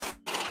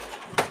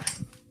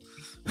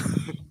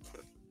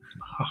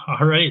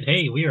All right.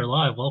 Hey, we are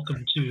live.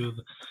 Welcome to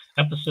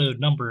episode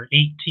number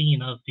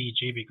 18 of the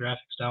JB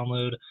Graphics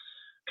Download.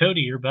 Cody,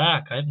 you're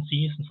back. I haven't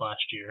seen you since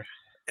last year.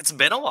 It's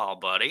been a while,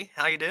 buddy.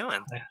 How you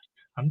doing?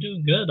 I'm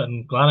doing good.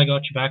 I'm glad I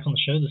got you back on the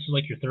show. This is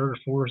like your third or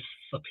fourth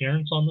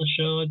appearance on this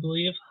show, I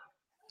believe.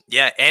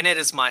 Yeah, and it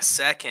is my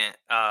second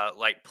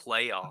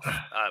playoff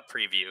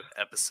preview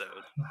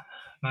episode.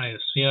 Nice.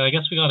 Yeah, I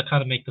guess we got to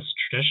kind of make this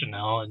a tradition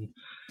now, and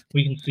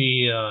we can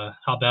see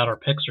how bad our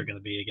picks are going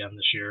to be again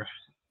this year.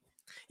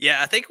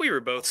 Yeah, I think we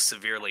were both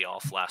severely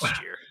off last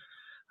year.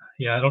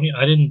 Yeah,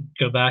 I didn't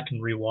go back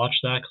and rewatch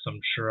that because I'm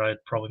sure I'd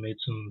probably made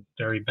some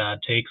very bad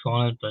takes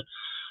on it. But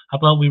how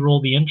about we roll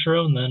the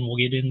intro and then we'll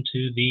get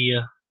into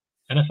the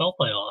NFL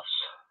playoffs.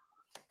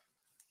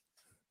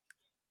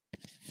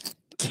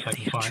 If I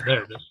can find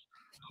there it is.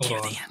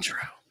 Hold on. The intro.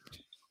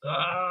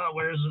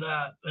 Where is it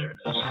at? There it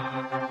is.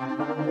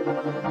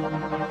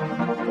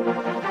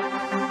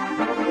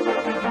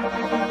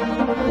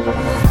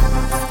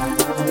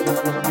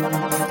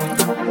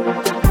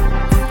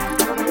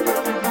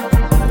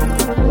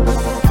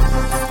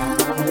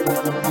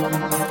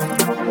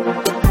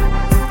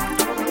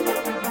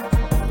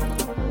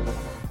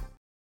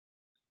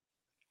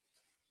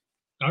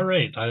 All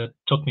right. It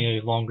took me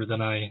longer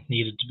than I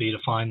needed to be to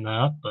find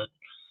that, but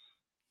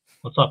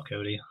what's up,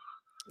 Cody?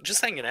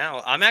 Just hanging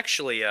out. I'm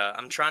actually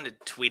I'm trying to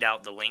tweet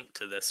out the link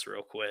to this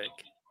real quick.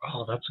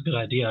 Oh, that's a good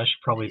idea. I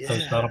should probably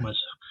post that on my...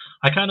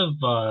 I kind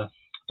of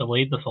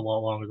delayed this a lot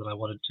longer than I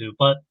wanted to,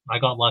 but I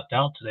got lucked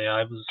out today.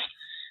 I was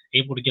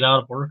able to get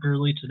out of work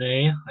early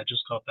today. I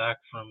just got back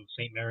from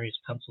St. Mary's,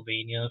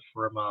 Pennsylvania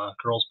from a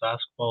girls'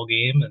 basketball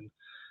game, and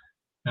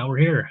now we're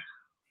here.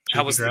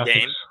 How was the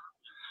game?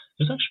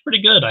 It was actually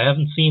pretty good. I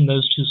haven't seen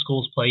those two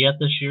schools play yet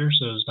this year,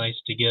 so it was nice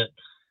to get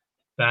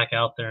back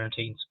out there and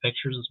taking some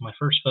pictures. It's my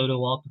first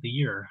photo op of the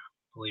year,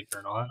 believe it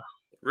or not.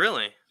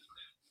 Really?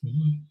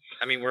 Mm-hmm.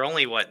 I mean, we're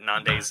only,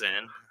 9 days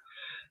in?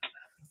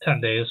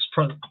 10 days.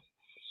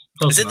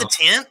 Is it the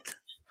 10th?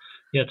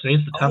 Yeah,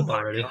 today's the 10th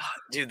already. God.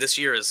 Dude, this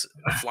year is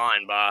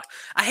flying by.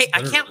 I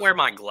can't wear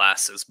my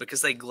glasses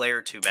because they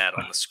glare too bad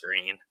on the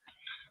screen.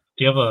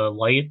 Do you have a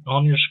light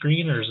on your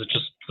screen, or is it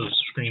just the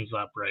screen's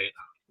that bright?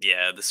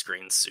 Yeah, the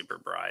screen's super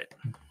bright.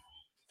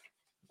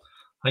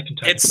 I can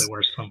technically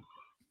wear some.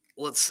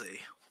 Let's see.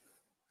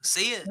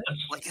 See it?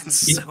 Like,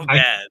 it's so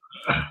bad.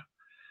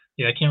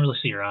 Yeah, I can't really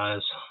see your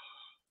eyes.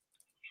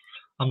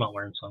 I'm not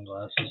wearing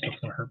sunglasses. It's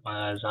going to hurt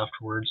my eyes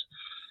afterwards.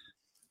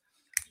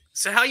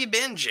 So how you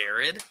been,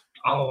 Jared?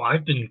 Oh,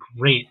 I've been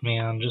great,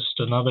 man. Just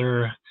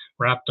another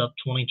wrapped up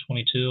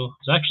 2022. I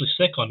was actually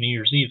sick on New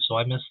Year's Eve, so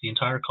I missed the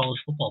entire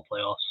college football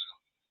playoffs.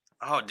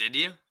 Oh, did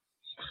you?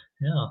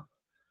 Yeah.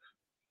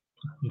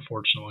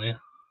 Unfortunately.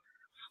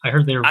 I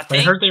heard they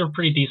were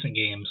pretty decent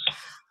games.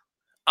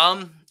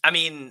 I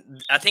mean,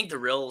 I think the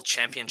real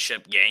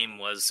championship game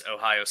was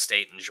Ohio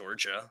State and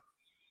Georgia.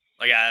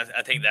 Like,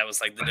 I think that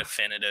was like the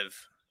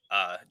definitive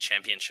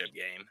championship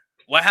game.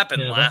 What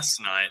happened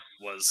last night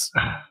was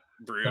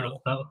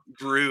brutal.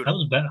 Brutal. That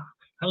was bad.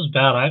 That was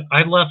bad.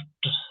 I left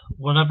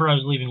whenever I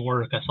was leaving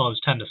work. I saw it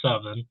was 10-7. So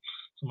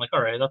I'm like,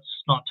 all right,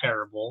 that's not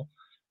terrible.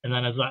 And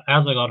then as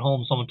I got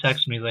home, someone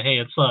texted me like, "Hey,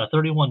 it's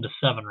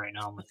 31-7 right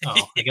now." I'm like,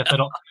 oh, I guess I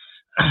don't.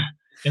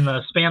 In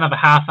the span of a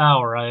half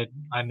hour, I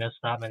missed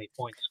that many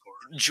points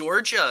scored.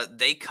 Georgia,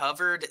 they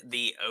covered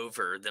the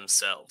over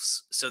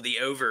themselves. So the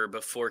over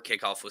before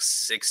kickoff was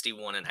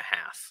 61.5.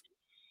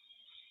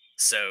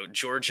 So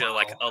Georgia,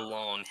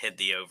 alone hit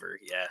the over.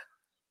 Yeah,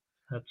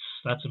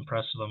 that's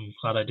impressive. I'm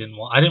glad I didn't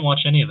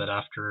watch any of it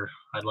after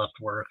I left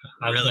work.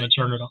 I was going to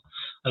turn it on.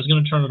 I was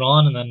going to turn it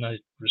on, and then I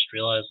just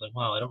realized, like,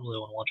 wow, I don't really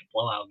want to watch a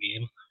blowout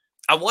game.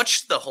 I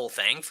watched the whole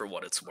thing for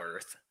what it's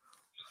worth.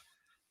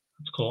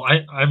 That's cool.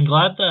 I'm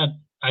glad that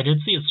I did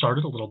see it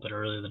started a little bit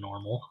earlier than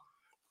normal.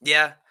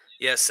 Yeah,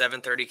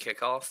 7:30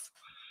 kickoff.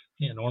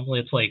 Yeah, normally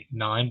it's like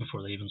 9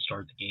 before they even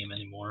start the game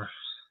anymore.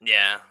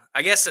 Yeah,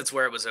 I guess that's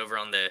where it was over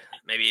on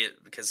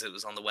because it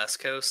was on the West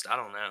Coast. I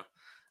don't know.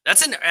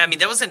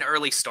 That was an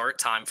early start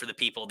time for the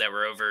people that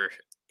were over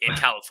in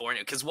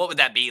California. Because what would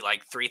that be,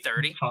 like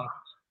 3:30?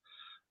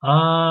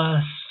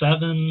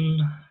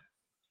 7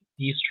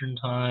 Eastern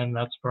time.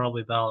 That's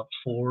probably about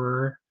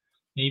 4,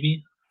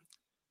 maybe.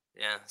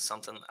 Yeah,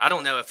 something. I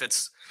don't know if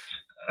it's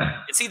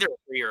either a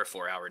 3 or a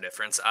 4 hour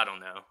difference. I don't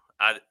know.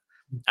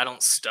 I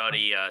don't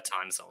study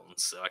time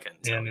zones, so I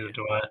can't tell you. Neither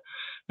do I.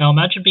 Now,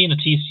 imagine being a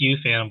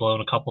TCU fan and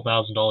blowing a couple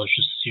 $1,000s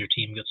just to see your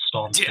team get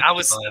stomped. Dude,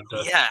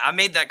 I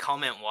made that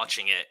comment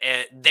watching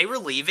it. They were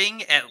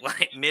leaving at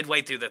like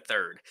midway through the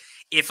third.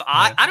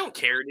 I don't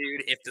care,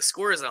 dude. If the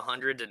score is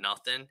 100-0,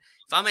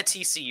 if I'm a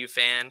TCU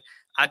fan,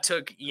 I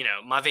took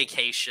my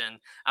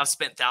vacation. I've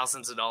spent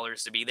thousands of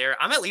dollars to be there.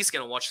 I'm at least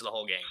going to watch the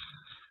whole game.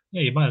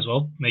 Yeah, you might as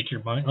well make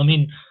your money. I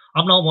mean,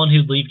 I'm not one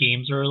who'd leave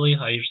games early.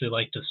 I usually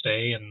like to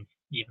stay, and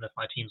even if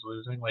my team's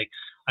losing. Like,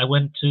 I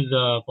went to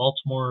the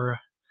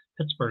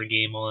Baltimore-Pittsburgh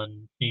game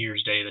on New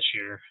Year's Day this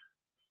year.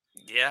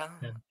 Yeah.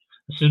 And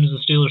as soon as the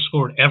Steelers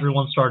scored,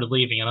 everyone started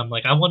leaving, and I'm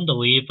like, I wanted to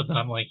leave, but then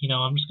I'm like,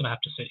 I'm just going to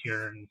have to sit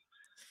here and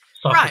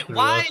suffer through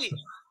this.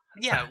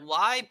 Yeah,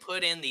 why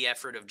put in the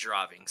effort of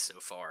driving so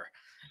far?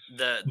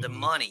 The Mhm.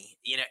 money,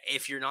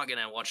 if you're not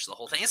gonna watch the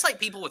whole thing. It's like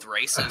people with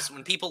races.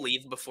 When people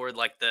leave before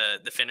like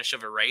the finish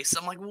of a race,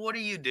 I'm like, what are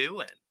you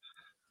doing?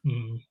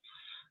 Mhm.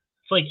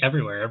 It's like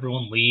everywhere.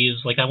 Everyone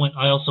leaves. Like I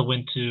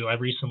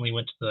recently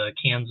went to the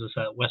Kansas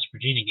at West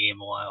Virginia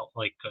game a while,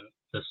 like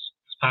this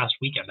past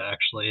weekend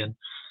actually, and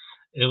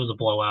it was a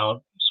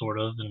blowout sort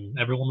of, and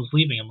everyone was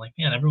leaving. I'm like,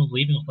 man, everyone's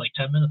leaving with like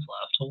 10 minutes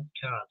left. Holy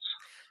cats!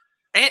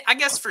 And I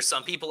guess for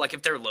some people, like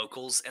if they're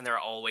locals and they're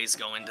always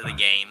going to the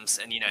games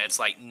and it's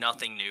like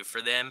nothing new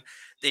for them,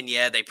 then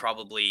yeah, they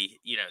probably,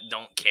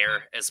 don't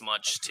care as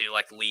much to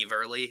like leave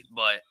early.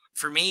 But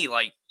for me,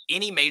 like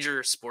any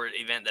major sport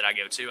event that I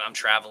go to, I'm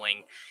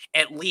traveling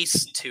at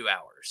least 2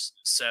 hours.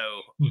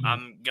 So Mhm.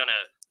 I'm gonna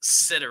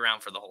sit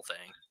around for the whole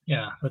thing.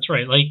 Yeah, that's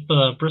right. Like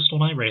the Bristol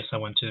night race I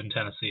went to in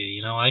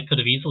Tennessee, I could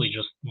have easily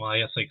well, I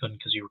guess I couldn't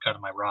because you were kind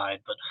of my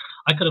ride, but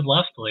I could have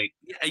left. Like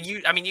Yeah,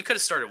 I mean, you could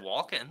have started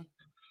walking.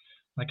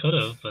 I could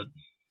have, but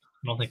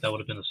I don't think that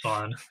would have been as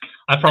fun.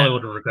 I No. probably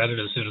would have regretted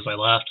it as soon as I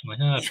left. I'm like,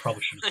 I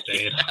probably should have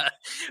stayed. Yeah.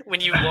 When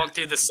you walk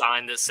through the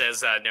sign that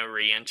says no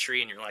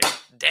re-entry, and you're like,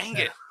 dang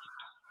Yeah. it.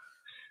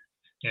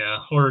 Yeah,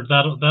 or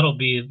that'll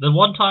be the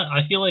one time.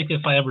 I feel like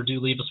if I ever do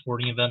leave a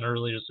sporting event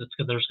early, it's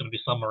there's going to be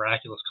some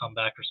miraculous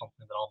comeback or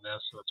something that I'll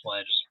miss. So that's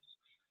why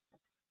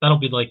that'll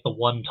be like the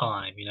one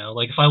time.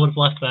 Like if I would have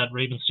left that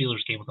Ravens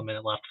Steelers game with a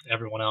minute left with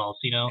everyone else,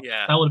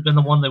 Yeah. that would have been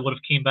the one they would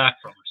have came back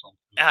from or something.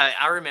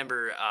 I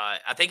remember,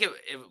 I think it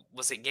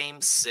was it game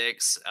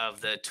 6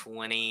 of the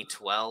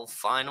 2012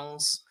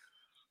 finals.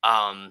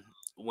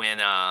 When,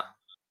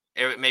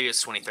 maybe it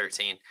was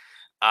 2013.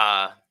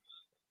 Uh,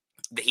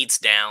 the Heat's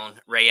down.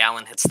 Ray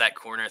Allen hits that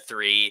corner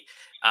three.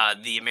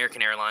 The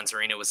American Airlines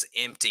Arena was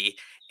empty,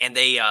 and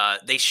they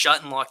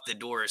shut and locked the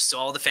doors. So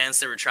all the fans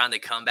that were trying to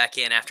come back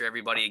in after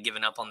everybody had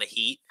given up on the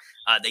Heat,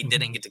 they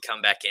didn't Mhm. get to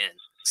come back in.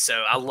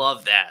 So I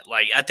love that.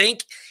 Like I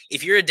think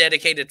if you're a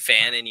dedicated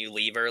fan and you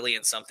leave early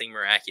and something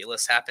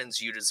miraculous happens,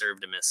 you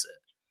deserve to miss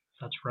it.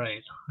 That's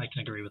right. I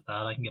can agree with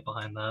that. I can get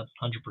behind that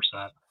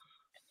 100%.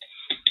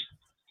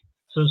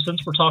 So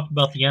since we're talking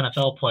about the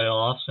NFL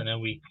playoffs, I know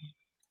we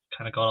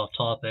kind of got off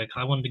topic.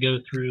 I wanted to go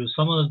through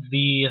some of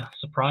the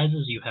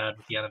surprises you had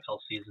with the NFL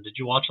season. Did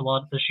you watch a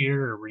lot this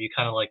year, or were you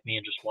kind of like me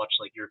and just watched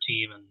like your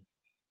team? And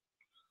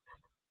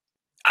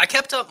I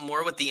kept up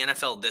more with the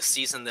NFL this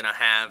season than I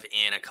have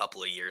in a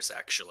couple of years,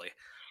 actually.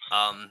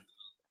 Um,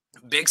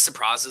 Big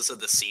surprises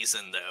of the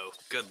season, though.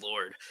 Good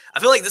lord,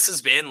 I feel like this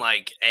has been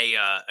like a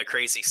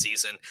crazy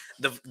season.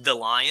 The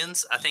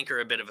Lions, I think, are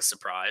a bit of a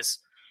surprise.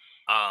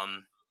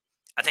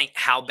 I think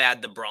how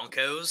bad the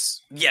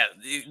Broncos. Yeah,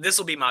 this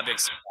will be my big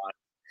surprise.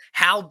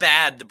 How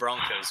bad the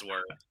Broncos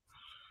were.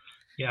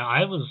 yeah,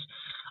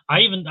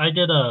 I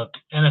did a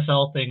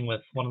NFL thing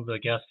with one of the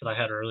guests that I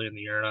had earlier in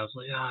the year, and I was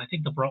like, I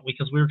think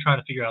because we were trying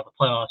to figure out the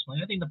playoffs. I'm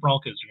like, I think the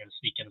Broncos are going to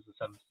sneak into the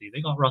seventh seed.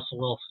 They got Russell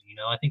Wilson.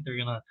 I think they're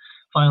going to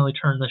finally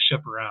turn this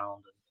ship around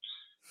and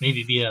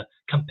maybe be a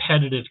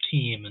competitive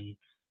team. And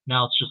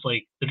now it's just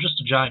like they're just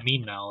a giant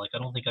meme now. Like I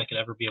don't think I could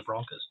ever be a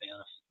Broncos fan.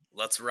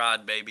 Let's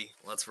ride, baby.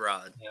 Let's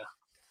ride.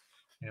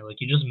 Yeah. Like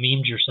you just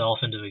memed yourself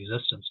into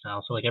existence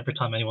now. So like every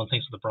time anyone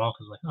thinks of the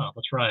Broncos, like, oh,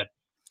 let's ride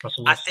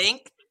Russell I Wilson.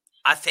 think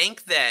I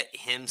think that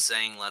him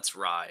saying "Let's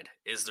ride"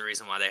 is the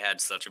reason why they had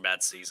such a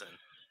bad season.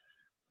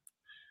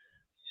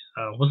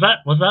 Was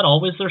that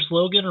always their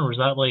slogan, or was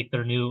that like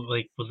their new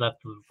was that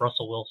the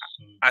Russell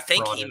Wilson I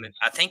think brought he in?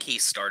 I think he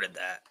started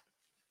that.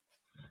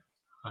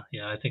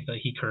 Yeah, I think that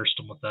he cursed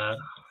him with that.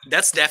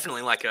 That's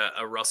definitely like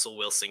a Russell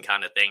Wilson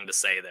kind of thing to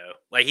say, though.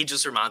 Like he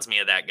just reminds me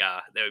of that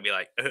guy. That would be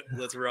like,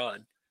 "Let's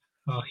run."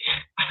 Oh,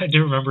 yeah. I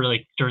do remember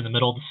like during the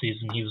middle of the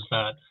season, he's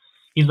that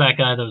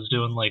guy that was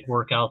doing like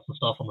workouts and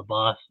stuff on the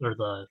bus or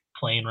the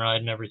plane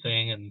ride and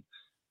everything. And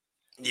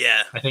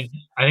Yeah, I think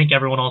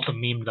everyone also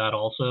memed that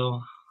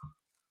also.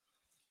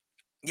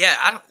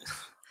 yeah.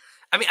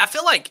 I mean, I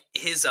feel like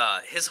his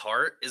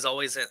heart is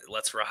always in,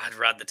 "Let's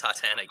ride the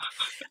Titanic."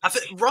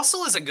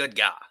 Russell is a good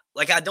guy.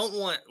 Like I don't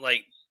want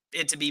like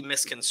it to be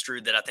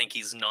misconstrued that I think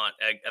he's not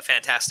a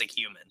fantastic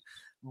human,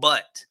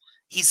 but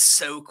he's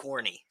so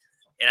corny,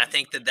 and I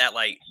think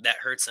that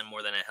hurts him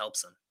more than it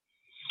helps him.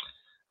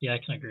 Yeah, I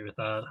can agree with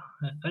that.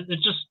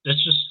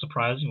 It's just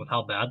surprising with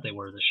how bad they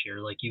were this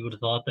year. Like you would have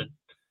thought that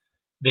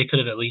they could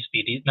have at least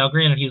beat. Now,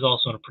 granted, he's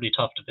also in a pretty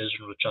tough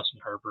division with Justin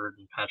Herbert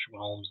and Patrick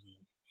Mahomes,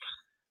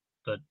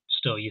 but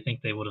still, you think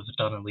they would have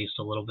done at least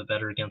a little bit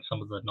better against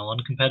some of the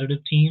non-competitive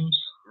teams.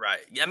 Right.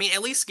 I mean,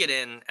 at least get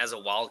in as a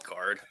wild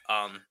card.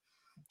 I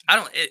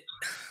don't.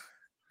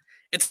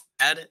 It's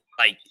sad.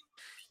 Like,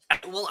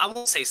 well, I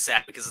won't say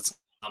sad because it's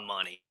not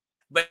money,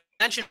 but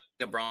imagine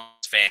being a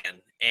Broncos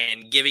fan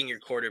and giving your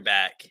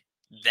quarterback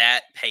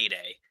that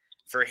payday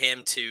for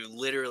him to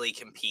literally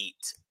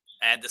compete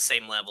at the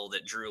same level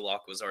that Drew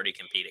Lock was already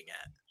competing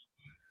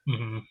at.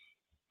 Hmm.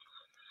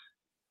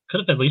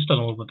 Could have at least done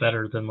a little bit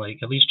better than like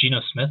at least Geno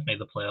Smith made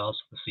the playoffs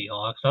with the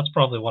Seahawks. That's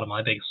probably one of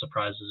my biggest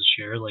surprises this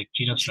year. Like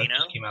Geno Smith Gino,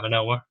 just came out of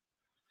nowhere.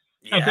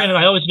 Now, yeah, granted,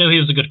 I always knew he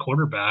was a good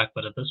quarterback,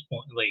 but at this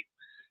point, like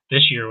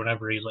this year,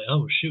 whenever he's like,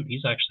 oh shoot,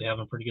 he's actually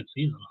having a pretty good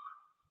season.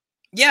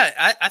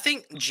 Yeah, I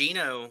think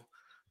Geno,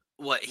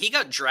 he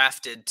got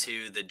drafted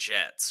to the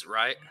Jets,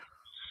 right?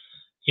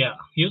 Yeah,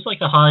 he was like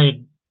a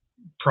high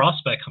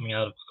prospect coming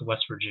out of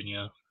West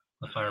Virginia,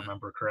 if I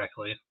remember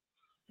correctly.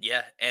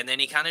 Yeah, and then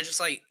he kind of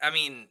just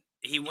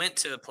he went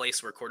to a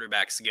place where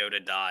quarterbacks go to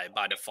die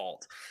by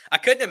default. I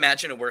couldn't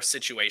imagine a worse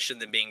situation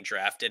than being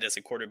drafted as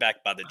a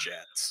quarterback by the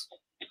Jets.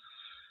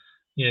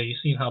 Yeah, you've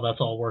seen how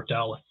that's all worked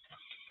out with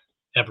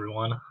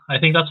everyone. I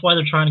think that's why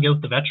they're trying to go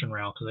with the veteran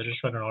route, because I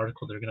just read an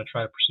article they're going to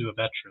try to pursue a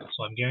veteran.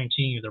 So I'm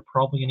guaranteeing you they're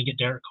probably going to get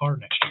Derek Carr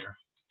next year.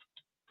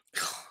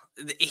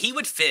 He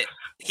would fit.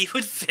 He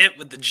would fit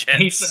with the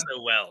Jets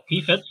so well.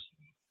 He fits.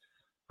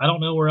 I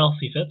don't know where else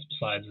he fits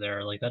besides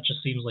there. Like, that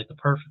just seems like the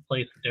perfect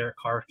place that Derek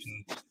Carr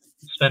can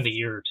spend a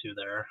year or two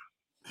there.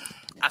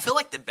 I feel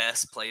like the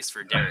best place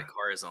for Derek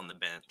Carr is on the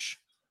bench.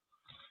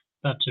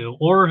 That too.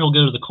 Or he'll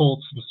go to the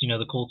Colts, since,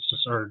 the Colts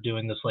just are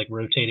doing this, like,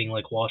 rotating,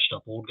 like,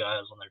 washed-up old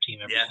guys on their team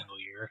every single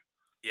year.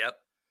 Yep.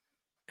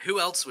 Who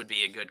else would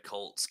be a good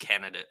Colts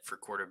candidate for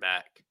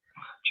quarterback?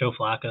 Joe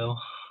Flacco.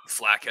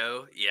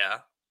 Flacco, yeah.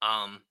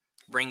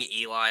 Bring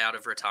Eli out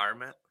of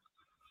retirement.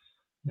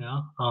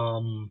 Yeah.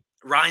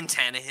 Ryan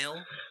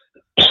Tannehill.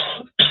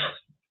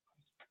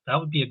 That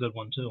would be a good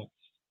one, too.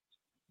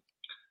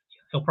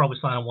 He'll probably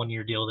sign a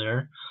one-year deal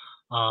there.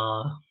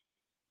 Trying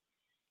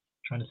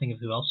to think of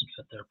who else would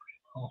fit there pretty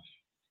well.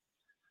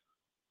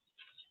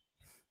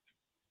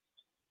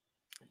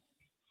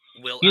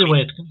 Either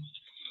way, it's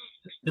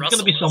going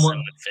to be someone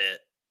would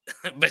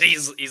fit, but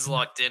he's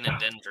locked in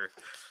Denver.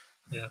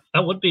 Yeah,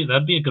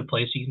 that'd be a good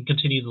place. You can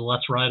continue the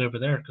Let's Ride over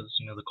there because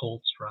the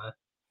Colts ride.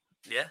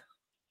 Yeah.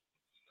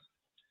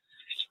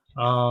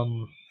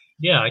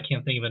 Yeah, I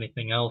can't think of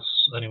anyone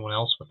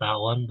else with that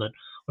one. But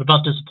what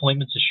about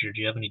disappointments this year?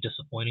 Do you have any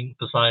disappointing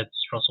besides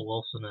Russell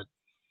Wilson?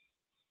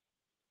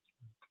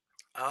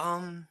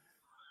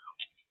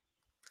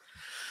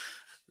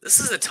 This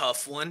is a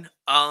tough one.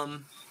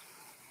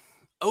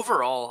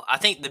 Overall, I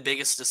think the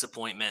biggest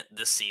disappointment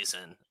this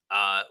season,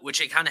 which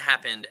it kind of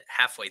happened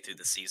halfway through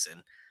the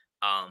season,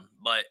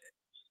 but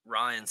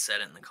Ryan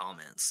said it in the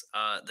comments,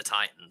 the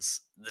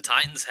Titans. The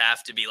Titans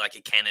have to be like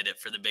a candidate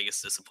for the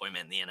biggest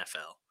disappointment in the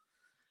NFL.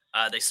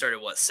 They started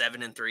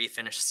 7-3,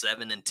 finished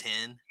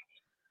 7-10,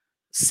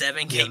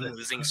 7-game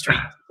losing streak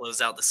to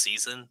close out the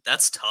season.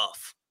 That's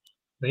tough.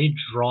 They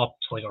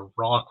dropped like a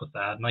rock with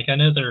that. And I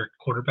know their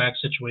quarterback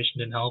situation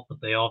didn't help, but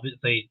I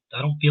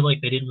don't feel like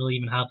they didn't really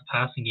even have the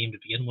passing game to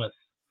begin with.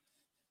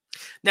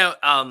 No,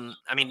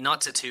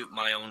 not to toot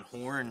my own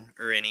horn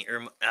or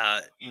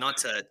not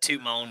to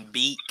toot my own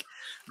beak,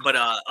 but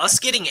us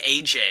getting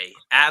AJ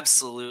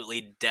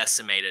absolutely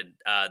decimated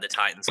the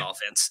Titans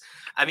offense.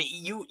 I mean,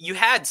 you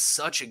had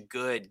such a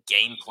good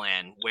game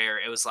plan where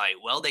it was like,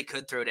 well, they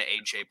could throw to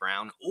AJ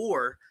Brown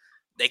or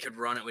they could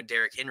run it with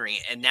Derrick Henry.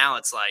 And now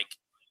it's like,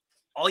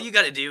 all you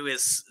got to do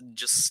is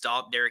just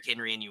stop Derrick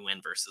Henry and you win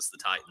versus the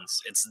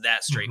Titans. It's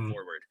that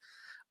straightforward.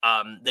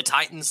 The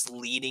Titans'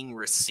 leading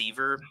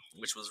receiver,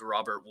 which was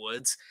Robert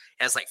Woods,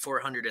 has like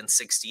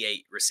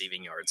 468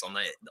 receiving yards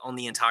on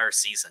the entire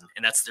season,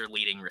 and that's their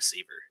leading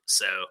receiver.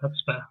 So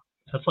that's bad.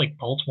 That's like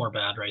Baltimore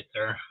bad right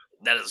there.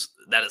 That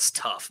is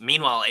tough.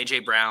 Meanwhile,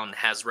 AJ Brown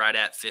has right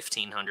at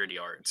 1,500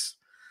 yards.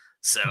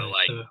 So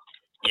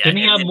yeah. Didn't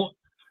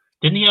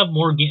he have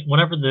more?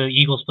 Whenever the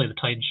Eagles played the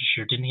Titans this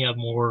year, didn't he have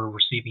more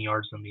receiving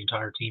yards than the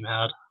entire team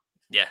had?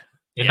 Yeah.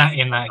 In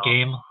that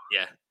game.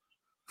 Yeah.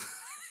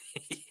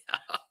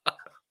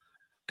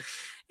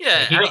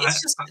 Yeah,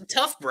 it's just a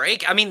tough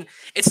break. I mean,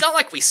 it's not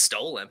like we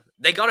stole him.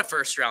 They got a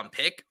first-round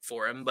pick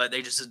for him, but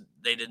they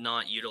did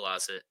not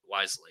utilize it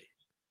wisely.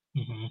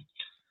 Mm-hmm.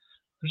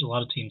 There's a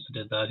lot of teams that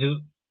did that.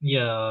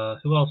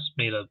 Who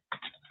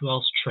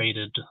else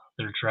traded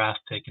their draft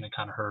pick and it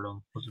kind of hurt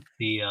them? Was it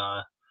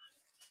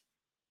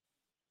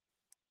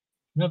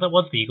No, that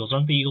was the Eagles.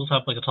 Aren't the Eagles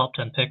have like a top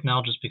 10 pick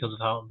now just because of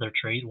how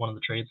one of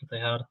the trades that they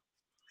had?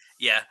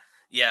 Yeah.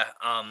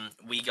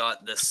 We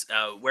got this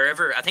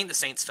wherever. I think the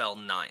Saints fell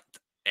 9th,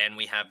 and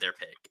we have their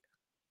pick.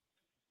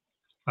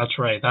 That's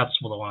right. That's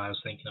the one I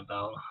was thinking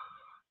about.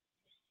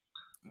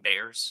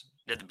 Bears.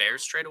 Did the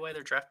Bears trade away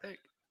their draft pick?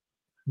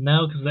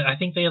 No, because I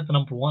think they have the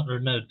number 1. Or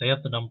no, they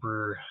have the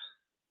number.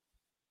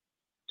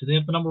 Do they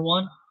have the number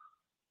 1?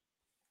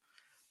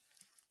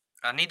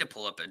 I need to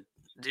pull up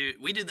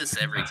Dude, we do this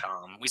every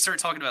time. We start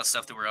talking about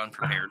stuff that we're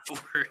unprepared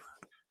for.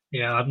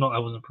 Yeah, I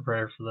wasn't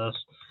prepared for this.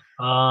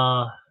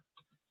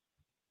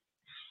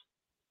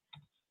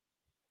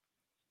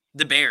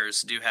 The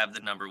Bears do have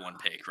the number 1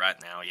 pick right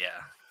now,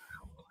 yeah.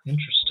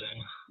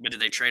 Interesting. But did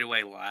they trade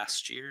away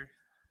last year?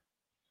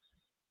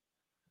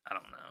 I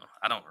don't know.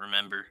 I don't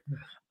remember.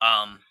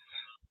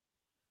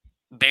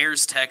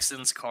 Bears,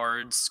 Texans,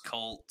 Cards,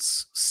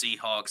 Colts,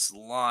 Seahawks,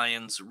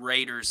 Lions,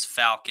 Raiders,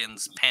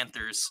 Falcons,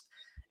 Panthers,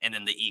 and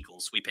then the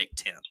Eagles. We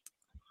picked 10th.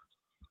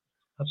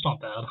 That's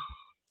not bad.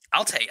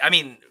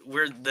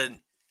 We're the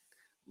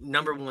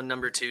number 1,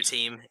 number 2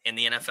 team in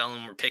the NFL,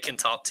 and we're picking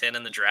top 10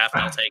 in the draft.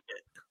 I'll take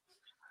it.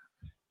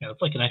 Yeah,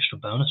 it's like an extra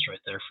bonus right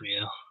there for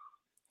you.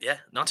 Yeah,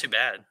 not too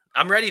bad.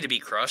 I'm ready to be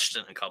crushed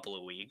in a couple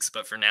of weeks,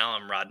 but for now,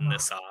 I'm riding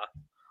this off.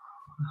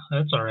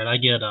 That's all right. I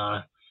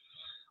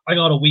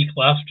got a week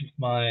left with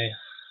my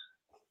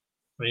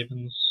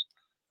Ravens.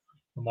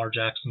 Lamar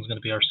Jackson's going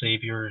to be our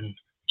savior and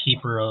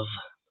keeper of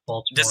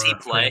Does he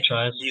Baltimore play?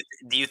 franchise.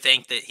 Do you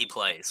think that he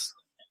plays?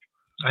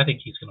 I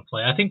think he's going to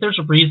play. I think there's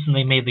a reason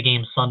they made the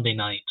game Sunday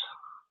night.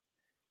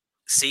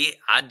 See,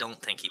 I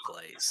don't think he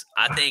plays.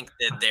 I think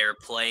that they're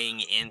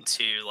playing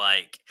into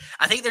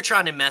I think they're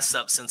trying to mess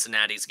up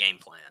Cincinnati's game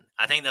plan.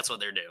 I think that's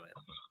what they're doing.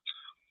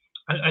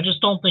 I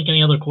just don't think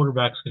any other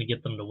quarterback's going to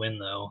get them to win,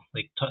 though.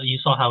 Like you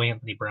saw how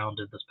Anthony Brown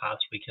did this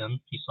past weekend.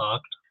 He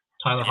sucked.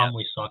 Tyler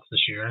Huntley sucks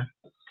this year.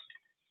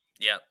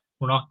 Yeah.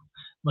 We're not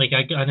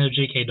I know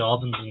J.K.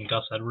 Dobbins and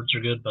Gus Edwards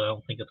are good, but I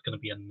don't think it's going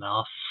to be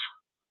enough.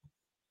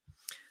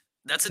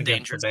 That's a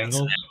dangerous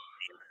Bengals.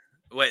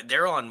 Wait,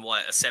 they're on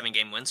what, a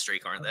 7-game win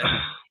streak, aren't they?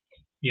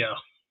 Yeah.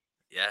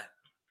 Yeah.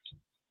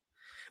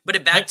 But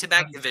a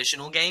back-to-back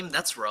divisional game,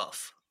 that's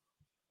rough.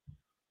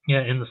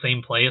 Yeah, in the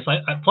same place.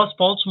 Plus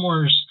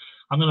Baltimore's,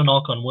 I'm going to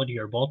knock on wood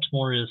here.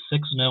 Baltimore is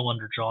 6-0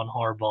 under John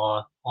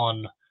Harbaugh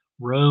on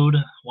road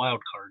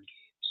wildcard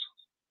games.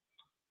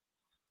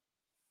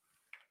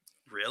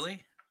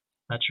 Really?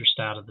 That's your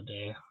stat of the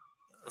day.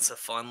 That's a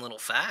fun little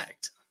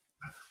fact.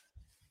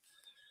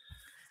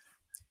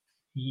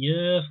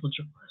 Yeah, if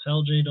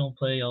LJ don't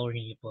play, y'all are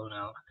going to get blown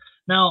out.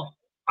 Now,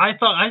 I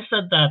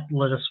said that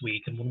this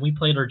week, and when we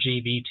played our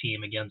JV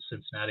team against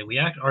Cincinnati,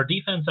 our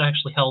defense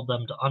actually held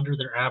them to under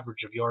their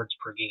average of yards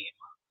per game.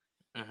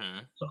 Mm-hmm.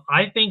 So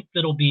I think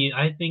it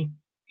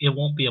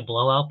won't be a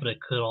blowout, but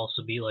it could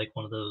also be like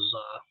one of those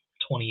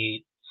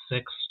 28-6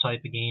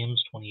 type of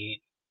games,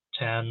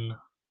 28-10,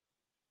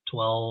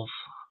 12,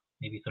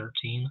 maybe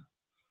 13.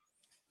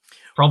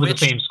 Probably the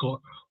same score.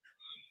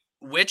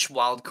 Which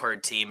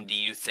wildcard team do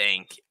you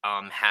think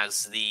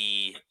has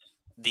the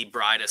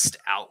brightest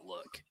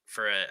outlook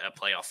for a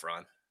playoff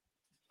run?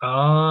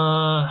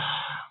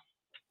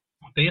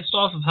 Based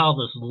off of how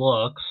this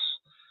looks,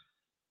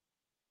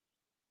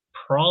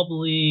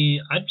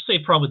 I'd say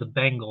probably the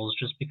Bengals,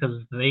 just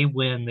because they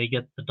win, they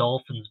get the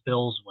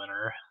Dolphins-Bills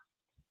winner.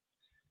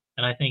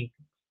 And I think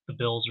the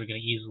Bills are going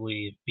to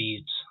easily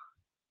beat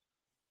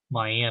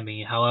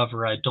Miami.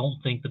 However, I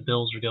don't think the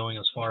Bills are going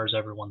as far as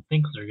everyone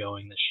thinks they're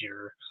going this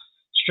year,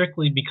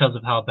 strictly because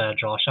of how bad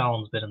Josh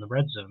Allen's been in the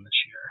red zone this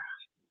year.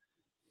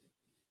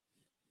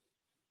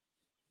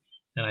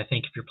 And I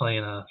think if you're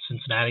playing a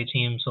Cincinnati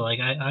team, so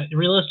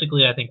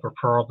realistically, I think we're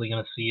probably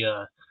going to see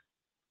a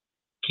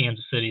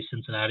Kansas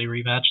City-Cincinnati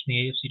rematch in the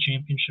AFC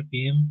Championship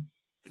game.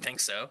 You think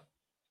so?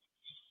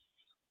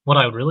 What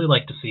I would really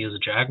like to see is the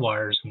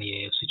Jaguars in the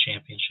AFC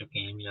Championship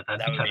game.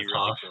 That'd be kind of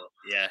tough. Really cool.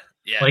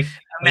 Yeah.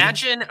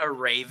 Imagine a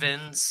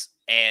Ravens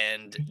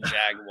and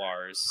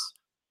Jaguars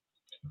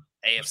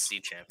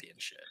AFC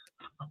Championship.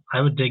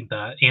 I would dig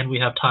that. And we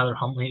have Tyler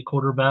Huntley at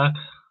quarterback.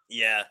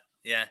 Yeah.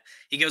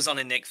 He goes on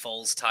a Nick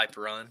Foles type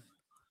run.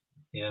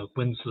 Yeah,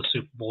 wins the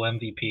Super Bowl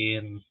MVP,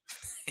 and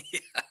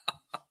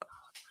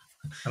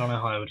I don't know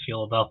how I would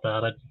feel about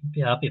that. I'd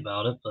be happy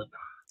about it, but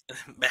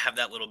have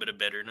that little bit of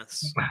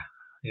bitterness.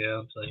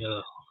 Yeah, it's like,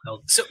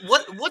 So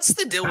what's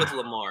the deal with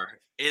Lamar?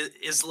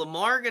 Is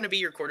Lamar going to be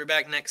your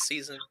quarterback next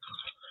season?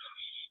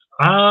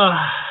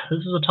 This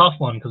is a tough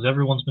one because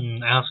everyone's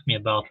been asking me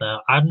about that.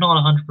 I'm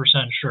not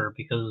 100% sure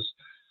because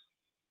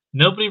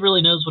nobody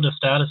really knows what his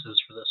status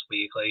is for this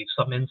week. Like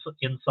some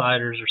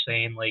insiders are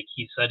saying like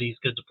he said he's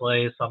good to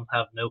play. Some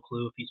have no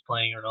clue if he's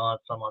playing or not.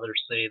 Some others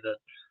say that.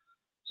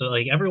 So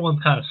like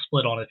everyone's kind of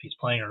split on if he's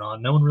playing or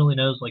not. No one really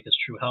knows like his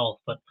true health.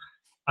 But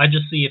I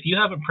just see if you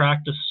haven't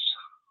practiced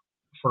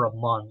for a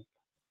month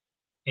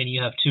and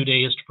you have 2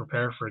 days to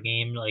prepare for a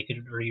game, like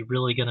are you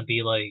really going to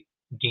be like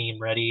game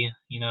ready?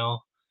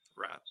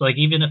 Right. So like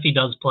even if he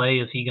does play,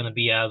 is he going to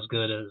be as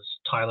good as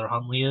Tyler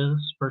Huntley is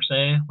per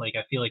se? Like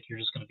I feel like you're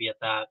just going to be at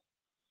that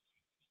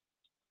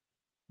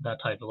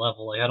type of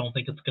level. Like I don't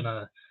think it's going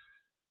to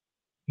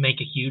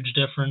make a huge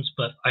difference,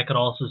 but I could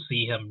also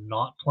see him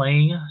not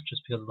playing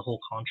just because of the whole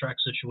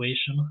contract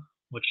situation,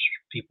 which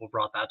people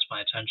brought that to my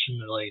attention.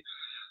 They're like,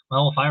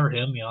 well, if I were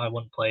him, I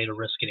wouldn't play to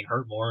risk getting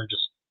hurt more and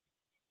just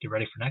get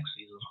ready for next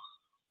season.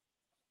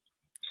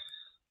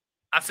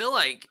 I feel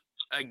like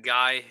a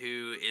guy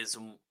who is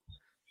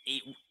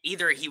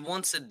either he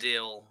wants a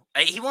deal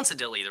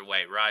either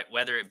way, right?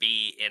 Whether it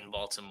be in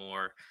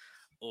Baltimore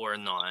or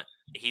not,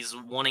 he's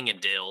wanting a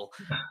deal.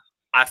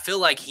 I feel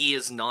like he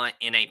is not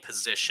in a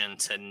position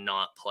to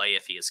not play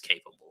if he is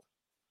capable.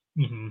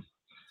 Mm-hmm.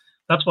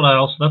 That's what that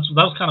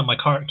was kind of my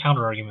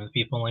counter argument with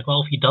people. I'm like,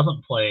 well, if he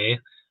doesn't play,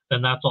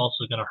 then that's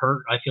also going to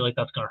hurt. I feel like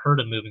that's going to hurt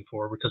him moving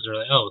forward because they're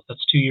like, oh,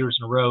 that's 2 years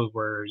in a row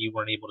where you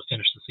weren't able to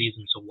finish the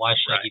season, so why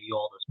should I give you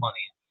all this money?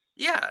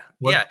 Yeah.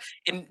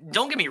 And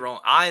don't get me wrong,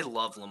 I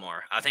love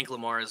Lamar. I think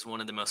Lamar is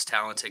one of the most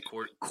talented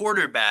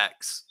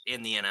quarterbacks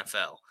in the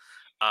NFL.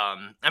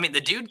 I mean, the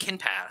dude can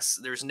pass.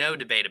 There's no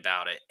debate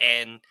about it.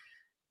 And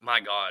my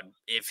God,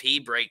 if he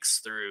breaks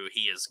through,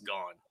 he is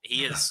gone.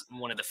 He is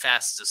one of the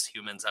fastest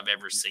humans I've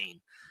ever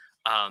seen.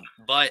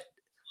 But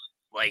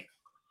like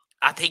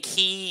I think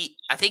he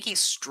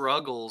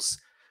struggles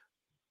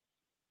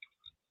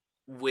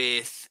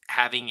with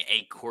having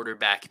a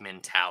quarterback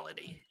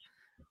mentality.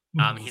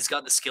 He's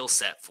got the skill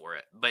set for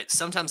it, but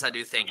sometimes I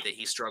do think that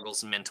he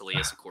struggles mentally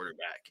as a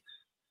quarterback.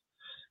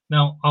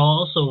 Now, I'll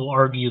also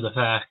argue the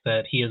fact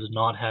that he has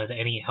not had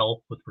any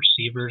help with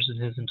receivers in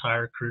his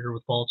entire career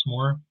with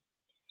Baltimore.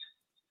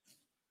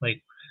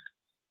 Like,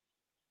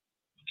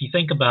 if you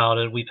think about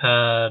it, we've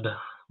had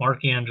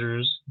Mark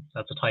Andrews,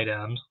 that's a tight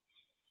end.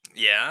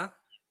 Yeah.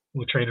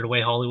 We traded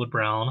away Hollywood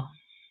Brown.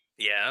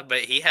 Yeah, but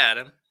he had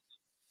him.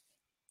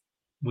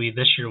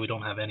 This year we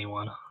don't have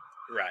anyone.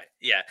 Right.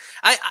 Yeah.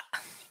 I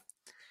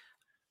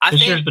This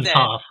think year's been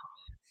tough.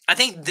 I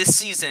think this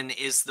season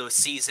is the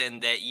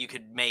season that you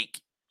could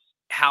make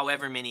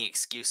however many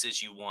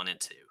excuses you wanted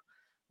to.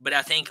 But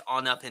I think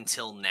on up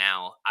until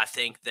now, I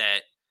think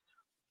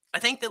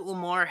that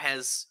Lamar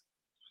has,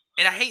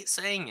 and I hate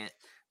saying it,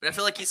 but I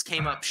feel like he's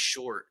came up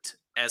short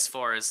as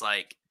far as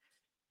like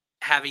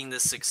having the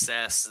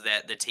success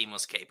that the team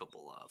was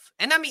capable of.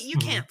 And I mean, you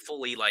can't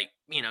fully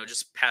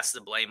just pass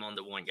the blame on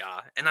to one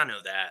guy, and I know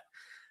that.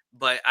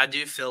 But I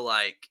do feel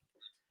like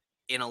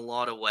in a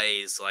lot of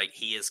ways, like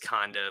he is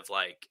kind of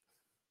like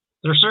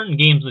there are certain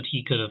games that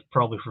he could have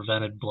probably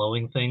prevented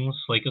blowing things.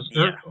 Like,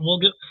 we'll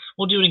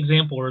do an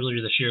example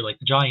earlier this year, like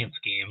the Giants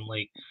game.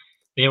 Like,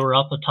 they were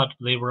up a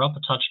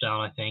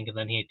touchdown, I think, and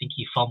then I think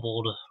he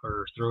fumbled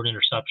or threw an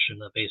interception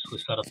that basically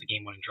set up the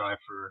game-winning drive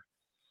for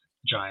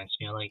Giants.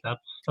 Like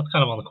that's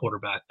kind of on the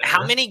quarterback there.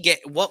 How many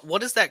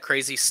what is that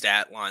crazy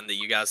stat line that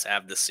you guys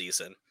have this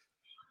season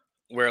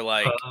where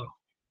like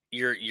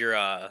you're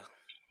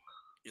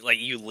like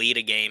you lead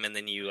a game and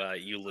then you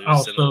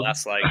lose in the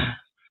last like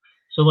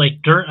so like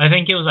I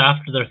think it was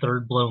after their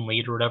third blown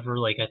lead or whatever.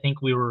 Like I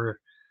think we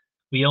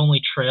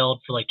only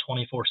trailed for like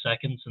 24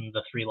 seconds in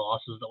the 3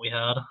 losses that we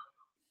had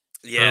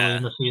early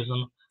in the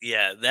season.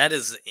 Yeah, that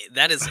is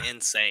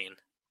insane.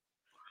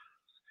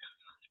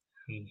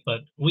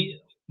 But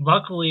we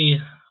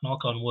luckily,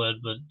 knock on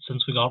wood, but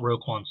since we got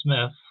Roquan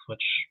Smith,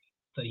 which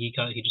he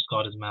just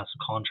got his massive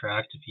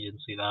contract, if you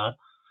didn't see that,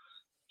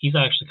 he's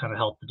actually kind of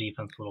helped the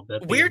defense a little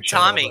bit. Weird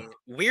timing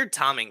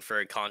for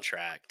a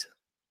contract.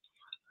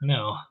 I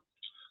know.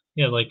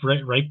 Yeah, like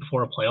right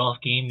before a playoff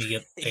game, you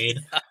get paid.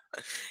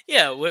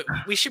 Yeah,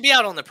 we should be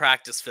out on the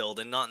practice field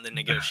and not in the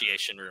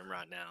negotiation room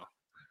right now.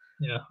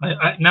 Yeah,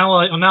 now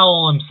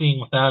all I'm seeing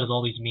with that is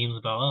all these memes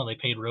about they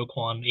paid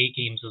Roquan 8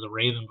 games as a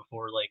Raven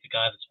before like a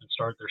guy that's been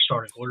their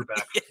starting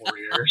quarterback for 4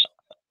 years.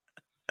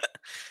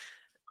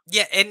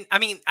 Yeah, and I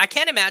mean I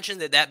can't imagine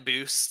that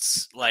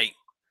boosts like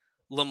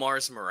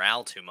Lamar's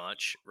morale too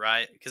much,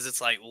 right? Because it's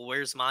like, well,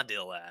 where's my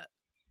deal at?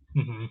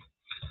 Mm-hmm.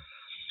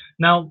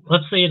 Now,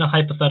 let's say in a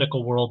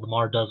hypothetical world,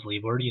 Lamar does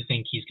leave. Where do you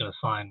think he's going to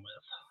sign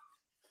with?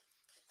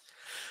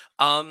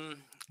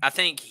 I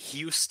think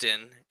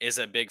Houston is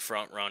a big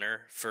front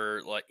runner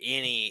for like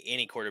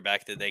any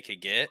quarterback that they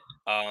could get.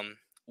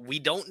 We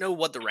don't know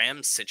what the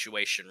Rams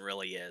situation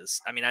really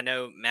is. I mean, I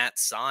know Matt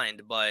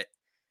signed, but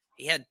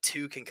he had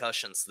 2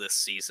 concussions this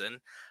season.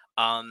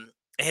 And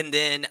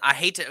then I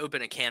hate to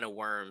open a can of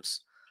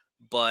worms,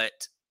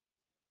 but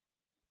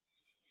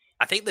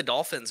I think the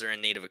Dolphins are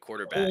in need of a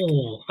quarterback.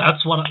 Oh,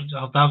 that's what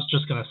I was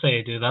just gonna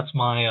say, dude. That's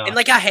my and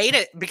like I hate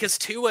it because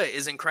Tua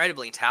is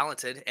incredibly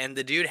talented and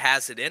the dude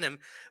has it in him,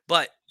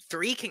 but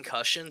 3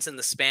 concussions in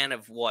the span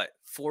of what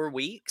 4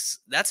 weeks?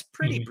 That's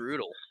pretty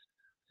brutal.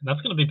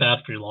 That's gonna be bad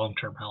for your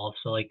long-term health.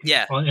 So like,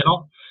 yeah,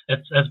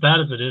 it's as bad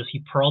as it is.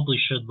 He probably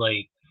should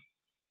like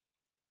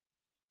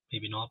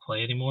maybe not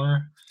play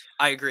anymore.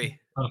 I agree.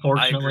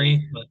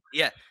 Unfortunately, but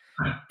yeah.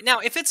 Now,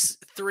 if it's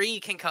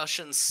 3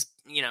 concussions,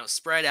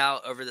 spread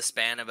out over the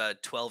span of a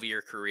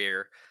 12-year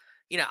career,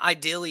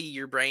 ideally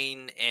your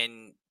brain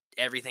and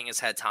everything has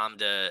had time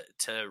to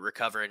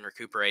recover and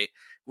recuperate.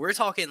 We're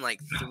talking like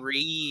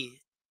 3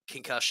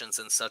 concussions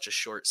in such a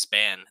short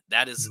span.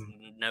 That is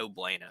no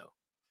bueno.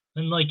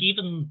 And like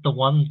even the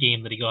one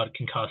game that he got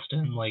concussed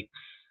in, like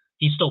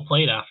he still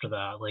played after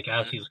that, like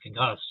as he was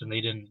concussed, and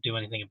they didn't do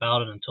anything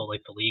about it until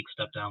like the league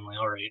stepped down, like,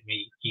 all right,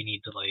 you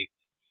need to like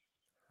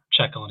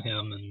check on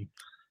him.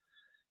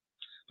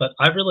 But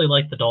I really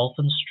like the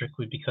Dolphins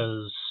strictly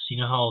because you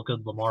know how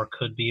good Lamar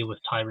could be with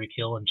Tyreek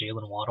Hill and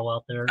Jalen Waddle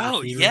out there.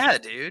 Oh yeah,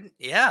 dude,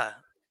 yeah.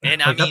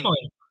 And like, I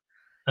mean,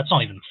 that's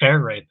not even fair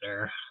right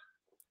there.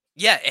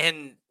 Yeah,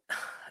 and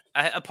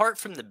apart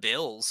from the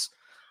Bills,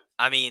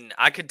 I mean,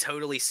 I could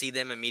totally see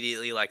them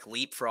immediately like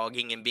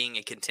leapfrogging and being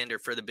a contender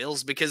for the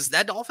Bills because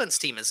that Dolphins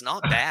team is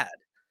not bad.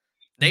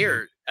 They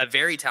are a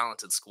very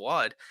talented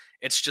squad.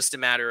 It's just a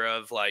matter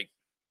of like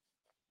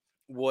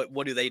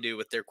what do they do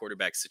with their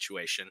quarterback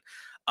situation.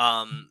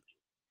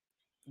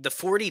 The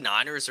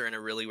 49ers are in a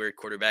really weird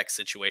quarterback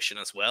situation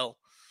as well.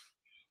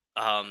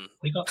 I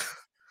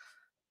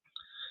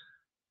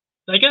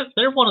guess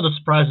they're one of the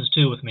surprises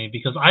too with me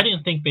because I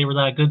didn't think they were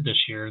that good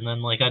this year, and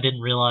then like I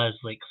didn't realize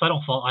like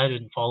because I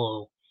didn't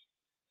follow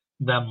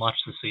them much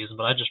this season,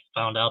 but I just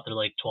found out they're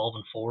like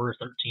 12-4 or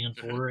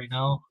 13-4 right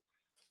now.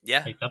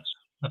 Yeah, like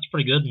that's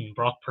pretty good, and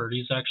Brock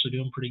Purdy's actually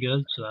doing pretty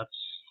good, so that's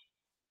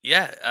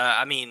Yeah,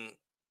 I mean,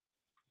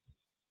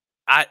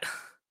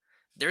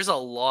 there's a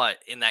lot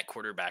in that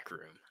quarterback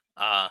room.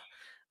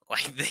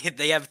 Like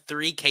they have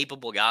three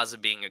capable guys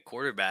of being a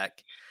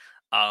quarterback.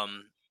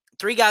 Um,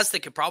 three guys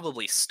that could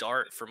probably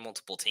start for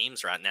multiple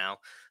teams right now.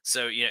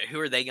 So who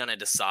are they going to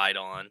decide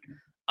on?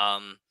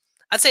 Um,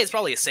 I'd say it's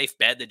probably a safe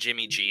bet that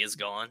Jimmy G is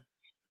gone.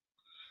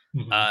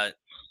 Mm-hmm.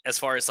 As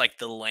far as like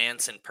the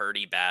Lance and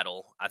Purdy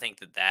battle, I think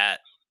that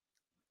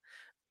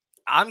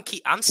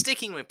I'm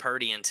sticking with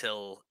Purdy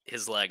until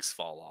his legs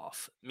fall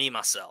off. Me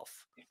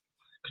myself.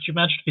 Could you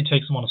imagine if he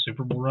takes him on a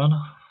Super Bowl run?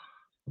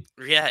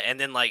 Yeah, and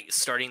then like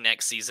starting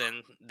next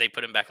season, they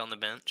put him back on the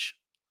bench.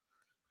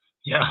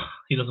 Yeah,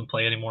 he doesn't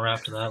play anymore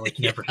after that. Like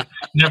Yeah.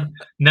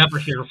 never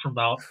hear from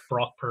about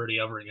Brock Purdy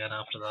ever again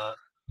after that.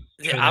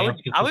 Yeah, Trey I Lance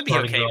would gets I the would be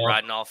starting okay job.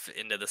 riding off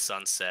into the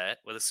sunset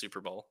with a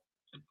Super Bowl.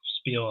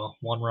 Just be a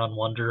one-run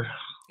wonder.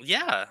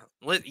 Yeah,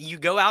 you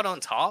go out on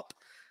top.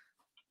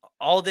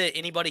 All that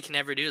anybody can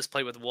ever do is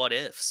play with what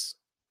ifs.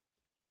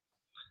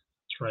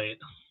 That's right.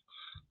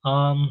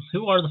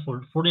 Who are the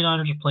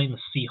 49ers are playing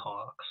the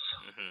Seahawks?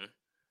 Mm-hmm.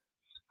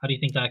 How do you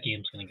think that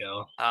game's going to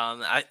go?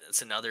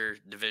 It's another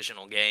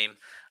divisional game.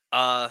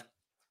 I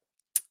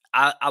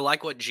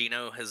like what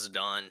Geno has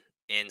done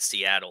in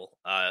Seattle.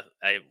 I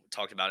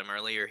talked about him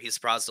earlier. He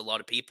surprised a lot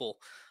of people.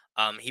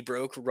 He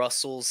broke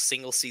Russell's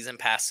single season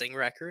passing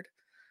record,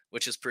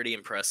 which is pretty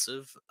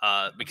impressive.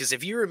 Because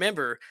if you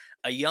remember,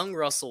 a young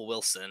Russell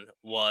Wilson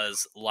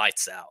was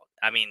lights out.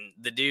 I mean,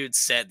 the dude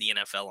set the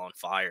NFL on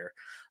fire.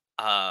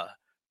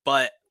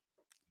 But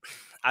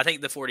I think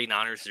the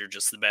 49ers are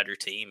just the better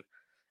team.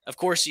 Of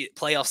course,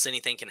 playoffs,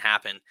 anything can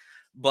happen.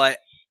 But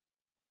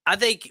I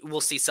think we'll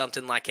see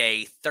something like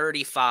a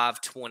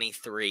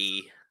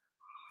 35-23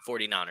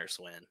 49ers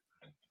win.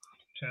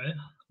 Okay.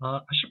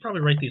 I should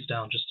probably write these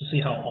down just to see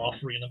how off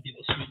we're going to be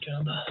this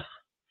weekend.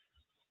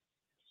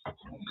 Let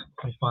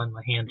me find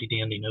my handy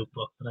dandy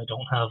notebook that I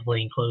don't have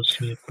laying close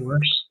to me, of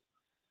course.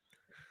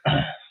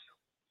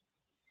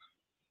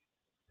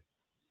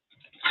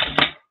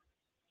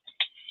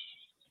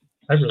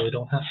 I really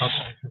don't have.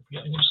 Okay,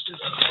 let's do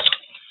that.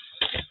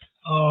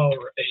 All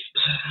right.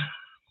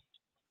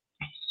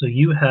 So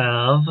you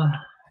have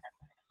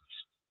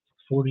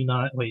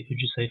 49. Wait,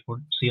 who'd you say?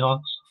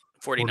 Seahawks?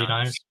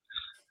 49ers.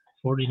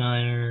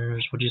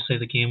 49ers. What did you say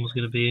the game was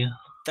going to be?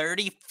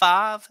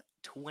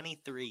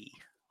 35-23.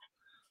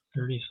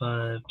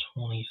 35-23.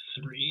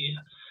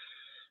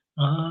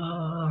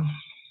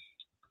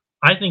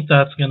 I think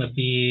that's going to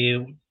be.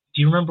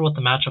 Do you remember what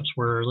the matchups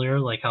were earlier?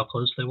 Like how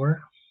close they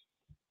were?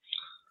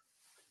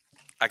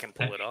 I can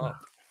pull it up.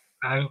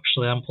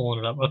 Actually, I'm pulling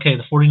it up. Okay,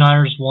 the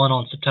 49ers won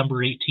on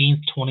September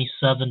 18th,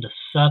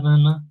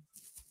 27-7.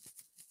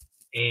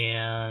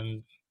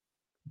 And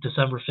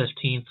December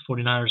 15th,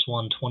 49ers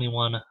won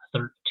 21-13.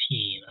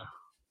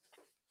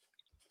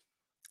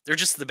 They're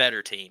just the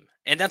better team.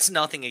 And that's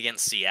nothing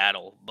against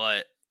Seattle,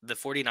 but the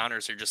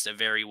 49ers are just a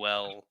very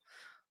well,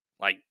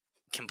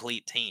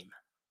 complete team.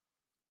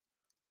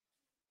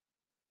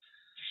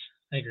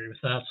 I agree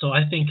with that. So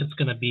I think it's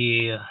going to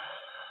be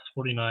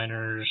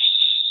 49ers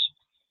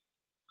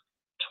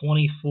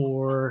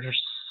 24-17.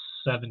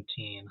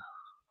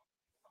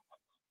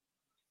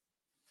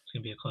 It's going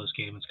to be a close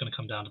game. It's going to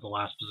come down to the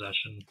last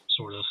possession,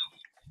 sort of.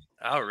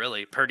 Oh,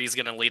 really? Purdy's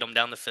going to lead them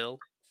down the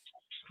field?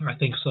 I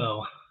think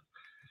so.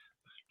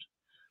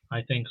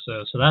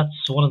 So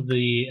that's one of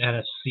the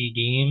NFC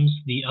games.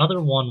 The other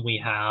one we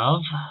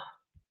have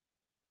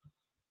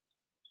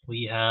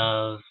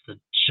the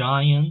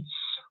Giants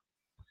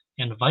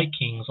and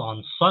Vikings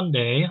on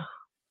Sunday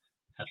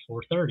at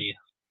 4:30.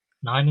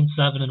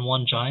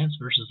 9-7-1 Giants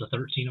versus the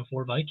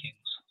 13-4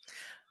 Vikings.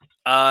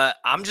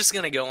 I'm just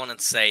gonna go on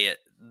and say it.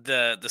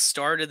 The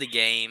start of the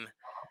game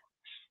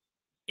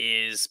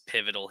is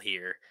pivotal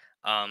here.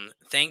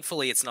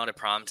 Thankfully, it's not a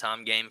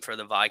primetime game for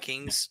the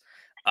Vikings.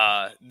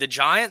 The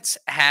Giants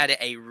had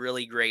a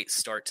really great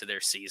start to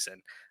their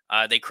season.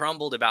 They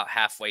crumbled about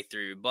halfway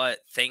through,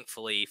 but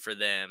thankfully for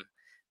them,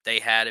 they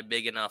had a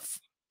big enough,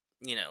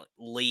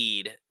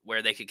 lead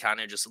where they could kind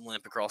of just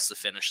limp across the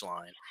finish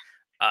line.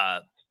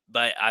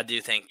 But I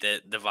do think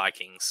that the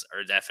Vikings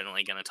are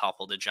definitely going to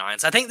topple the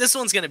Giants. I think this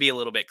one's going to be a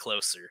little bit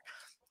closer.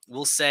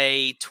 We'll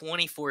say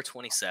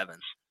 24-27.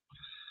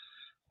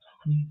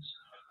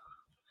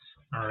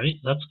 All right,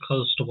 that's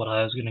close to what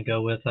I was going to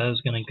go with. I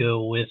was going to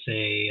go with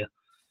a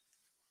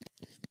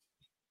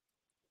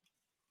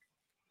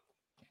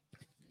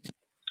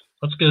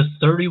let's go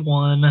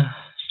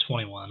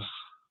 31-21.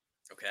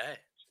 Okay.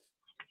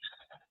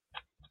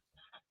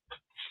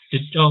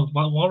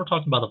 While we're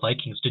talking about the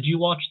Vikings, did you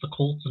watch the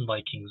Colts and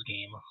Vikings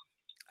game?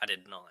 I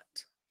did not.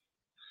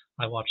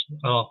 I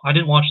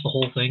didn't watch the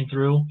whole thing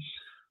through.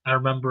 I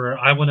remember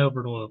I went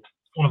over to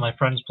one of my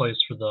friends'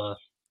 place for the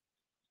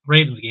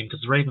Ravens game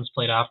because the Ravens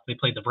played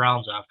the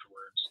Browns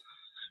afterwards.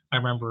 I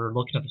remember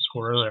looking at the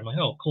score earlier. I'm like,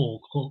 oh, cool.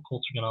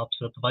 Colts are going to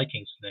upset the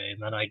Vikings today.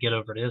 And then I get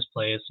over to his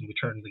place and we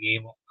turn the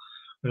game.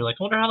 We're like,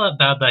 I wonder how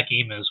bad that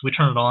game is. We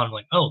turn it on. I'm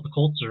like, oh, the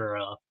Colts are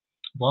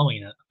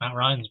blowing it. Matt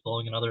Ryan's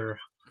blowing another.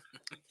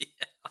 Yeah.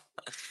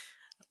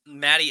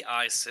 Matty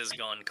Ice has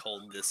gone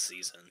cold this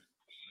season.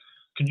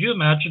 Could you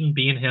imagine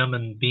being him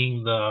and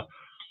being the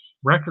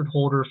record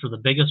holder for the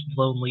biggest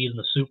blown lead in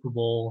the Super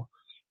Bowl,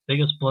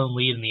 biggest blown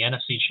lead in the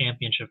NFC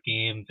Championship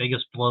game,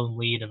 biggest blown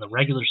lead in the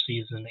regular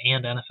season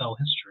and NFL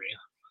history,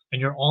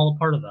 and you're all a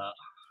part of that?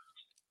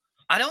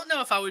 I don't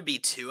know if I would be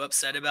too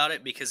upset about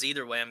it because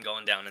either way, I'm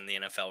going down in the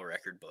NFL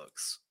record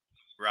books,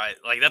 right?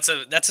 Like that's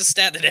a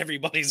stat that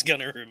everybody's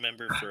gonna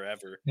remember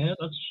forever. Yeah,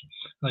 that's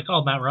like,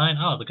 oh, Matt Ryan,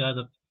 oh, the guy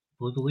that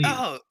blew the lead.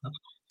 Oh,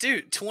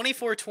 dude,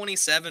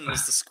 24-27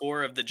 was the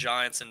score of the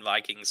Giants and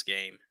Vikings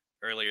game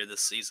earlier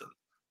this season.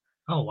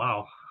 Oh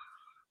wow!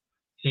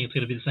 You think it's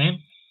gonna be the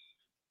same?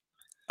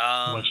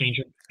 You want to change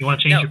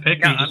No, your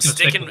pick? No,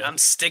 I'm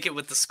sticking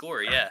with the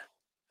score. Yeah,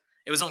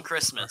 it was on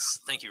Christmas.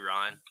 Thank you,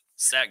 Ryan.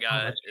 Stat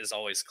guy is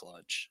always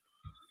clutch.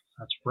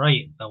 That's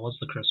right. That was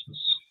the Christmas.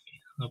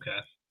 Okay.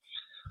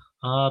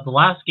 The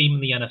last game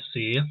in the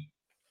NFC,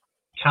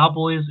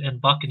 Cowboys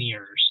and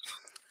Buccaneers.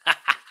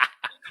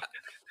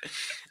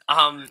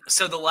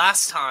 So the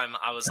last time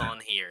I was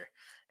on here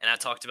and I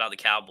talked about the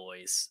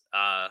Cowboys,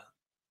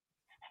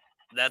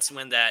 that's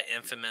when that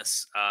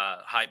infamous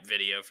hype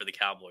video for the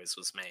Cowboys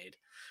was made.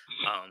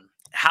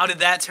 How did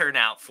that turn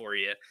out for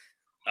you?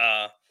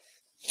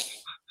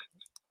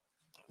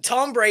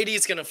 Tom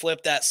Brady's going to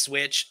flip that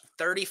switch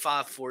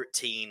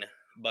 35-14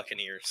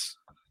 Buccaneers.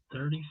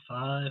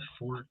 35-14.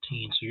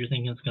 So you're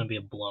thinking it's going to be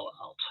a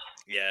blowout.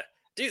 Yeah.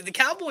 Dude, the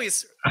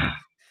Cowboys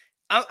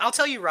I'll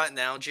tell you right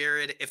now,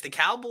 Jared, if the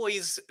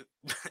Cowboys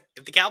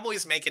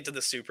make it to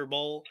the Super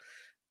Bowl,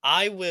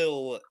 I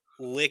will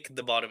lick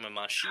the bottom of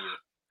my shoe.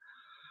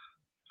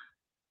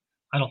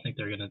 I don't think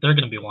they're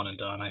gonna be one and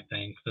done. I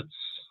think it's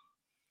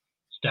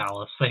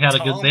Dallas.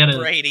 Tom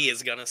Brady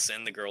is gonna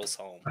send the girls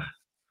home.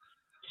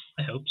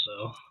 I hope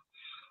so.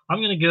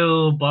 I'm gonna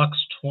go Bucs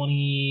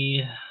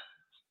 20.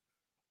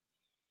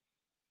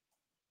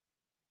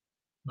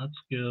 Let's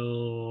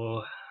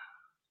go.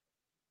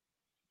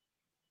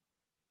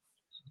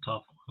 It's a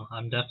tough one.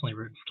 I'm definitely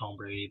rooting for Tom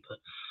Brady, but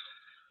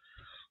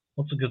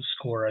what's a good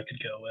score I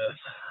could go with?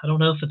 I don't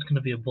know if it's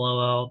gonna be a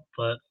blowout,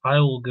 but I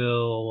will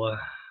go.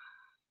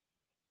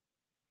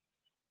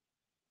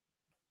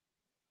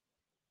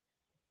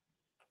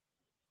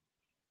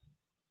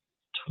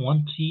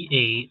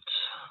 28-24.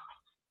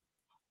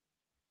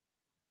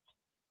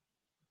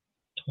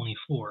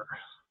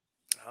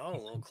 Oh, a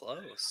little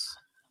close.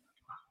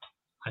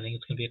 I think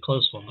it's going to be a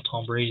close one, but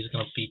Tom Brady's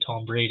going to beat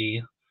Tom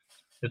Brady.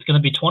 It's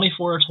going to be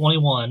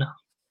 24-21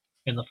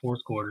 in the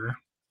fourth quarter.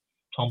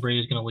 Tom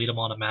Brady's going to lead them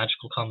on a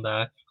magical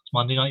comeback. It's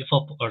Monday Night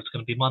Football, or it's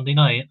going to be Monday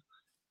night,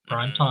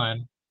 prime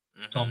time.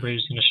 Mm-hmm. Tom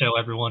Brady's going to show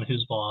everyone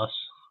who's boss.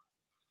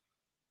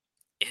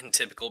 In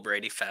typical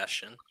Brady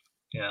fashion.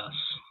 Yes.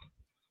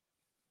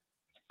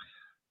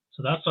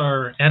 So that's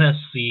our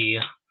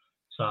NFC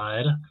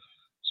side.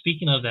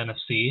 Speaking of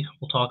NFC,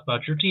 we'll talk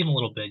about your team a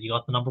little bit. You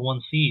got the number 1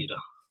 seed.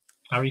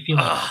 How are you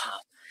feeling about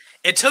that?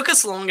 It took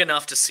us long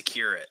enough to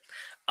secure it.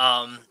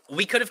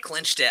 We could have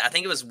clinched it. I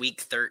think it was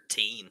week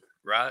 13,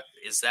 right?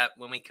 Is that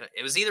when we could?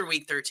 It was either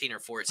week 13 or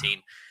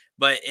 14,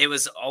 but it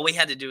was all we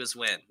had to do was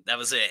win. That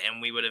was it.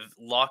 And we would have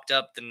locked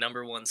up the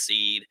number 1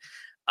 seed.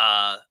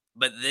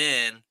 But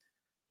then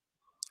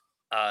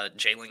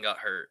Jalen got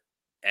hurt.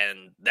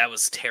 And that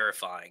was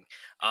terrifying.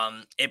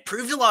 It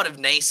proved a lot of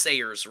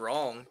naysayers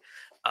wrong.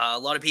 A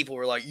lot of people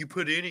were like, you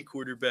put any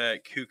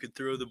quarterback who could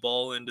throw the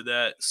ball into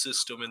that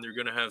system and they're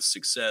going to have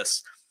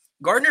success.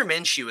 Gardner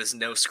Minshew is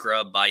no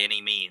scrub by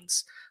any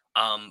means.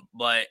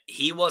 But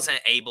he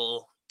wasn't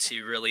able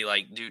to really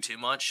do too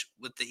much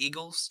with the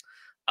Eagles.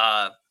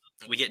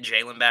 We get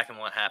Jalen back and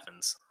what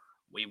happens?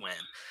 We win.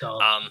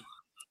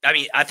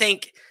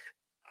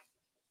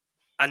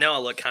 I know I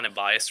look kind of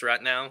biased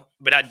right now,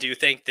 but I do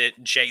think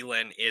that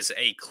Jalen is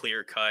a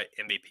clear-cut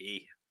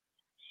MVP.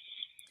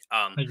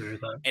 I agree with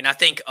that. And I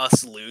think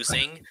us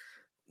losing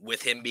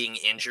with him being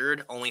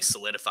injured only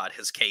solidified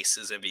his case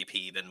as MVP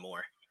even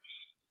more.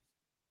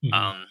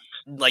 Mm-hmm.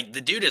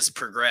 The dude has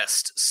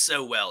progressed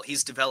so well.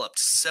 He's developed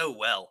so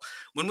well.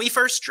 When we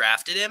first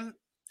drafted him,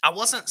 I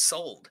wasn't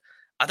sold.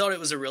 I thought it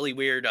was a really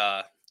weird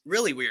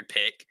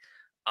pick.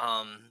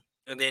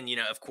 And then,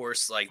 of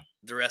course,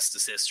 the rest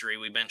is history.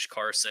 We bench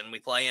Carson, we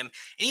play him,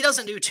 and he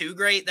doesn't do too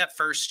great that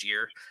first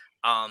year.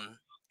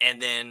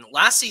 And then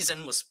last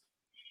season was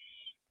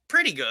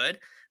pretty good,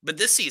 but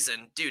this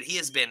season, dude, he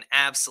has been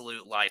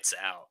absolute lights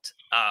out.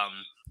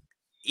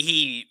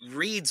 He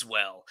reads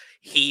well.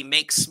 He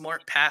makes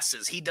smart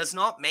passes. He does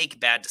not make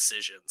bad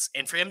decisions.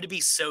 And for him to be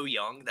so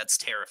young, that's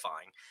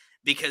terrifying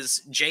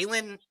because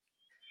Jalen,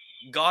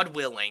 God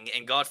willing,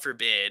 and God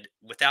forbid,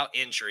 without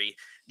injury,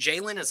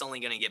 Jalen is only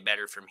going to get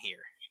better from here.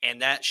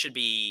 And that should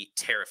be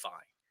terrifying.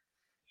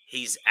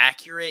 He's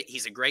accurate.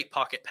 He's a great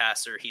pocket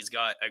passer. He's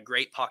got a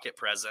great pocket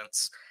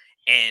presence.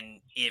 And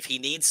if he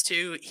needs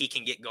to, he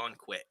can get going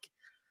quick.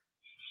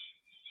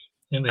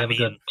 And they have a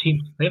good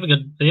team. They have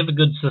a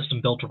good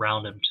system built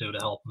around him too to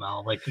help him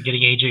out.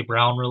 Getting AJ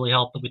Brown really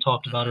helped that we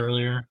talked about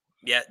earlier.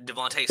 Yeah,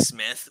 Devontae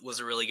Smith was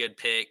a really good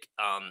pick.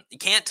 You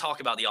can't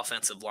talk about the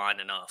offensive line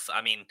enough.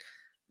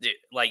 Dude,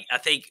 like, I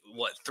think,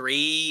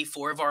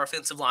 3-4 of our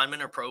offensive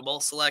linemen are Pro Bowl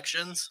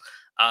selections.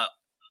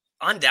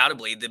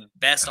 Undoubtedly the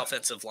best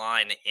offensive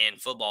line in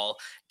football,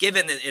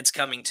 given that it's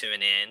coming to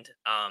an end.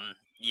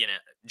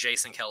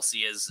 Jason Kelsey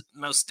is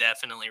most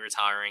definitely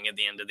retiring at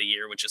the end of the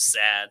year, which is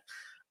sad.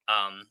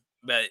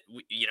 But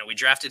we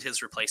drafted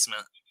his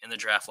replacement in the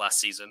draft last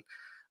season.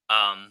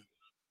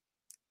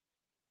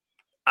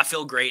 I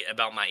feel great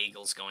about my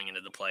Eagles going into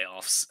the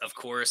playoffs, of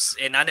course.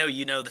 And I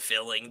know the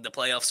feeling. The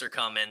playoffs are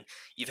coming.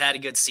 You've had a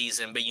good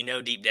season, but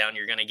deep down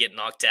you're going to get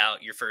knocked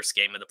out your first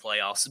game of the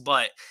playoffs.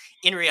 But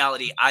in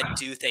reality, I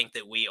do think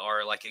that we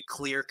are like a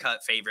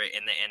clear-cut favorite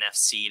in the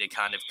NFC to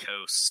kind of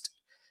coast.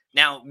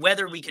 Now,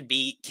 whether we could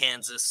beat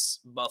Kansas,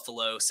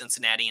 Buffalo,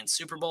 Cincinnati, and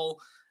Super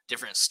Bowl,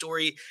 different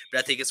story. But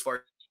I think as far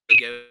as we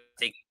go, I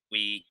think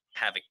we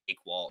have a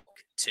cakewalk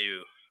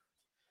to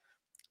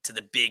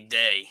the big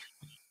day.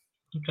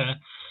 Okay.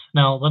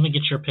 Now, let me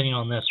get your opinion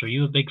on this. Are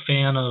you a big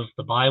fan of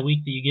the bye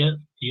week that you get?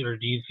 Or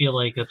do you feel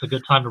like it's a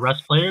good time to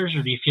rest players?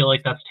 Or do you feel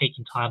like that's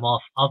taking time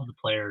off of the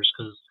players?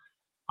 Because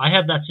I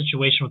had that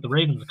situation with the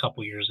Ravens a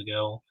couple years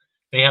ago.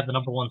 They had the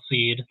number 1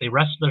 seed. They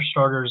rested their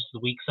starters the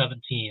week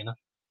 17.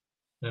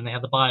 Then they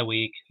had the bye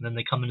week. And then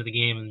they come into the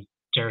game and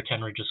Derrick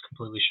Henry just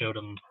completely showed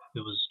them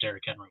who was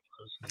Derrick Henry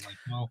was. And I'm like,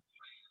 well,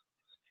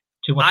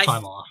 too much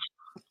time off.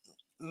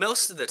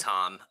 Most of the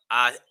time,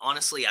 I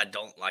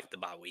don't like the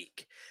bye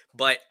week,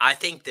 but I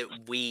think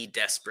that we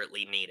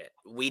desperately need it.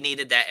 We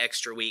needed that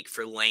extra week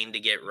for Lane to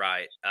get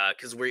right,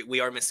 because we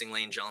are missing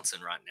Lane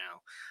Johnson right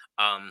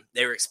now.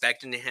 They were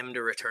expecting him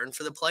to return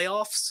for the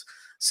playoffs,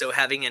 so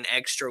having an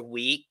extra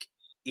week,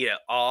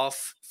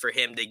 off for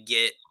him to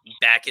get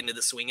back into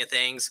the swing of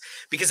things.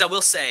 Because I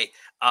will say,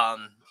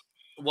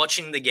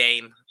 watching the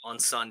game on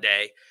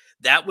Sunday,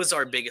 that was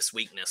our biggest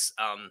weakness,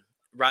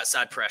 right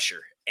side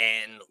pressure,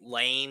 and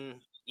Lane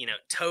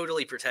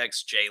totally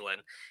protects Jalen,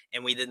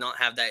 and we did not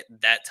have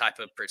that type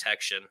of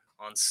protection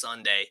on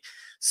Sunday.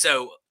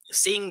 So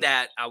seeing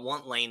that, I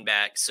want Lane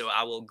back, so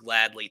I will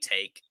gladly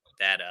take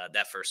that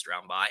first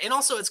round bye. And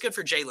also, it's good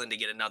for Jalen to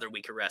get another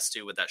week of rest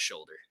too with that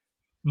shoulder.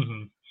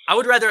 Mm-hmm. I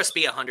would rather us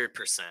be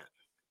 100%.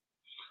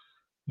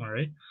 All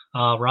right.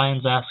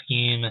 Ryan's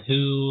asking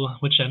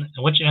which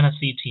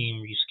NFC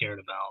team are you scared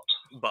about?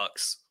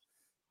 Bucks.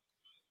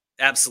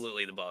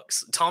 Absolutely the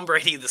Bucks. Tom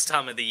Brady this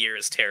time of the year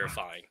is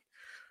terrifying.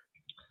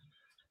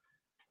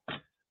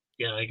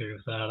 Yeah, I agree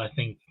with that. I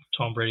think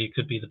Tom Brady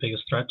could be the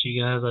biggest threat to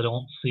you guys. I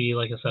don't see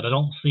the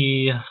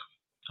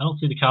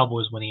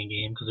Cowboys winning a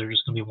game because they're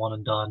just going to be one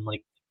and done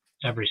like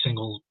every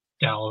single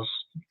Dallas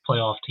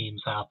playoff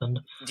team's happened.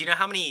 Do you know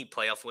how many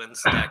playoff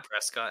wins Dak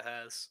Prescott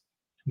has?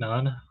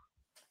 None.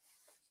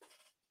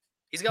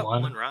 He's got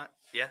one, right?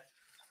 Yeah.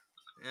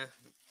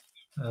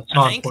 That's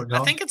not important.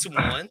 I think it's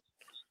one.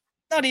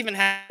 Not even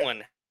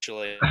one,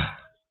 actually.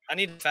 I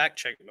need to fact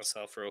check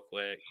myself real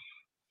quick.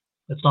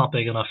 It's not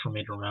big enough for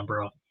me to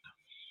remember.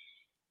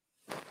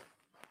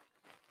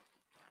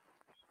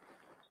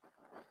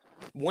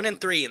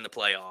 1-3 in the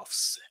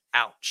playoffs.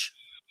 Ouch.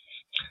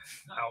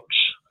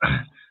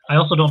 I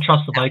also don't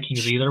trust the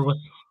Vikings either.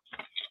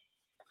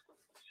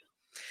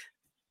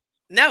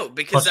 No,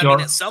 because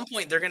at some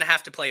point they're going to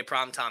have to play a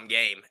primetime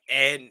game,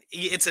 and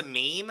it's a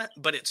meme,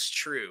 but it's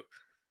true.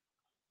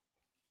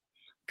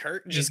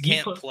 Kurt just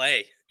can't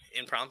play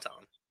in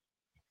primetime.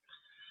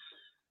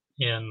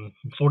 And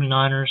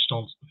 49ers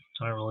don't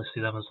really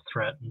see them as a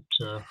threat.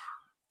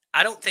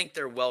 I don't think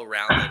they're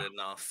well-rounded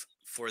enough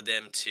for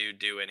them to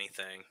do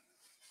anything.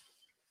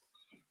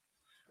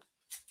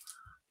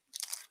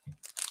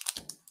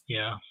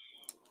 Yeah.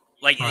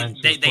 Like,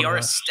 they are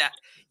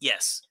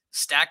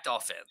stacked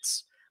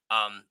offense.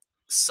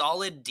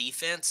 Solid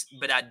defense,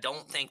 but I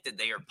don't think that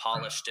they are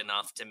polished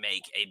enough to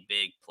make a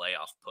big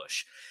playoff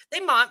push. They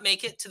might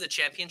make it to the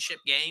championship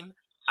game.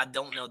 I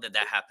don't know that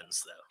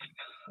happens, though.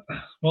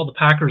 Well, the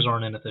Packers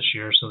aren't in it this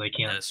year, so they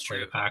can't play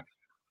the Packers.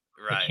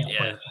 Right,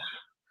 yeah.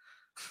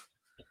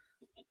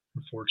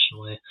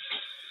 Unfortunately.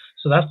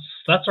 So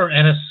that's our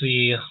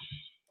NFC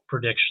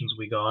predictions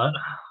we got.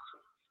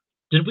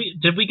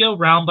 Did we go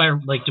round by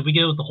did we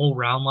go the whole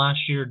round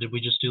last year? Or did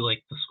we just do the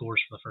scores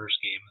for the first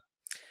game?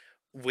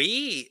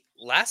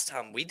 Last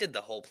time we did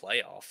the whole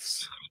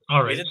playoffs.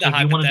 All right, we did the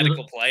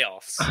hypothetical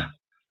playoffs.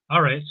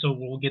 All right, so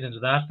we'll get into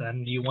that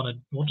then.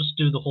 We'll just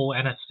do the whole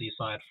NFC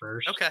side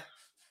first. Okay.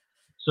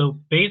 So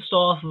based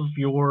off of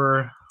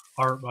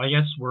I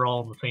guess we're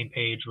all on the same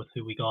page with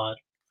who we got.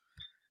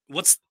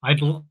 We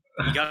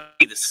got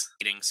to see the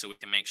seeding so we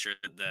can make sure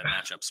that the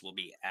matchups will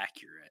be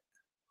accurate.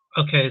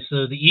 Okay,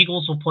 so the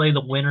Eagles will play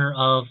the winner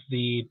of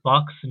the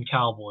Bucks and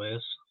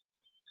Cowboys.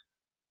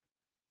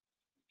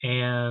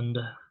 And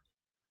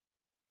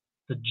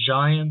the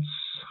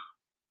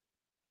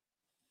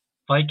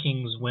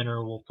Giants-Vikings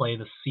winner will play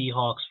the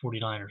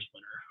Seahawks-49ers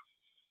winner.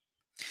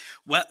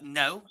 Well,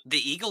 no. The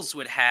Eagles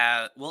would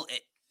have... Well,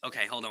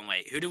 okay, hold on,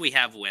 wait. Who do we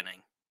have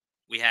winning?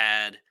 We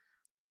had...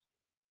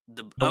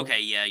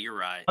 Okay, yeah, you're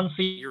right.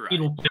 You're right.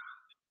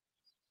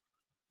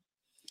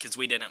 Because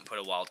we didn't put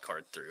a wild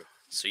card through.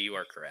 So you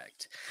are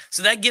correct.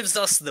 So that gives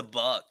us the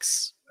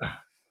Bucks.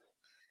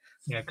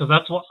 Yeah, because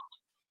that's what.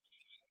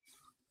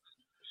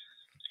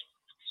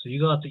 So you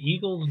got the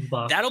Eagles and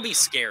Bucks. That'll be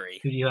scary.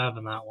 Who do you have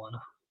in that one?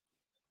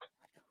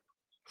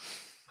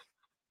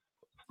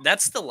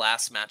 That's the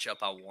last matchup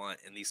I want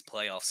in these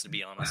playoffs, to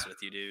be honest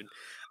with you, dude.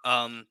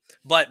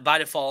 But by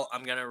default,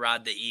 I'm going to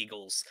ride the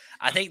Eagles.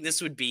 I think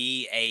this would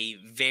be a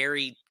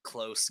very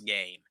close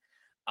game.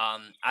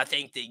 I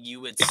think that you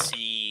would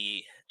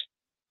see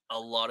a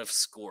lot of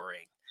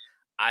scoring.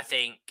 I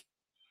think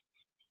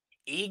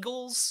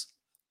Eagles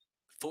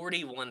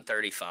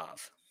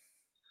 41-35.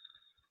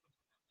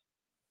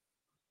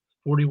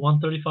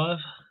 41-35?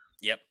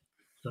 Yep.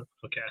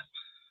 Okay.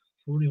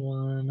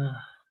 41.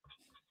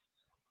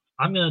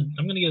 I'm gonna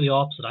go the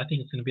opposite. I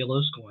think it's gonna be a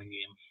low scoring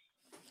game.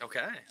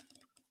 Okay.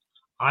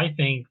 I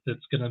think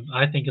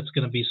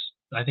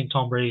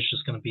Tom Brady's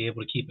just gonna be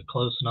able to keep it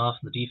close enough,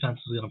 and the defense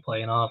is gonna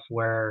play enough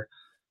where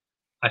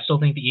I still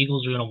think the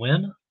Eagles are gonna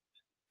win,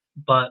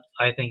 but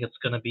I think it's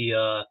gonna be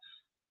a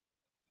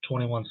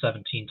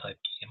 21-17 type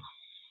game.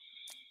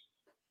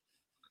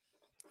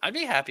 I'd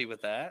be happy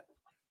with that.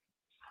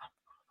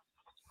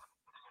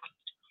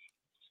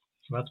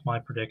 So that's my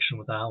prediction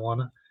with that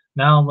one.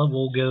 Now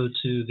we'll go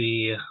to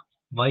the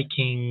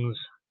Vikings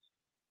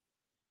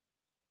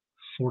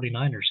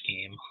 49ers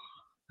game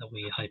that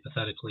we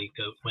hypothetically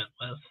went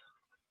with.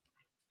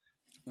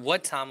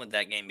 What time would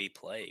that game be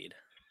played?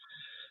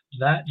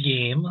 That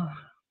game,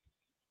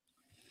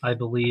 I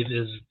believe,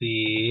 is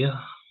the.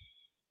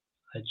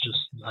 I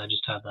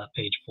just have that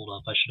page pulled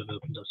up. I should have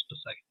opened a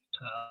specific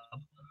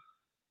tab.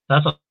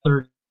 That's a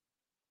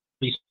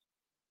Thursday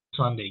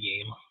Sunday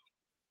game.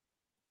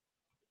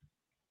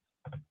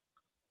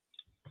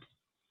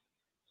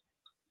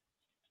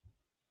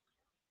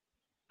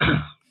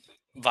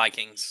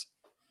 Vikings.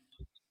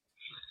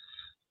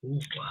 Ooh,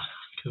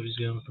 Cody's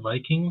going with the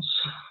Vikings.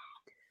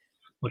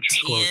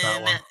 What's your score with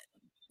that one?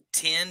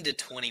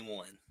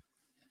 10-21.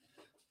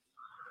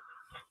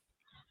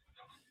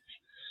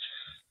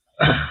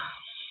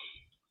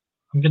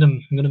 I'm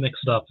gonna mix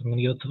it up. I'm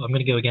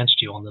gonna go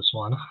against you on this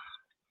one. Oh.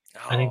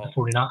 I think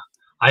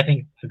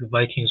the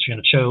Vikings are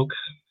gonna choke.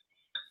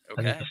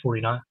 Okay.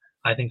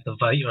 I think the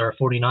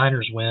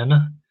 49ers win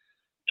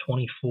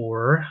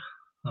 24.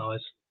 Oh,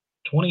 it's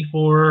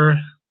 24-14.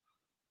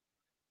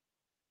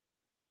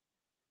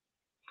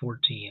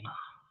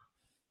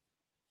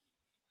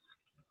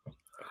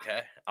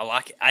 Okay. I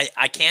like it.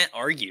 I can't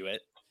argue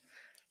it.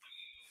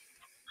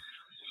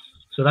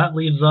 So that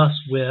leaves us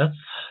with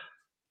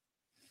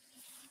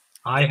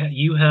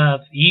you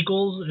have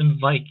Eagles and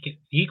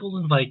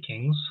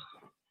Vikings.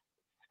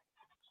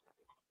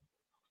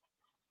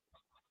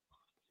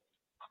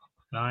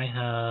 And I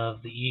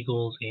have the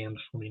Eagles and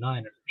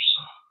 49ers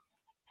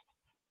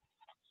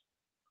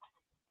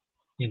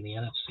in the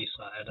NFC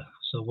side.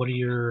 So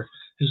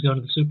who's going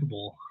to the Super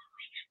Bowl?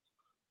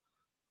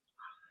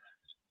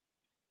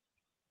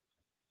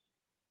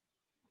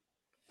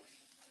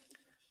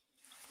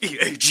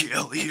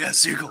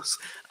 EAGLES Eagles.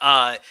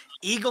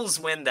 Eagles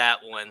win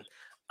that one.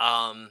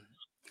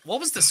 What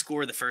was the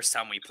score the first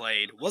time we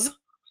played? I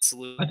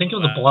think it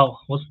was a blowout.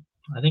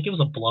 I think it was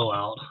a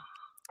blowout.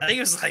 I think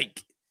it was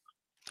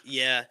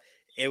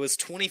it was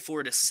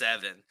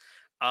 24-7.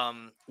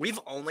 We've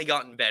only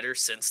gotten better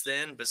since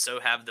then, but so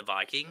have the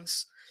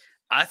Vikings.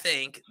 I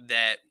think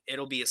that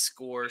it'll be a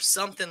score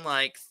something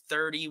like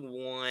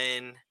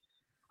 31.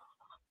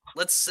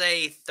 Let's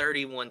say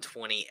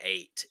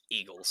 31-28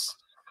 Eagles.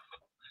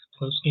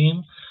 Close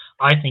game.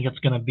 I think it's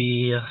going to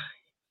be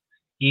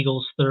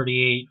Eagles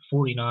 38,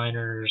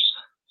 49ers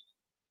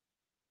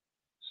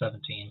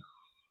 17.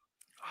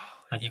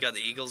 Oh, you got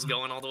the Eagles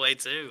going all the way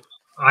too.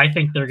 I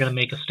think they're going to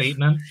make a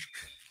statement.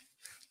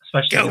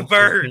 Especially Go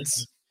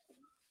Birds!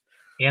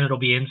 And it'll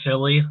be in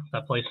Philly.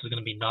 That place is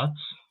going to be nuts.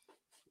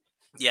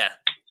 Yeah.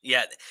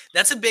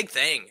 That's a big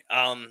thing.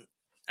 I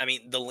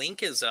mean, the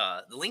Link is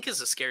a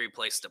scary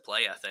place to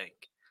play, I think.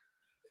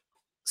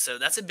 So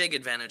that's a big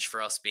advantage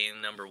for us being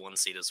number 1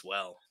 seed as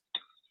well.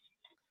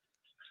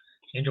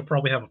 And you'll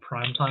probably have a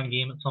primetime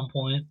game at some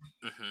point.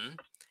 Mm-hmm.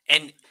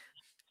 And,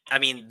 I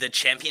mean, the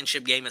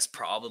championship game is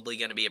probably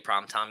going to be a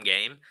primetime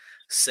game.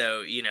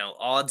 So,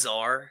 odds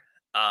are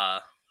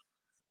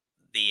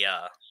the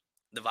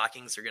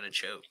Vikings are going to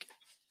choke.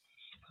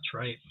 That's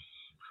right.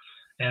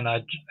 And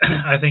I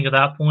think at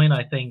that point,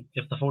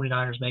 if the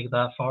 49ers make it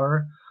that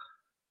far,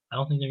 I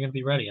don't think they're going to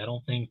be ready. I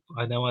know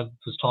I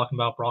was talking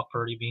about Brock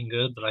Purdy being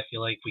good, but I feel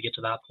like if we get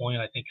to that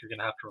point, I think you're going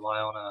to have to rely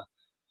on a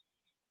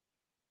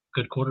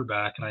good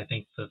quarterback, and I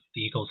think that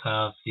the Eagles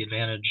have the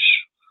advantage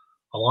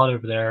a lot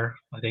over there.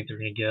 I think they're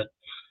going to get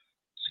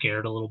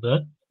scared a little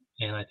bit,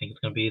 and I think it's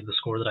going to be the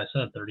score that I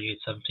said, 38-17.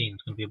 It's going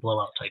to be a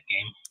blowout type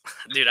game.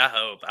 Dude, I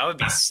hope. I would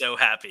be so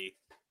happy.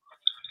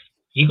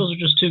 Eagles are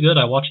just too good.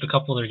 I watched a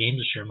couple of their games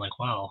this year. I'm like,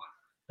 wow,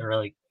 they're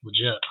like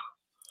legit.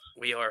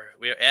 We are.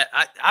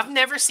 I've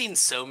never seen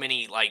so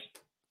many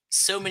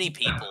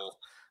people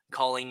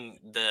calling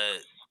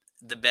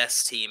the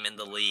best team in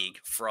the league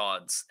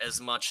frauds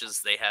as much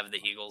as they have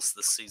the Eagles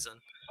this season.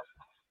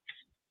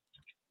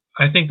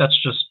 I think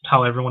that's just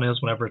how everyone is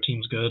whenever a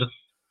team's good.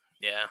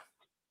 Yeah.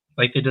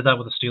 Like they did that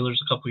with the Steelers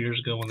a couple years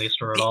ago when they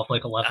started off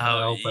like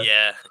 11-0. But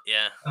yeah.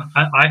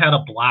 I had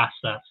a blast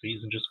that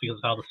season just because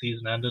of how the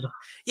season ended.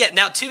 Yeah,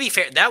 now to be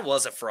fair, that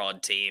was a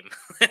fraud team.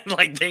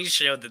 Like they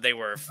showed that they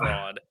were a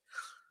fraud.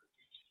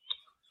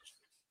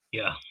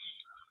 Yeah,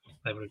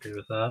 I would agree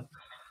with that.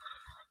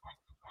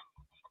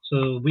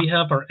 So we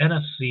have our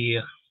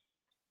NFC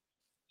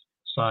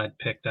side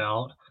picked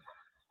out.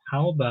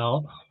 How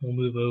about we'll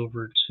move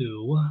over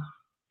to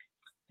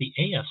the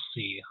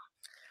AFC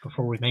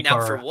before we make Now,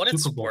 for our what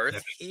it's Super Bowl worth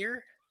pick.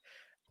 here,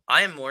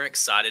 I am more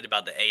excited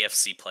about the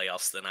AFC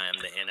playoffs than I am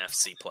the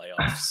NFC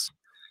playoffs.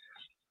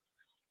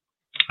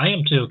 I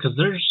am too, because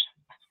there's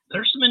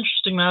some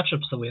interesting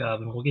matchups that we have,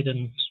 and we'll get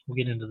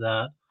into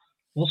that.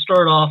 We'll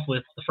start off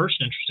with the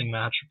first interesting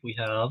matchup we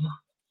have.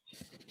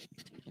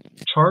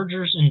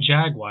 Chargers and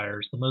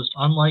Jaguars, the most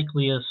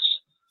unlikeliest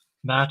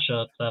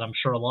matchup that I'm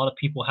sure a lot of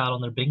people had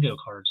on their bingo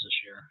cards this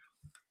year.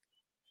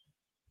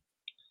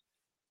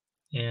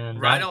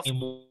 And that game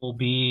will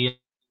be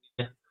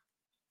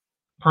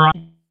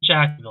prime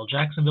Jacksonville.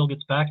 Jacksonville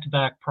gets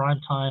back-to-back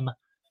primetime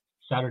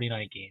Saturday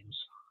night games.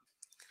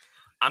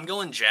 I'm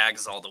going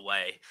Jags all the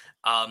way.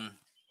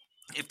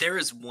 If there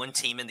is one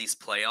team in these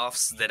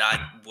playoffs that I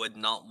would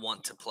not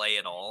want to play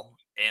at all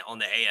on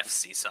the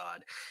AFC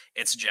side,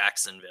 it's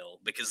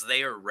Jacksonville because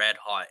they are red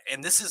hot.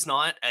 And this is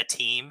not a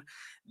team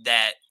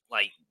that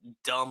like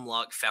dumb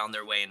luck found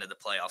their way into the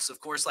playoffs. Of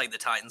course, like the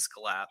Titans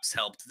collapse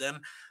helped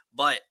them,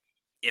 but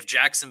if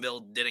Jacksonville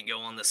didn't go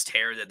on this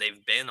tear that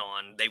they've been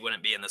on, they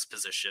wouldn't be in this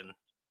position.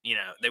 You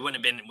know, they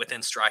wouldn't have been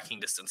within striking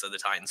distance of the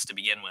Titans to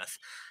begin with.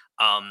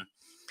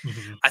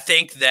 I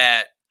think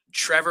that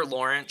Trevor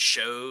Lawrence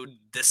showed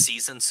this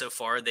season so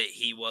far that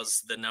he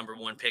was the number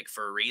one pick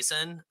for a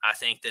reason. I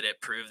think that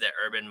it proved that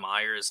Urban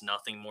Meyer is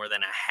nothing more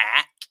than a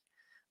hack.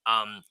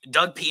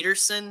 Doug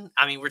Peterson,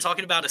 I mean, we're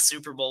talking about a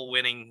Super Bowl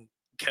winning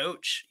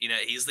coach. You know,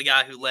 he's the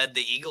guy who led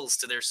the Eagles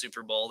to their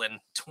Super Bowl in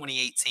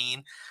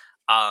 2018.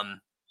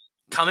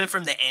 Coming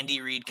from the Andy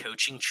Reid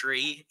coaching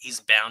tree, he's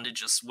bound to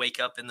just wake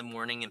up in the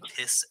morning and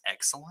piss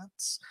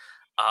excellence.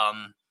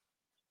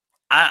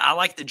 I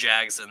like the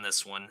Jags in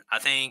this one. I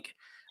think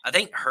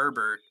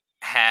Herbert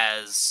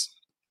has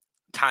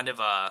kind of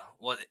a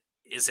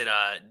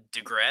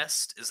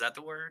digressed? Is that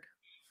the word?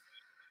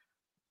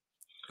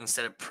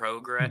 Instead of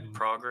progress,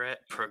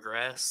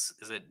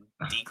 is it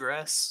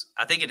degress?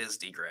 I think it is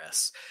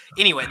degress.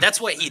 Anyway, that's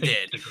what he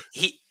did.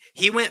 He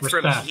went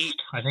recessed. from I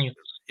think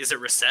is it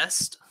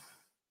recessed?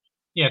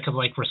 Yeah, because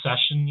like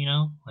recession, you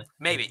know, like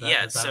maybe.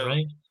 Is that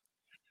right?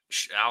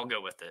 I'll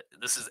go with it.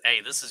 This is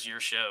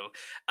your show.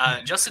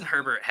 Justin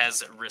Herbert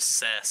has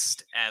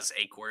recessed as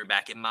a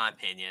quarterback, in my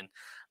opinion.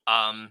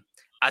 I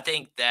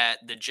think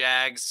that the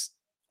Jags,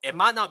 it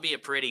might not be a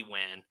pretty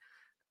win.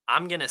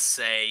 I'm going to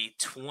say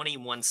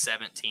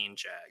 21-17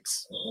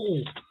 Jags.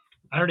 Oh,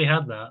 I already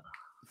had that.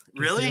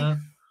 Really? That?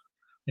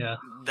 Yeah.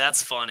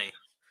 That's funny.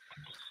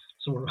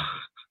 So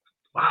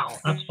wow,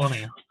 that's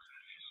funny.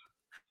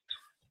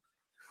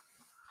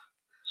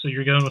 So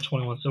you're going with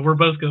 21. So we're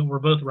both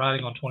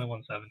riding on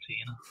 21-17.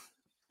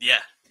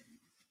 Yeah.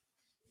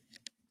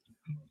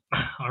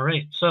 All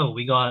right. So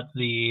we got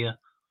the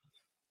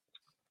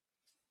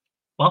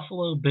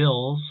Buffalo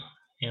Bills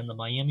and the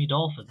Miami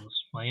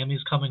Dolphins.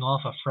 Miami's coming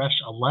off a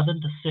fresh 11-6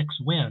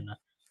 win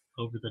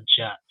over the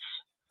Jets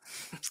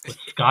with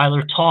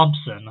Skylar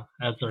Thompson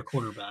as their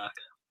quarterback.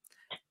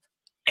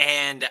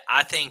 And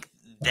I think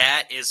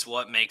that is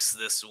what makes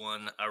this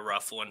one a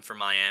rough one for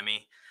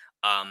Miami.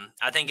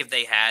 I think if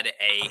they had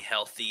a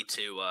healthy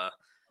Tua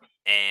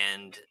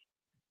and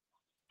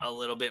a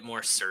little bit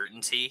more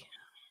certainty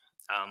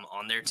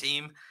on their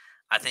team,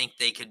 I think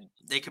they could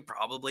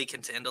probably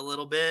contend a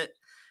little bit.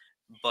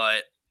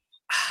 But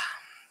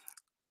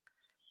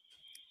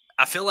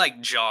I feel like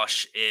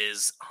Josh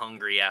is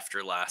hungry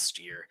after last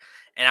year,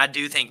 and I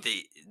do think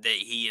that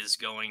he is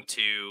going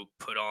to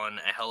put on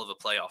a hell of a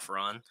playoff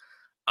run.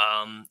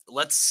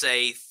 Let's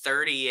say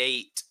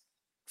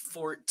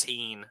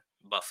 38-14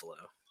 Buffalo.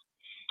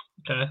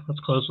 Okay, that's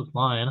close with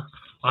mine.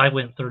 I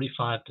went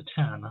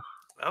 35-10.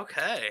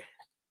 Okay.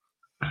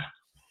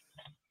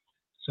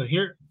 So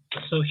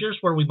here's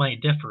where we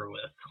might differ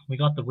with. We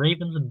got the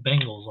Ravens and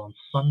Bengals on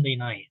Sunday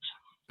night.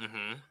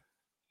 Mm-hmm.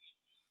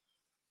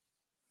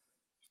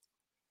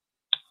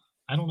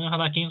 I don't know how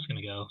that game's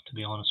going to go, to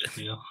be honest with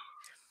you.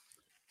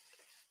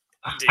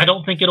 I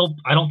don't think it'll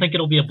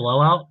be a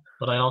blowout,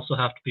 but I also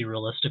have to be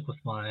realistic with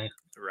my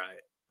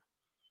right.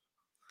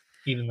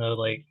 Even though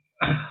like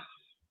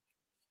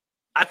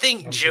I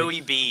think Joey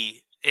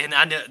B, and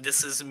I know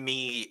this is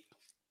me.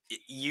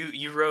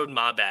 You rode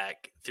my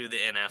back through the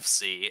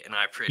NFC, and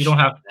I appreciate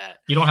that.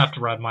 You don't have to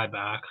ride my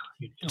back.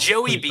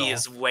 Joey B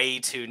is way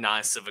too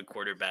nice of a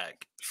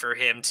quarterback for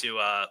him to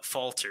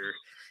falter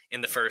in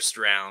the first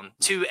round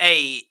to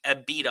a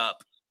beat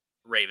up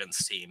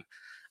Ravens team.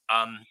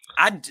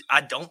 I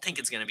don't think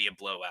it's going to be a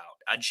blowout.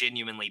 I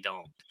genuinely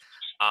don't.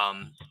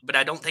 But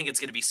I don't think it's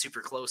going to be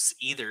super close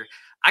either.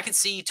 I could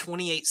see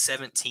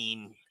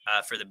 28-17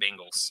 for the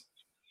Bengals.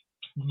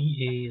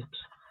 28.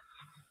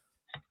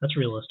 That's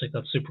realistic.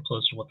 That's super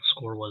close to what the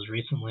score was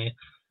recently.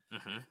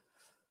 Mm-hmm.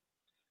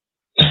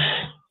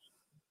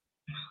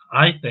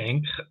 I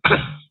think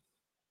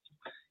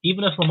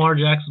even if Lamar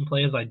Jackson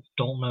plays, I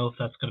don't know if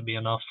that's going to be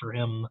enough for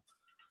him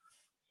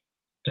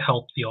to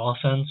help the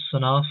offense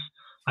enough.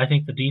 I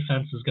think the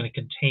defense is going to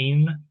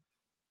contain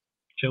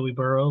Joey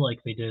Burrow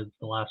like they did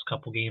the last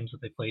couple games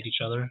that they played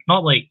each other.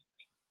 Not like,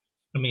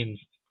 I mean,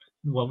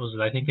 what was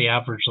it? I think they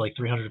averaged like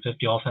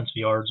 350 offensive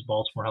yards.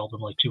 Baltimore held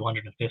them like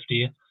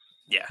 250.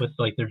 Yeah. With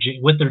like their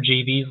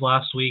JVs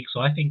last week, so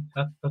I think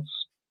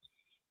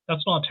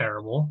that's not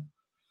terrible.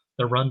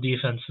 The run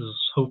defense is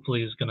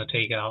hopefully is going to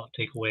take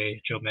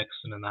away Joe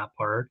Mixon in that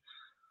part.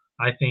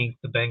 I think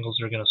the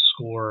Bengals are going to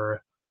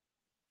score.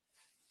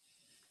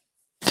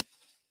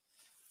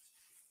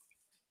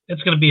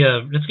 It's going to be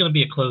a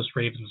close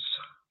Ravens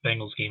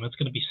Bengals game. It's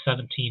going to be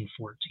 17-14.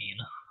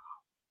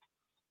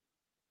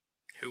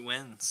 Who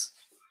wins?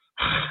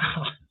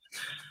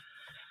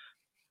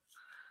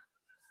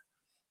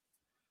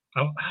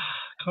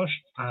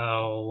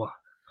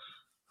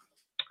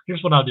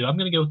 Here's what I'll do. I'm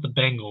going to go with the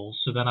Bengals,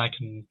 so then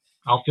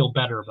I'll feel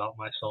better about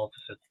myself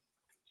if it's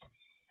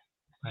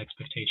my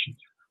expectations.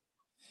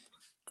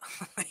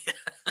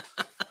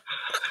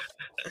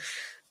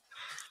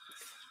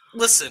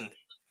 Listen,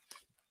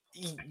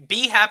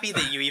 be happy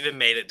that you even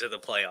made it to the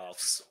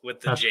playoffs with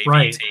the JV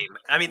right. team.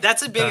 I mean,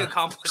 that's a big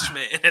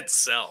accomplishment in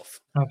itself.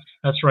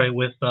 That's right.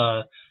 With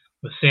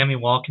Sammy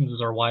Watkins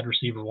as our wide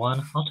receiver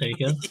 1, I'll take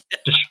it.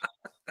 Yeah.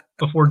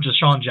 Before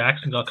Deshaun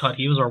Jackson got cut,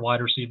 he was our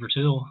wide receiver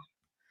 2.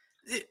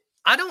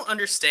 I don't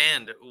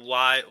understand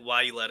why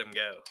you let him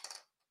go.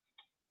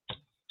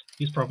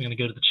 He's probably going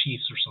to go to the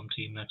Chiefs or some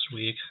team next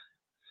week.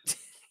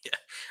 Yeah,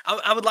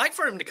 I would like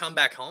for him to come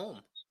back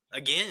home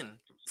again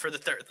for the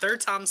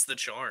third time's the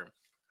charm.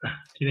 Do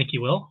you think he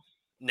will?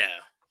 No,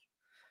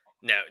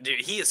 dude,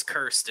 he is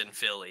cursed in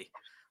Philly.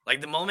 Like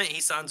the moment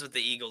he signs with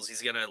the Eagles,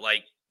 he's gonna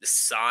like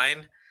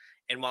sign,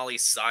 and while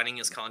he's signing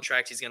his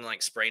contract, he's gonna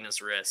like sprain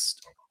his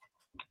wrist.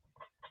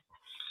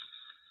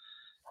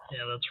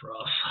 Yeah, that's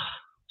rough.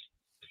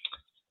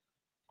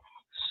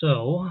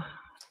 So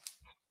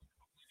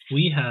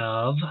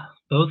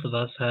both of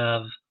us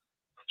have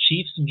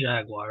Chiefs and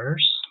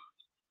Jaguars.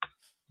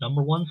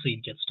 Number 1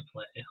 seed gets to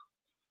play.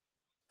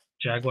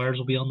 Jaguars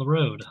will be on the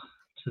road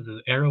to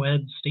the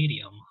Arrowhead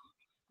Stadium.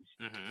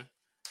 Mm-hmm.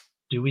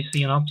 Do we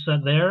see an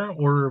upset there,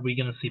 or are we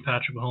going to see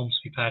Patrick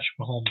Mahomes be Patrick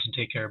Mahomes and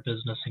take care of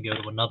business and go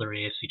to another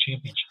AFC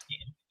Championship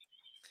game?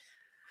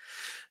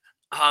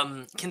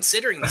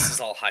 Considering this is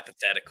all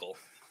hypothetical,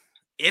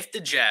 if the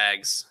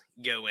Jags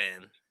go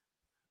in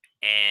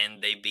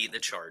and they beat the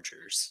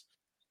Chargers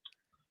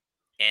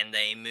and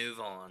they move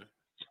on,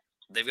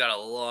 they've got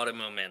a lot of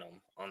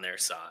momentum on their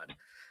side.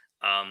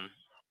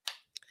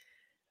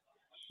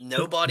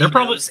 Nobody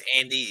knows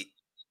Andy.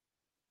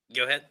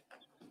 Go ahead.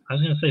 I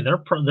was going to say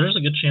there's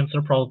a good chance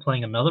they're probably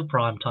playing another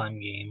primetime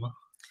game.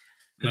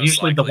 Most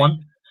usually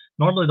likely.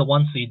 Normally the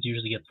 1 seeds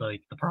usually get the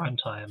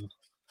primetime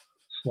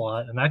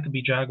slot, and that could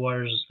be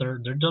Jaguars. They're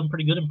done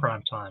pretty good in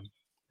primetime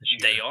this year.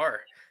 They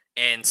are.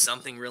 And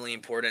something really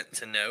important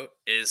to note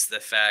is the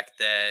fact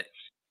that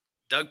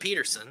Doug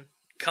Peterson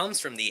comes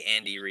from the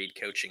Andy Reid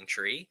coaching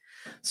tree.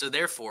 So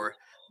therefore,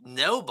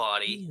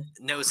 nobody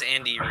knows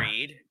Andy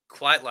Reid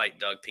quite like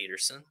Doug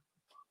Peterson.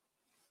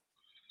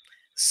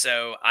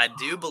 So I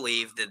do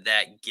believe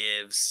that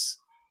gives,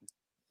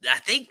 I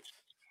think,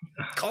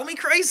 call me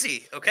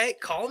crazy, okay?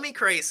 Call me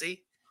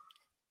crazy.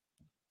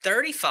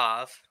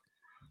 35-32,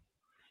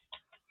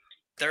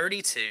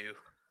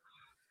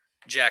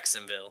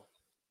 Jacksonville.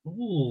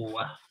 Ooh,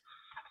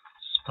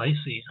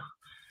 spicy.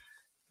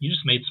 You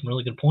just made some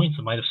really good points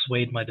that might have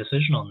swayed my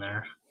decision on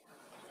there.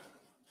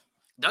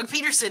 Doug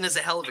Peterson is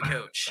a hell of a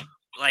coach.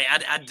 Like,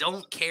 I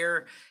don't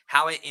care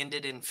how it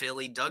ended in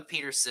Philly. Doug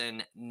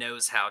Peterson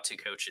knows how to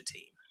coach a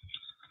team.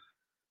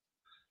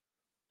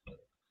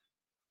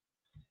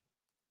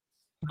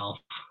 Well,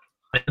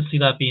 I can see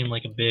that being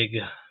like a big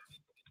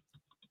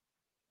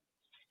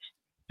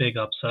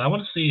upset. I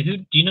want to see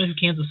do you know who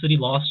Kansas City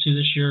lost to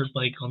this year,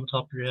 like on the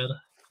top of your head?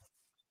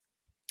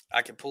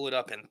 I can pull it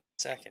up in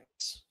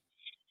seconds.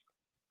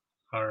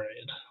 All right.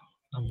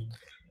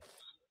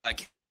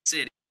 Kansas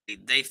City,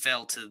 they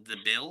fell to the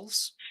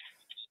Bills,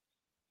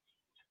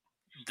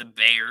 the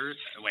Bears.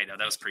 Wait, no,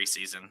 that was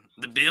preseason.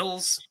 The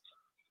Bills,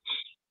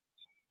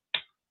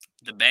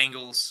 the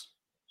Bengals.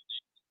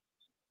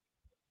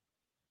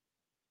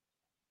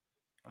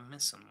 I'm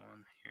missing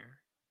one here.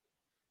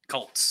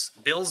 Colts.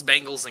 Bills,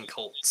 Bengals, and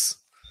Colts.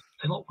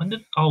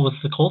 Was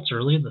the Colts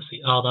early in the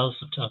season? Oh, that was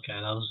okay.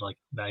 That was like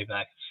back in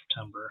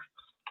September.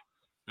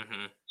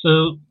 Mm-hmm.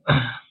 So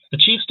the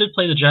Chiefs did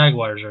play the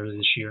Jaguars early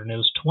this year, and it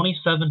was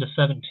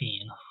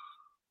 27-17.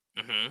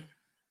 Mm-hmm.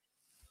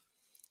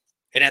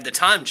 And at the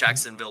time,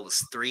 Jacksonville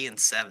was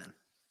 3-7.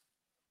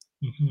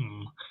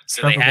 Mm-hmm.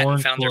 So Trevor they hadn't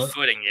found their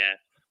footing yet.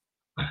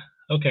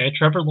 Okay,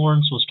 Trevor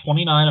Lawrence was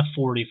 29 of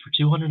 40 for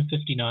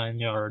 259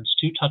 yards,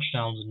 2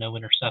 touchdowns, and no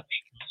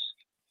interceptions.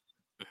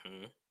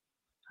 Mm-hmm.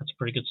 That's a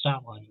pretty good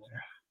stat line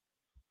there.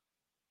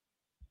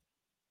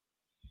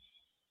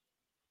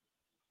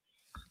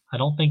 I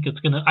don't think it's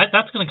gonna.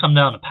 That's gonna come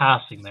down to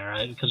passing there,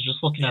 because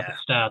just looking at Yeah.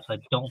 the stats, I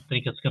don't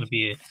think it's gonna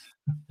be.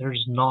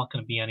 There's not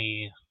gonna be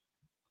any.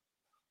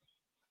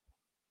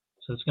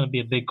 So it's gonna be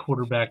a big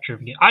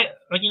quarterback-driven game.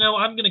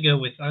 I'm gonna go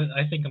with.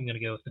 I think I'm gonna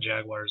go with the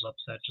Jaguars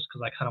upset, just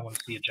because I kind of want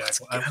to see a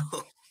Jaguar.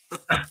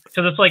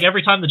 Because it's like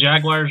every time the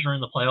Jaguars are in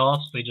the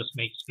playoffs, they just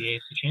make the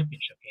AFC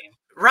Championship game.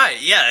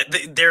 Right, yeah.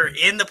 They're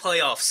in the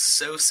playoffs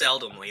so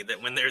seldomly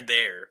that when they're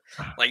there,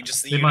 like,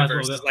 just the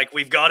universe is like,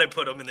 we've got to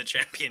put them in the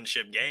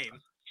championship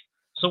game.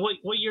 So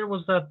what year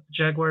was that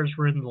Jaguars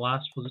were in the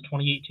last? Was it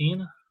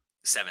 2018?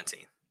 17.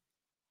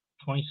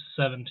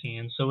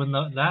 2017. So in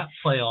that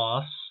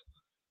playoffs,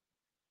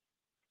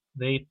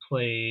 they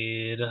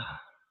played.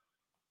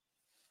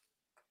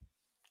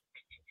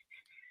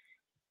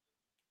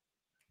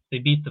 They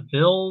beat the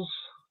Bills,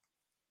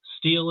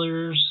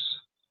 Steelers.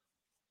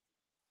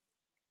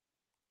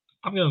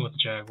 I'm going with the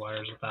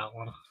Jaguars with that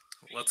one.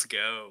 Let's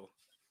go.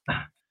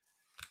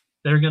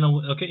 They're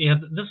gonna yeah.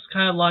 This is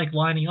kind of like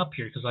lining up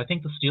here, because I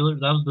think the Steelers,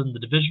 that was in the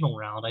divisional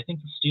round. I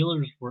think the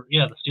Steelers were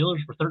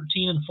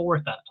 13-4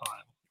 at that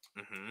time.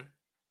 Mm-hmm.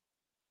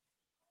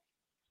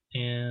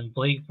 And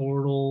Blake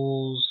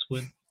Bortles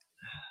went.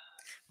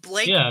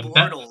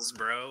 Bortles,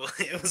 bro.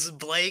 It was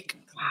Blake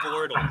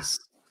Bortles.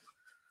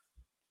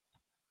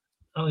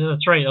 Oh, yeah,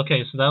 that's right.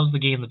 Okay, so that was the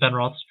game that Ben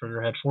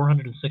Roethlisberger had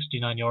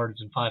 469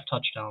 yards and 5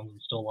 touchdowns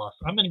and still lost.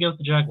 I'm going to go with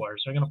the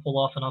Jaguars. They're going to pull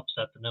off an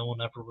upset that no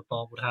one ever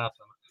thought would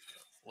happen.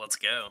 Let's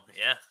go.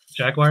 Yeah.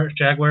 Jaguars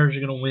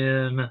are going to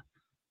win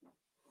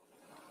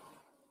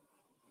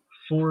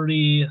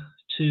 40-38.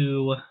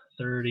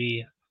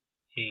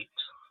 It's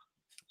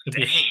going to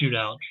be a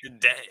shootout.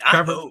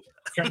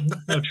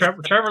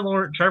 Trevor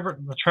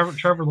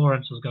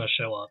Lawrence is going to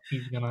show up.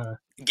 He's going to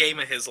game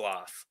of his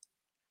life.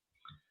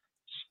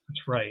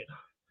 That's right.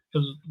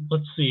 Because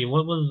let's see,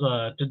 what was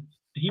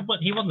he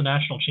won the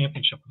national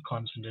championship with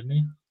Clemson, didn't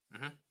he?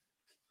 Mm-hmm.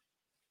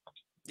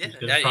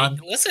 Yeah.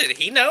 Listen,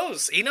 he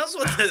knows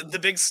what the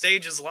big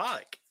stage is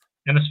like.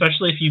 And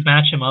especially if you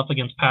match him up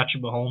against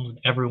Patrick Mahomes, and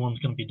everyone's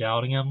going to be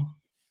doubting him.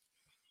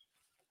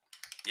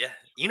 Yeah.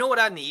 You know what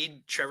I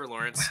need Trevor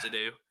Lawrence to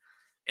do?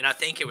 And I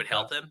think it would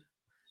help him?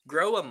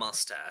 Grow a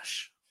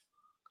mustache.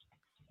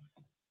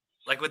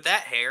 Like, with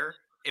that hair,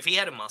 if he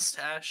had a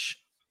mustache,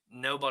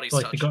 nobody's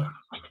touching him.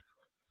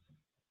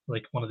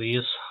 Like one of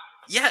these?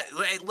 Yeah,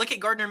 look at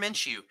Gardner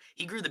Minshew.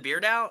 He grew the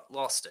beard out,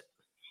 lost it.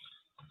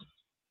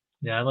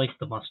 Yeah, I like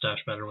the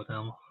mustache better with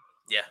him.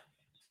 Yeah.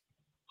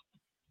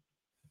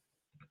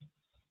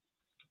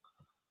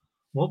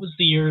 What was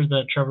the year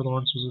that Trevor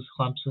Lawrence was with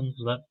Clemson?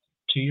 Was that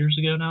 2 years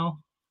ago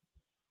now?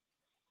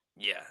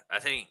 Yeah, I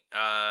think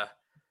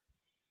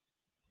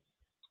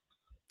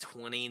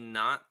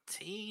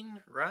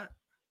 2019, right?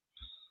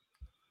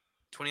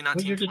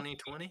 2019,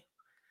 2020?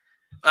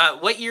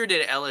 What year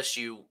did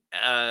LSU?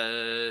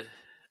 I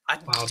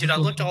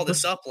looked all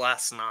this up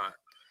last night.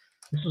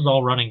 This is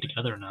all running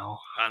together now.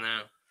 I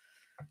know.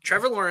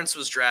 Trevor Lawrence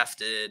was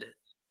drafted.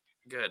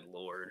 Good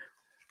Lord.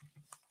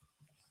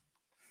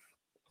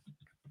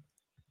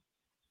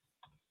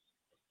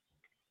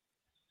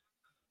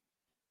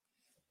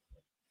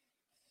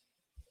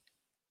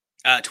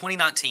 Uh,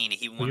 2019,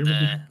 he won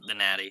the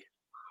Natty.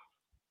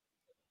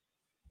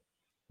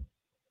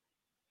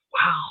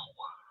 Wow.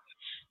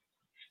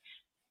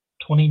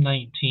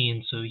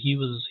 2019, so he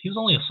was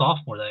only a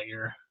sophomore that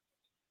year.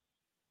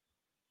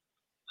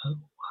 Oh.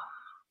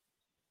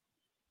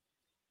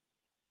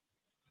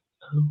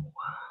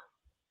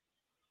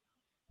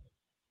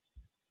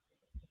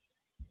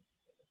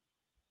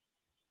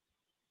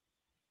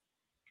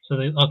 So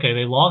they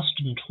lost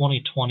in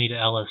 2020 to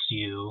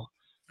LSU.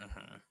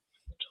 Mm-hmm.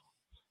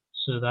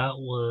 So that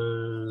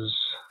was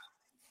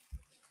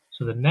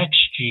the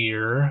next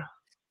year.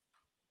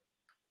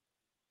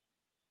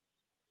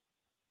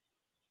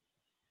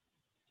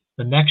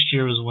 The next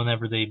year was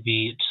whenever they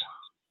beat.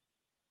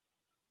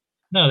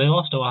 No, they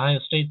lost to Ohio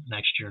State the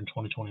next year in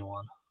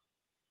 2021.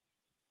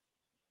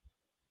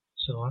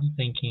 So I'm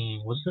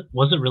thinking, was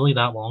it really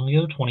that long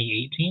ago?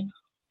 2018?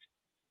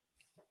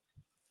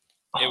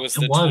 It was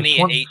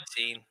 2018.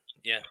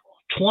 Yeah.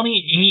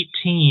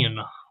 2018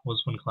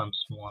 was when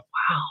Clemson won.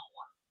 Wow.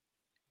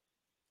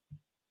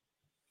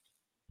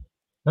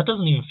 That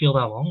doesn't even feel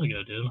that long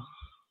ago, dude.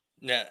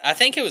 No, I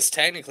think it was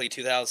technically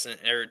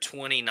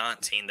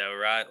 2019 though,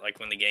 right? Like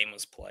when the game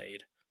was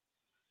played.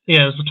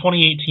 Yeah, it was the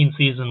 2018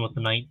 season with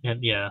the night. Yeah.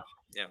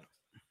 Yeah.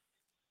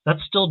 That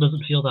still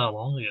doesn't feel that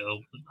long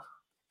ago. But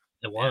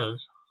it was.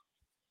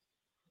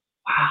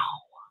 Wow.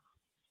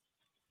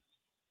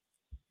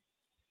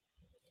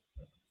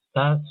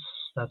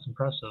 That's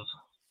impressive.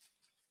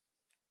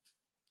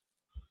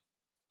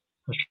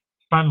 I was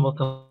trying to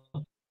look up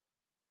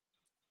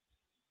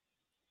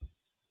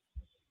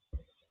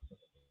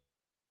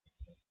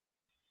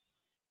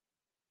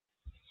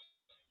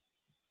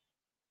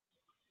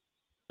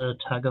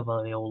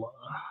Tagovailoa.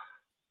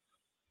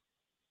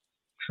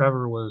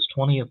 Trevor was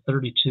 20 of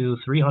 32,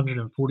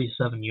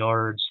 347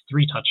 yards,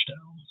 3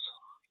 touchdowns.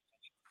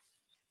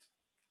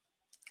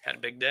 Had a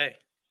big day.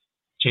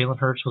 Jalen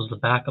Hurts was the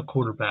backup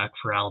quarterback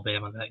for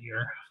Alabama that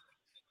year.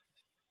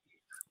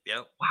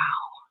 Yep. Wow.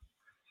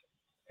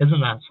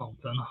 Isn't that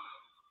something?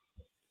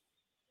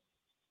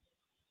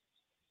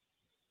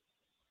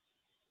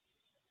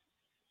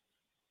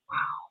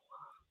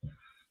 Wow.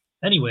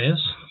 Anyways,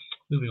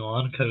 moving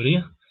on,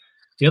 Cody.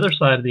 The other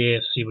side of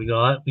the AFC we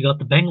got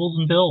the Bengals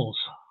and Bills.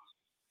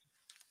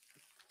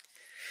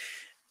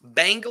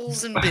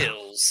 Bengals and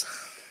Bills.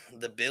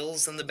 The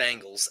Bills and the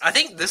Bengals. I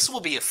think this will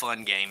be a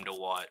fun game to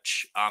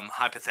watch,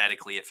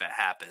 hypothetically, if it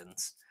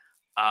happens.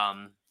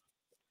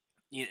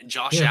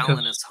 Josh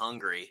Allen is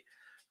hungry,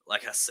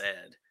 like I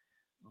said.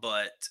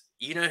 But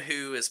you know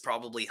who is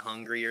probably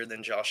hungrier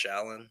than Josh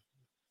Allen?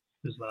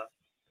 Who's that?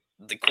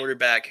 The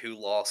quarterback who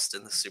lost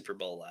in the Super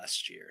Bowl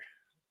last year.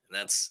 And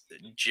that's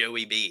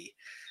Joey B.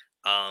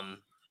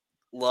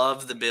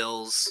 Love the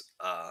Bills.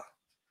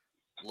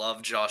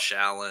 Love Josh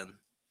Allen.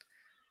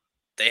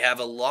 They have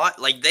a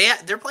lot, like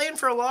they're playing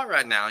for a lot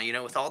right now.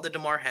 With all the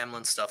DeMar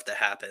Hamlin stuff that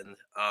happened.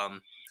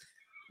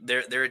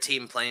 They're a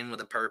team playing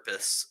with a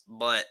purpose.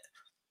 But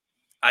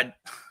I'm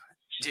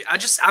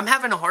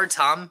having a hard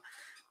time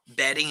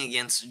betting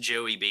against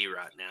Joey B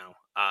right now.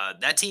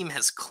 That team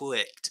has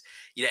clicked.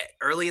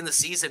 Early in the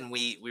season,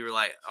 we were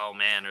like, oh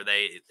man, are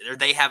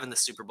they having the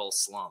Super Bowl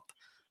slump?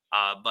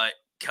 But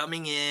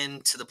coming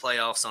into the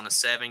playoffs on a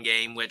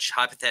 7-game, which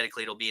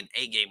hypothetically it'll be an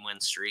 8-game win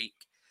streak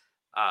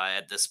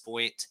at this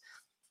point.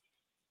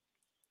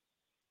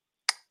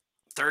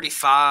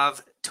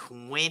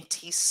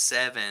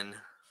 35-27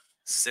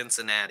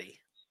 Cincinnati.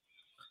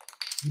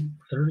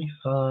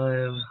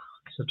 35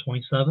 to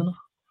 27?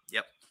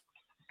 Yep.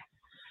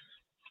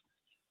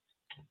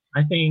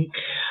 I think.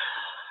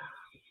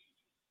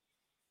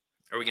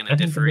 Are we going to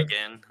differ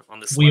again on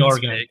this? We are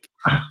going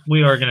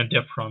to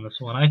differ on this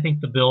one. I think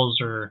the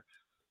Bills are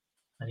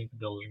going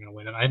to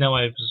win it. I know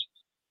I was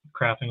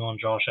crapping on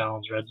Josh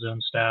Allen's red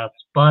zone stats,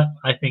 but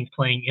I think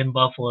playing in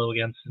Buffalo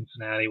against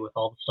Cincinnati with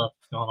all the stuff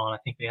that's going on, I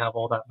think they have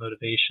all that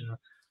motivation.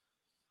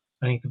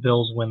 I think the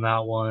Bills win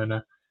that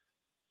one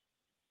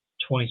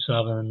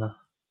 27-24.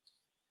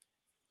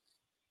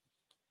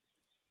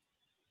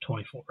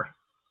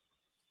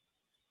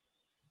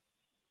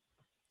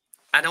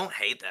 I don't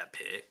hate that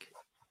pick.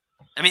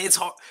 I mean, it's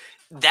hard.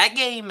 That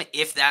game,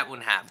 if that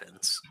one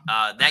happens,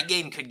 that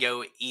game could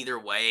go either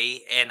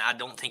way, and I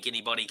don't think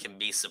anybody can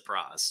be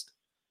surprised.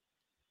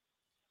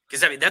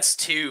 Because, I mean, that's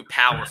two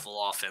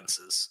powerful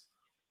offenses.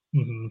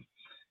 Mm-hmm.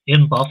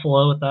 In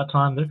Buffalo at that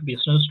time, there could be a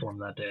snowstorm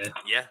that day.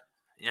 Yeah.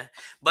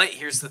 But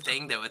here's the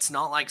thing, though. It's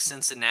not like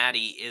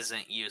Cincinnati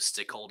isn't used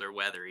to colder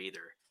weather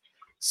either.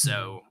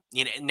 So,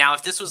 now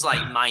if this was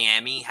like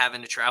Miami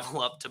having to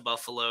travel up to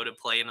Buffalo to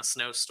play in a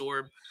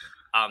snowstorm,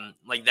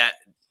 like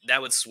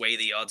that would sway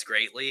the odds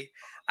greatly.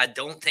 I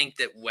don't think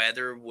that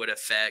weather would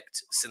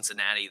affect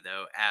Cincinnati,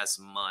 though, as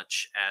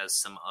much as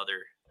some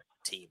other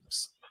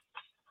teams.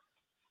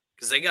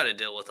 Because they got to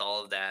deal with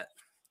all of that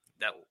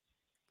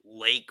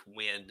lake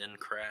wind and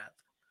crap.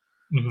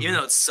 Mm-hmm. Even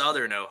though it's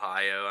southern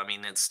Ohio, I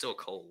mean, it's still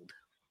cold.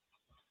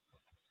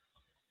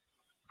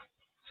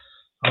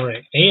 All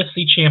right,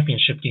 AFC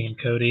Championship game,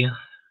 Cody.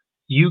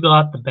 You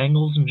got the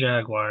Bengals and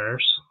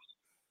Jaguars,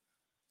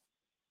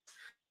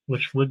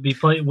 which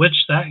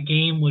that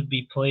game would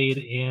be played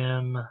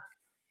in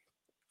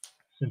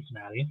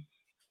Cincinnati.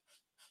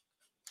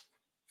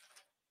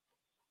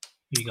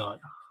 Who you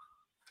got?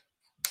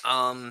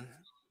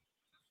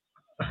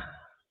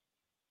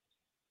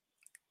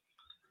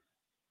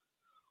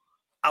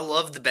 I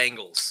love the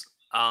Bengals.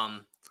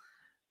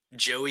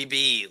 Joey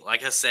B,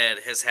 like I said,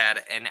 has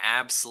had an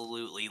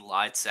absolutely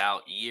lights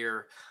out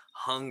year.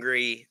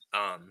 Hungry.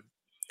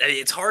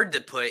 It's hard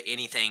to put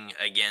anything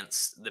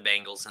against the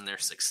Bengals and their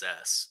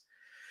success.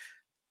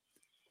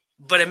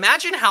 But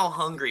imagine how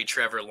hungry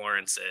Trevor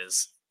Lawrence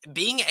is.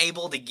 Being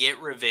able to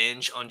get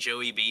revenge on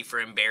Joey B for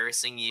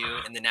embarrassing you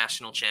in the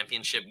national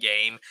championship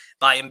game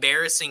by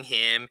embarrassing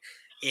him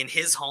in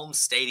his home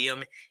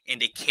stadium and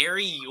to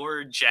carry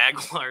your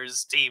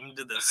Jaguars team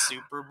to the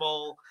Super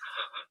Bowl.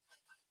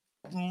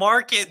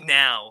 Mark it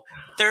now.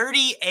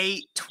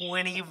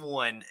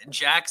 38-21.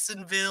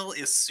 Jacksonville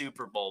is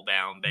Super Bowl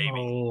bound, baby.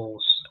 Oh,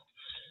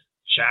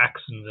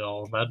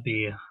 Jacksonville. That'd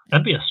be a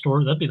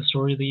story. That'd be the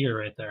story of the year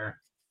right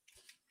there.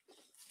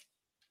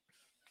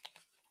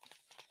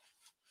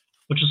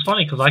 Which is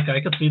funny because I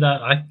could see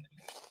that. I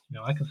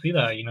could see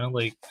that.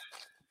 Like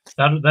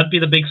that'd be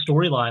the big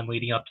storyline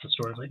leading up to the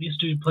story. Like these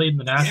two played in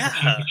the national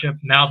championship.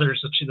 Now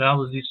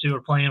these two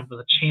are playing for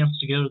the chance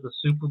to go to the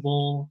Super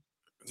Bowl.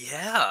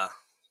 Yeah.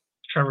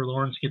 Trevor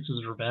Lawrence gets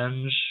his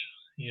revenge.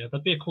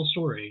 That'd be a cool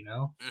story.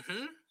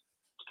 Mm-hmm.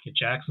 Get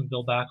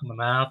Jacksonville back on the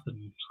map,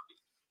 and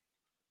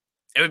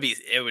it would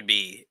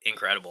be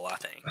incredible. I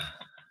think.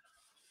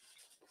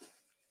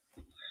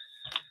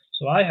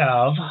 So I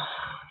have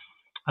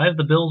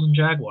the Bills and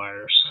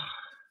Jaguars.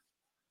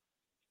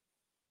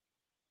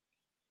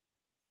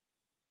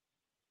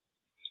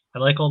 I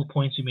like all the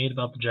points you made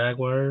about the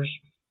Jaguars.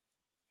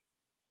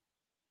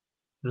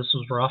 This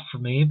was rough for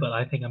me, but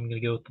I think I'm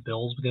going to go with the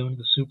Bills going to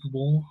the Super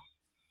Bowl.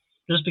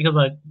 just because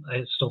I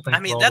still think. I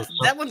mean,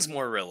 that one's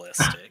more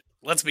realistic.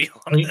 Let's be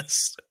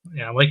honest.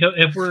 Like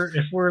if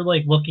we're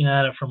like looking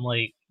at it from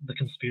like the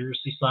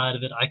conspiracy side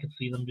of it, I could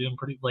see them doing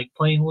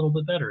playing a little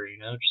bit better,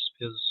 just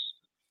because.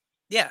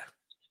 Yeah.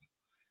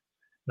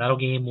 That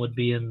game would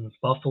be in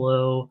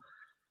Buffalo.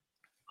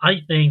 I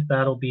think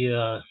that'll be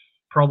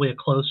probably a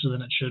closer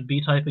than it should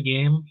be type of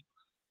game.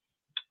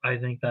 I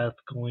think that's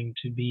going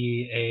to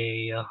be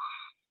a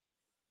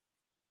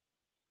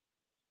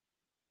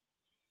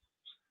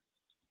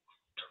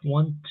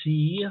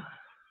 27.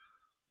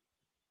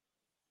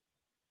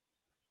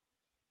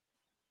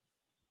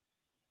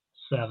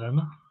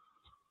 I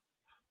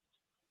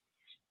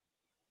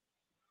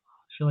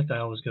feel like I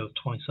always go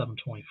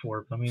 27-24,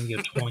 but I'm going to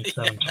go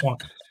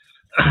 27-20.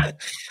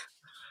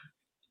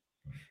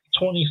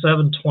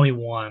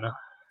 27-21.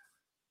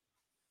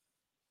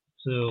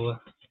 So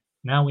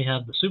now we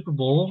have the Super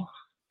Bowl.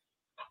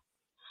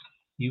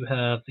 You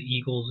have the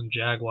Eagles and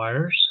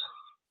Jaguars.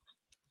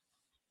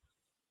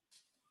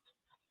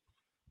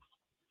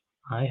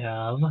 I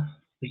have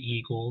the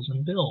Eagles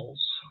and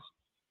Bills.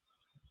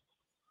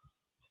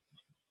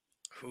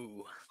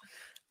 Ooh.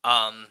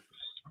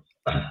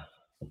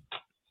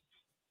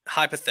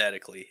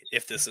 Hypothetically,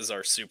 if this is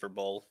our Super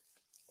Bowl,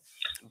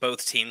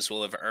 both teams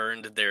will have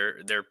earned their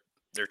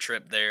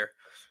trip there.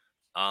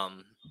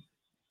 I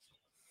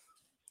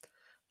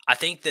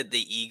think that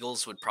the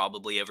Eagles would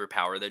probably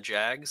overpower the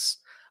Jags.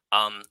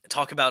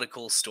 Talk about a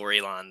cool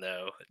storyline,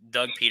 though.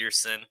 Doug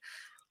Peterson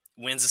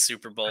wins the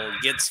Super Bowl,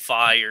 gets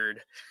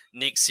fired.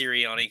 Nick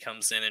Sirianni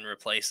comes in and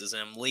replaces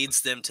him,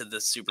 leads them to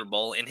the Super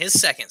Bowl in his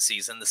second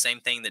season, the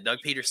same thing that Doug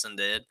Peterson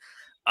did.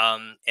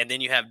 And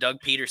then you have Doug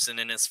Peterson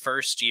in his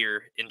first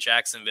year in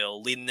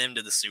Jacksonville, leading them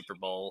to the Super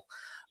Bowl.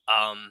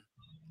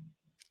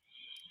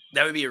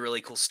 That would be a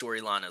really cool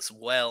storyline as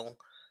well.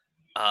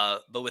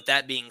 But with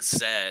that being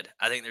said,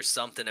 I think there's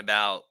something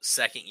about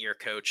second-year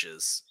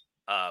coaches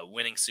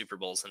winning Super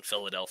Bowls in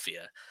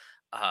Philadelphia.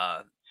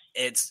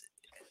 It's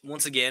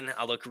once again,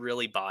 I look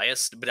really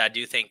biased, but I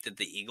do think that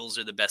the Eagles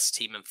are the best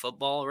team in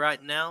football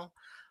right now.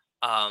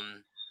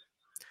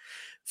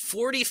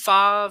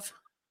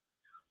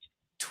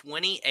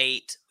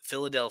 45-28,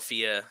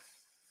 Philadelphia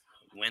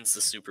wins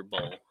the Super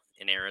Bowl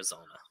in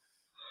Arizona.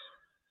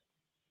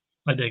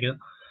 I dig it.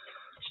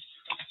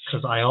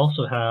 Because I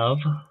also have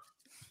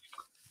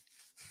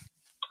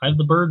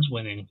the Birds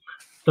winning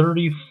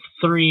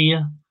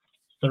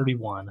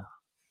 33-31.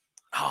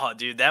 Oh,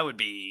 dude, I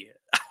would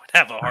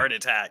have a heart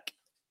attack.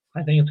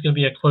 I think it's going to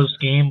be a close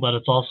game, but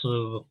it's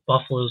also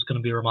Buffalo's going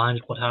to be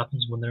reminded what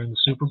happens when they're in the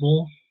Super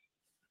Bowl.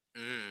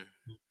 A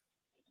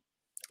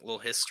little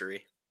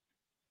history.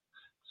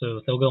 So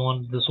if they'll go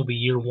on, this will be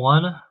year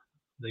one.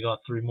 They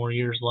got 3 more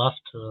years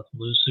left to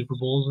lose Super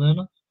Bowls in,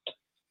 and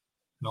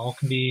all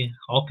can be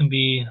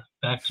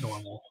back to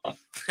normal.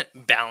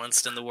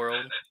 Balanced in the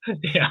world.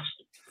 Yeah.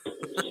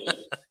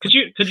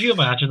 Could you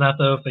imagine that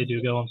though, if they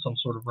do go on some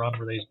sort of run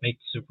where they make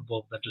the Super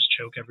Bowl but just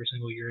choke every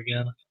single year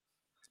again?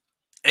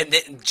 And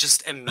then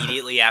just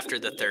immediately after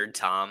the third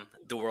time,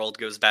 the world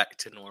goes back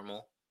to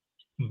normal.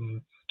 Mm-hmm.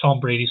 Tom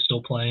Brady's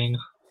still playing.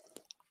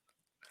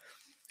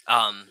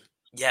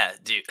 Yeah,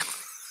 dude.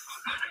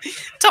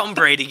 Tom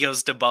Brady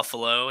goes to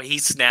Buffalo. He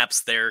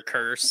snaps their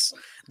curse.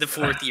 The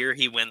 4th year,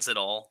 he wins it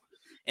all.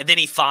 And then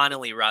he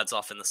finally rides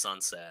off in the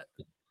sunset.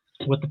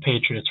 With the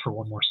Patriots for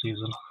 1 more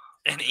season.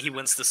 And he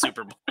wins the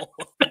Super Bowl.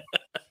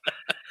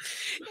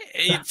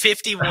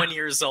 51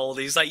 years old.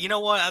 He's like, you know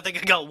what? I think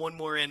I got 1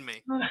 more in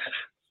me.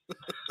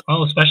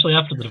 Well, especially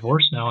after the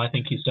divorce now, I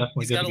think he's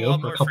definitely good to go. He's got a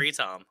lot more free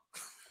time.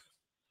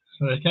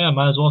 So, yeah,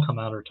 might as well come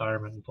out of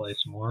retirement and play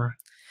some more.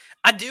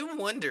 I do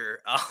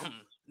wonder,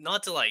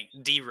 not to like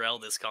derail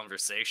this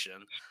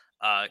conversation,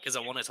 because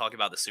I want to talk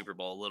about the Super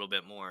Bowl a little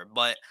bit more,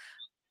 but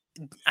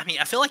I mean,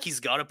 I feel like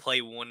he's got to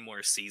play 1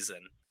 more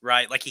season,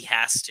 right? Like he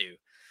has to.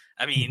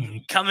 I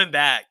mean, coming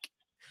back,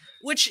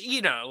 which,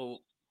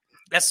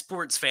 as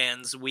sports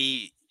fans,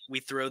 we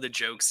throw the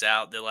jokes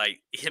out that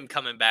like him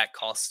coming back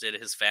costed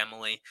his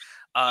family.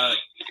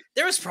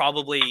 There was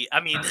probably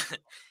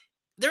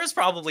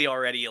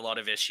already a lot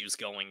of issues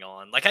going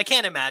on. Like I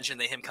can't imagine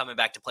that him coming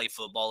back to play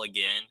football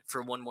again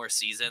for 1 more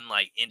season,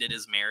 like ended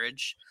his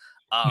marriage.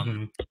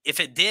 If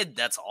it did,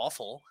 that's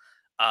awful.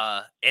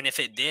 And if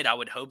it did, I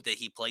would hope that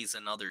he plays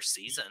another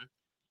season.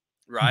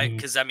 Right.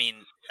 Cause I mean,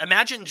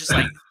 imagine just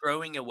like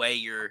throwing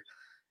away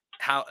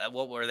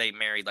what were they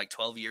married? Like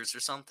 12 years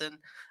or something.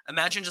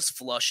 Imagine just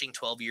flushing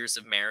 12 years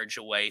of marriage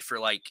away for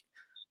like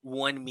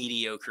 1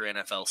 mediocre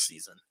NFL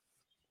season.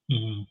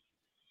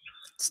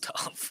 It's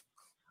tough.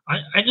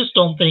 I just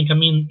don't think, I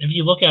mean, if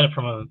you look at it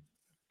from a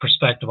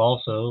perspective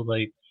also,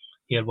 like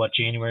he had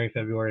January,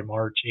 February,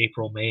 March,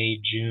 April, May,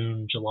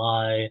 June,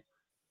 July.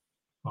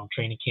 Well,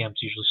 training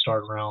camps usually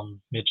start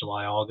around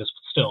mid-July, August,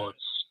 but still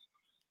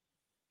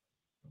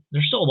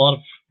there's still a lot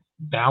of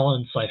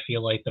balance I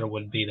feel like there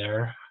would be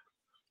there.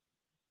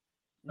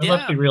 And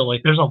let's be real,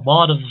 like there's a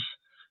lot of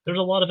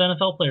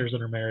NFL players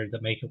that are married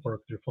that make it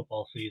work through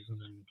football season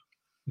and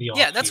the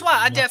off that's why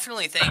I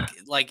definitely think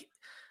like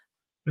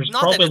There's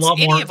Not that probably a it's lot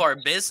any more. of our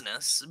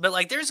business, but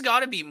like there's got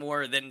to be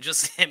more than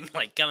just him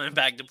like coming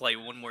back to play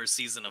one more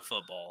season of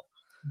football.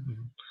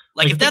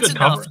 Like if It's a that's good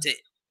cover. enough to,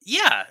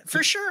 yeah,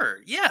 for sure,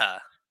 yeah.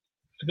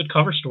 It's a good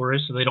cover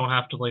story, so they don't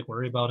have to like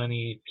worry about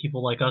any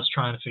people like us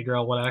trying to figure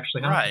out what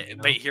actually happened.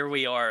 Right, but here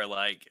we are.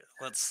 Like,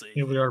 let's see.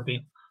 Here we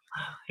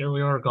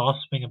are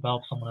gossiping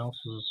about someone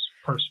else's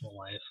personal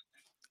life.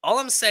 All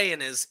I'm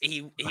saying is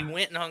he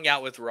went and hung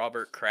out with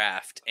Robert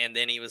Kraft, and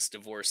then he was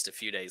divorced a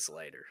few days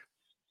later.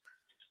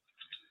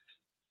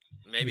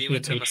 Maybe he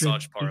went to a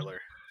massage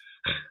parlor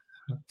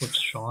with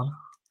Sean.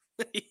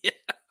 Yeah.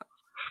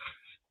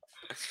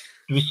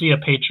 Do we see a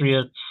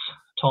Patriots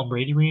Tom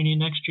Brady reunion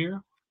next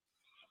year?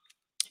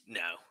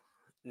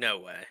 No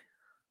way.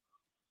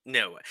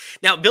 No way.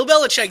 Now, Bill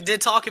Belichick did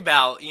talk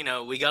about,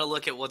 we got to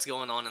look at what's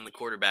going on in the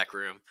quarterback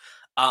room.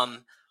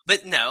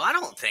 But no, I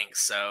don't think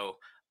so.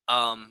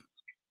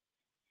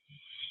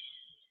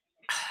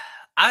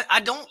 I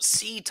don't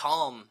see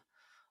Tom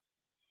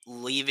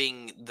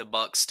leaving the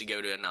Bucs to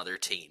go to another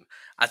team.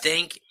 I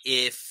think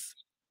if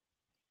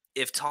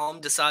Tom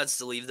decides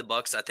to leave the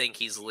Bucs, I think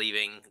he's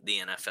leaving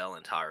the NFL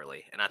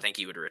entirely, and I think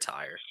he would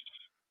retire.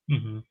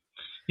 Mm-hmm.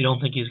 You don't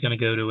think he's going to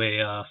go to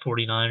a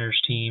 49ers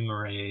team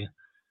or a...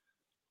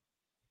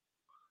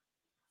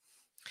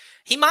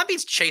 He might be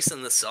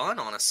chasing the sun,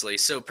 honestly.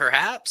 So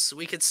perhaps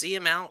we could see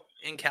him out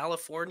in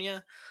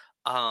California.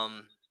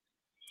 Tom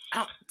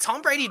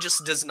Brady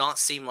just does not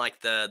seem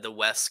like the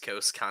West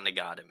Coast kind of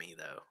guy to me,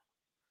 though.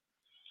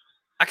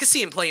 I could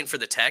see him playing for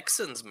the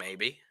Texans,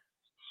 maybe.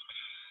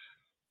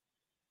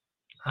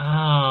 Oh,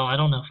 I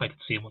don't know if I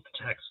could see him with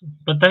the Texans.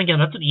 But then again,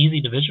 that's an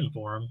easy division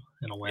for him,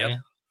 in a way. Yep.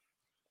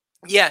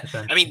 Yeah,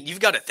 I mean, you've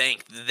got to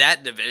think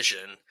that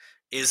division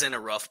is in a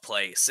rough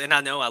place. And I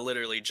know I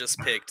literally just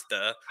picked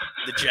the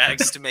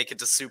Jags to make it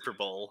to Super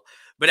Bowl.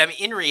 But I mean,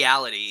 in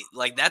reality,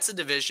 like that's a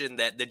division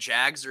that the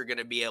Jags are going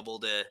to be able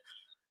to...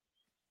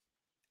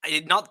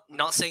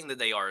 Not saying that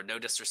they are, no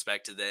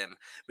disrespect to them,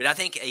 but I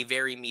think a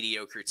very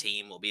mediocre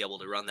team will be able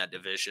to run that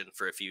division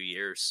for a few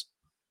years.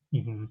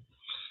 Mm-hmm.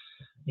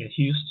 Yeah,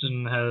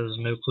 Houston has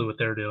no clue what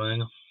they're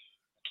doing.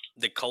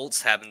 The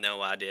Colts have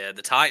no idea.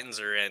 The Titans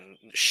are in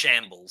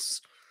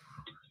shambles.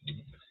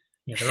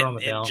 Yeah, they're on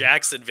the down. In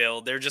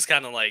Jacksonville, they're just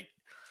kind of like,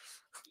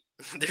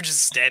 they're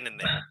just standing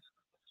there.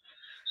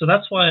 So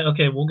that's why,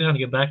 okay, we'll kind of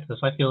get back to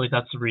this. I feel like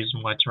that's the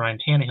reason why Ryan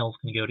Tannehill's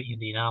going to go to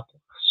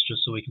Indianapolis,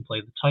 just so we can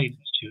play the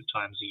Titans 2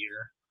 times a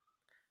year.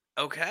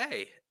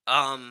 Okay.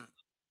 I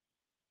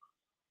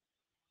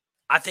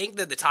think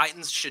that the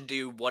Titans should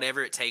do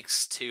whatever it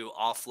takes to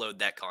offload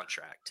that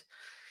contract.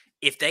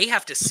 If they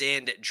have to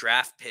send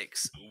draft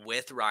picks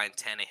with Ryan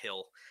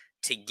Tannehill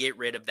to get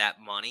rid of that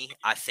money,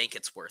 I think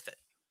it's worth it.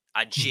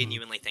 I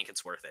genuinely think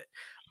it's worth it.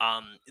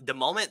 The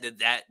moment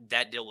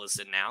that deal was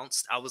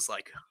announced, I was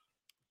like,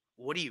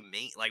 what do you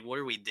mean? Like, what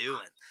are we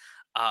doing?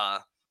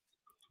 I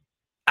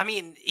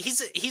mean,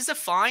 he's a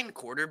fine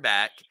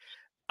quarterback.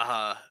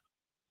 I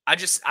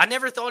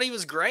never thought he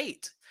was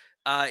great.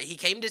 He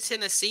came to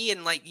Tennessee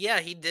and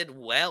he did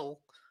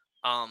well.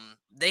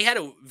 They had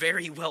a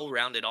very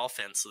well-rounded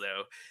offense,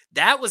 though.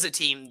 That was a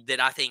team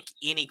that I think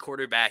any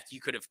quarterback you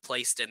could have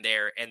placed in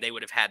there and they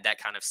would have had that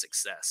kind of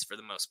success for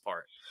the most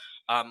part.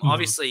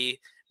 Obviously,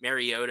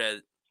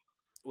 Mariota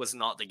was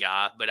not the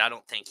guy, but I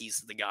don't think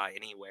he's the guy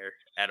anywhere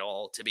at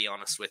all, to be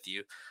honest with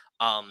you.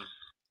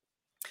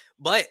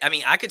 But I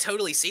mean, I could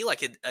totally see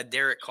like a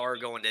Derek Carr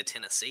going to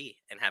Tennessee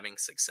and having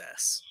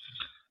success.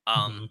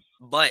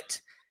 But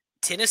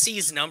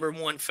Tennessee's number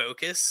one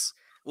focus,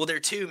 well, there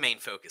are two main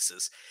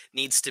focuses,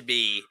 needs to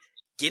be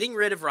getting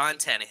rid of Ryan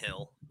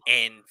Tannehill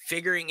and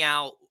figuring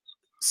out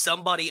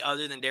somebody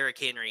other than Derrick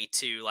Henry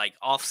to like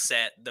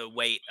offset the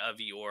weight of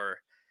your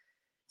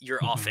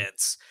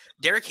offense.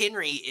 Derrick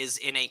Henry is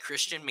in a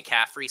Christian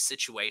McCaffrey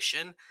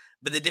situation,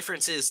 but the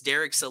difference is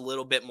Derrick's a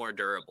little bit more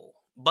durable.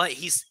 But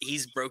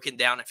he's broken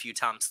down a few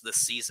times this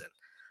season.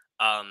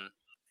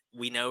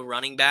 We know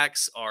running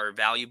backs are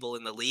valuable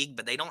in the league,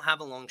 but they don't have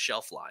a long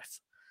shelf life.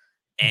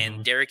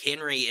 And Derrick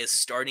Henry is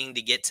starting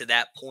to get to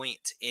that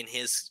point in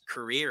his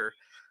career.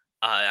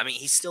 I mean,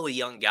 he's still a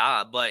young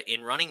guy, but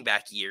in running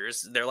back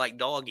years, they're like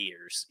dog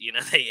years. You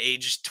know, they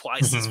age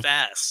twice as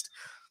fast.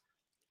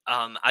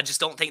 I just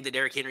don't think that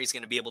Derrick Henry is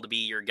going to be able to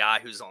be your guy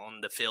who's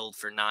on the field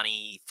for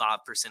 95%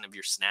 of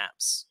your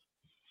snaps.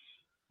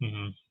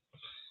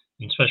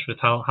 Especially with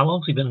how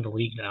long has he been in the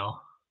league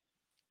now?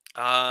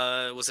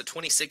 Was it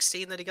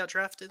 2016 that he got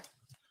drafted?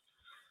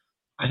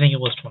 I think it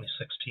was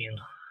 2016.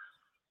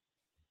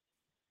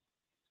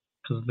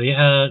 Because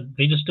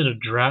they just did a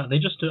draft.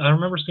 I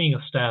remember seeing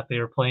a stat. They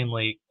were playing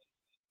like...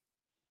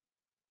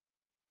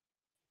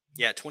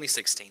 Yeah,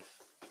 2016.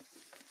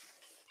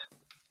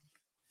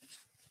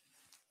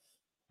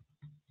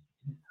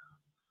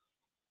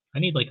 I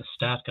need like a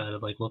stat guy to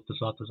like look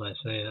this up as I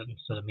say it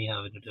instead of me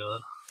having to do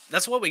it.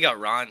 That's what we got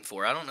Ryan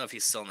for. I don't know if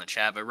he's still in the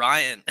chat, but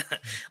Ryan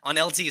on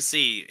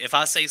LTC, if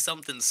I say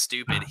something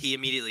stupid, he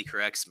immediately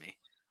corrects me.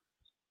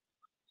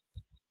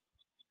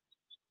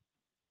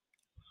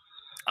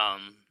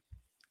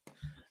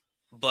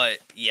 But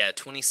yeah,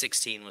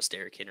 2016 was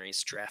Derrick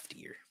Henry's draft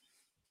year.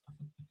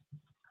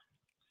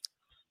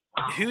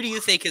 Who do you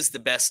think is the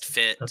best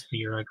fit? That's the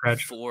year I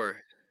graduated.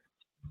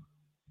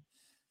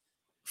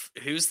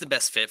 Who's the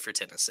best fit for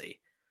Tennessee?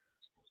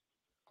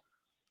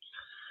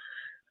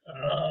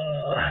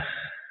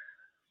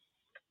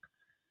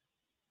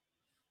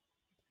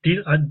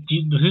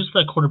 Who's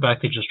the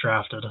quarterback they just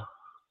drafted?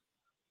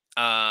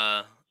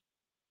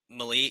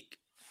 Malik.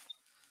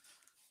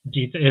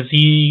 Is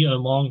he a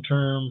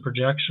long-term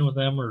projection with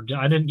them, or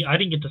I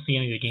didn't get to see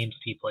any of the games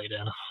that he played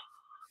in?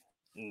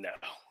 No,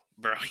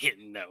 bro,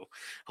 no.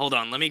 Hold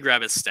on, let me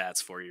grab his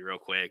stats for you real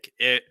quick.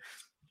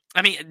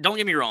 Don't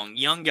get me wrong,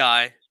 young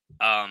guy,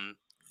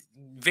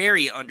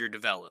 very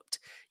underdeveloped.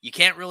 You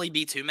can't really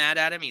be too mad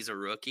at him. He's a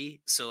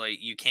rookie, so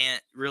like you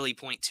can't really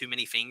point too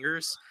many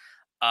fingers.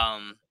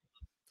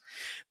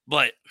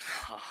 But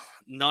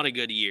not a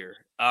good year.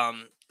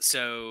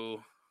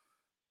 So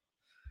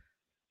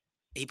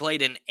he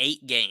played in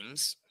 8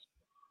 games.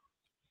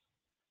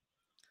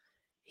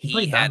 He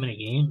played that many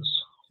games?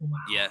 Wow.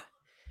 Yeah.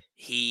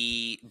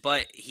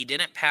 But he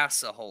didn't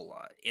pass a whole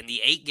lot. In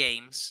the 8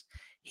 games,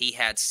 he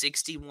had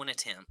 61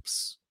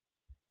 attempts,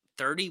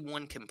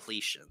 31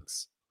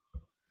 completions,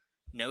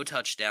 no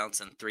touchdowns,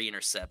 and 3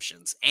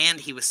 interceptions. And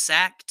he was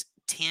sacked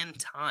 10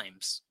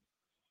 times.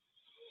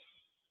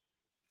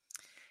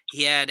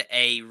 He had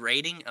a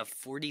rating of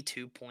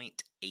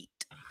 42.8.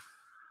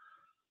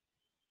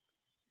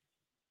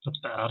 That's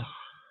bad.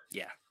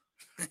 Yeah.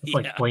 That's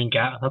like Blaine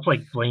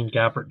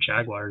Gabbert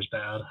Jaguars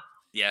bad.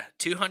 Yeah,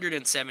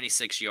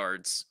 276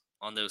 yards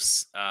on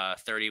those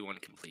 31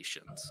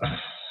 completions.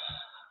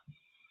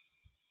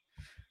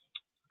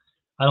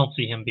 I don't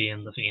see him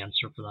being the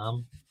answer for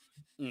them.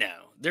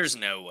 No, there's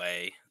no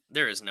way.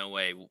 There is no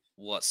way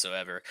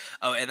whatsoever.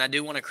 Oh, and I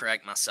do want to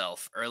correct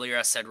myself. Earlier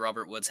I said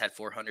Robert Woods had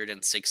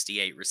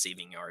 468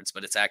 receiving yards,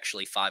 but it's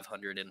actually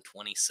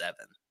 527.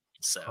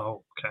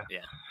 So, okay.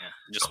 Yeah.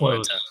 Just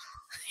close.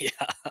 Yeah.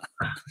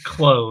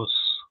 Close.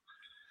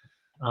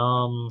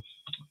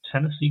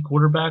 Tennessee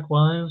quarterback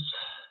wise,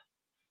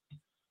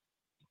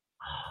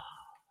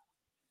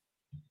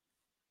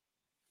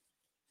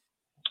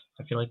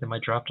 I feel like they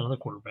might draft another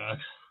quarterback.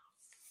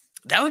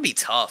 That would be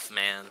tough,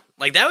 man.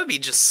 Like that would be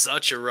just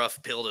such a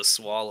rough pill to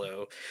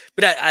swallow.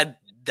 But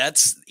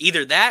that's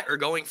either that or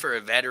going for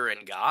a veteran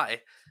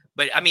guy.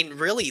 But I mean,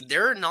 really,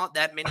 there are not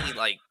that many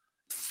like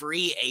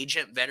free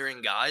agent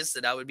veteran guys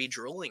that I would be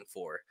drooling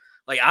for.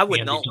 Like I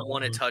would not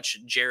want to touch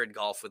Jared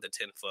Goff with a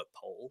 10-foot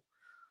pole.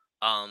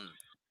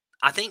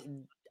 I think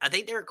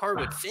Derek Carr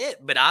would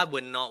fit, but I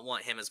would not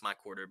want him as my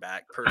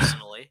quarterback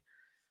personally.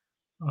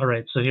 All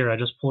right, so here I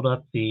just pulled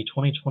up the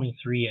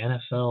 2023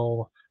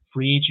 NFL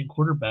free agent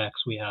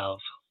quarterbacks we have.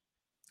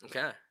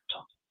 Okay.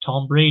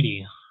 Tom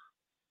Brady,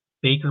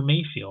 Baker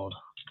Mayfield,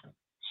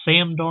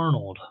 Sam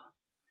Darnold,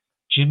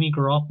 Jimmy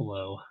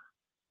Garoppolo,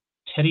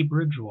 Teddy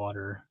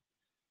Bridgewater,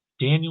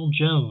 Daniel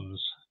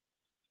Jones,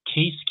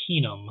 Case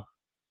Keenum,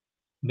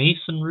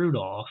 Mason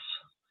Rudolph,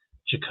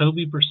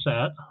 Jacoby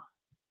Brissett,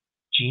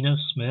 Geno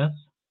Smith,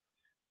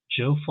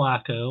 Joe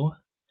Flacco,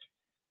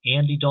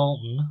 Andy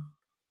Dalton,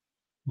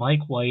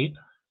 Mike White,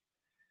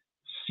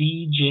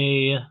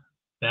 C.J.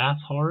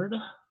 Beathard,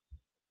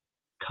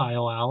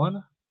 Kyle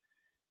Allen,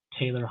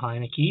 Taylor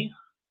Heineke,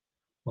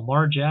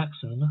 Lamar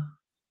Jackson,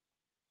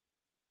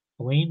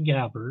 Blaine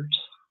Gabbert,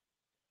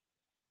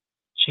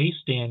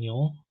 Chase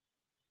Daniel,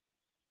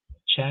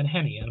 Chad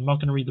Henne. And I'm not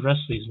going to read the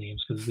rest of these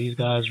names because these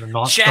guys are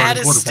not Chad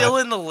starting quarterbacks. Chad is still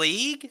in the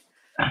league?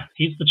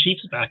 He's the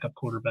Chiefs' backup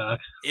quarterback.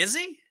 Is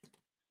he?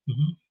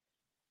 Mm-hmm.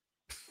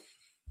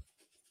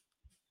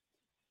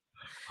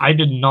 I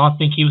did not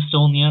think he was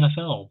still in the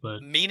NFL,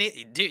 but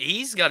dude,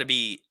 he's got to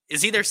be.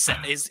 Is he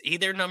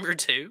their number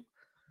 2?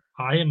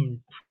 I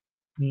am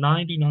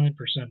 99%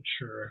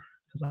 sure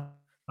because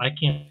I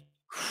can't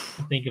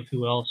think of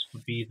who else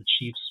would be the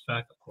Chiefs'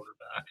 backup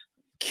quarterback.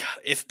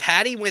 If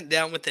Patty went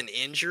down with an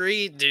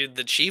injury, dude,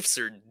 the Chiefs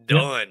are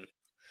done.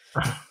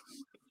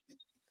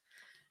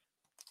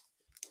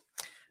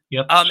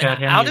 Yep. Chad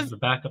Henne is the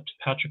backup to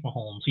Patrick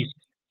Mahomes. I'll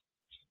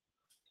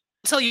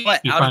tell you what,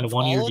 he signed a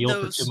 1-year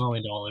deal for $2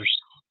 million.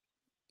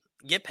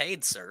 Get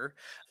paid, sir.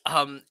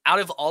 Out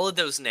of all of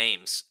those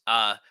names,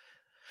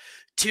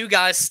 2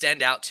 guys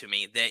stand out to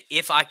me that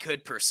if I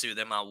could pursue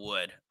them, I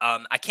would.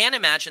 I can't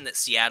imagine that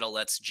Seattle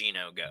lets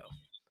Geno go.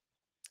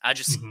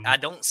 I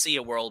don't see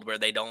a world where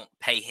they don't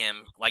pay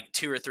him like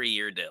 2 or 3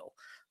 year deal.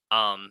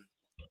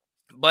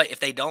 But if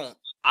they don't,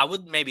 I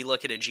would maybe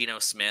look at a Geno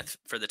Smith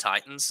for the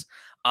Titans.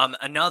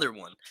 Another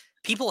one.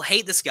 People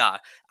hate this guy.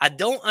 I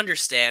don't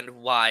understand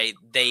why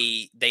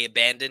they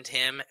abandoned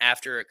him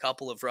after a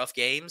couple of rough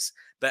games.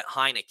 But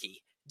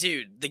Heineke,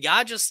 dude, the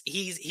guy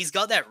he's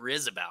got that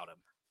riz about him.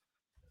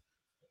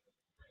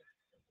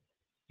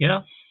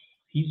 Yeah,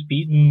 he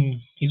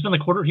was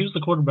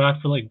the quarterback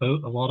for like a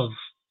lot of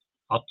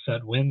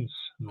upset wins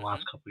in the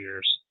last couple of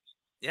years.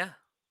 Yeah.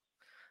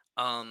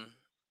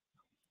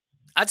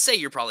 I'd say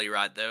you're probably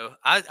right though.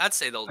 I'd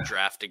say they'll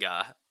draft a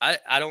guy.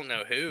 I don't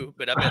know who,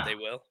 but I bet they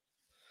will.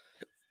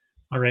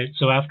 All right,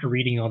 so after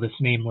reading all this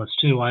name list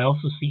too, I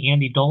also see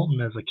Andy Dalton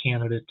as a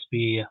candidate to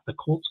be the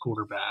Colts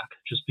quarterback,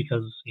 just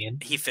because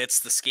he fits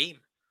the scheme.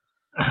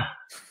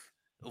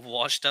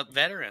 Washed up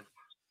veteran.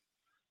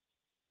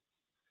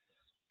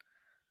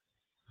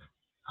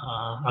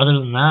 Other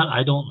than that,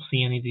 I don't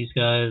see any of these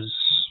guys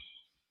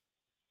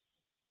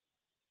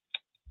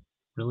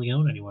really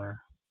going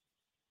anywhere.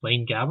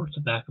 Blaine Gabbert's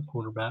a backup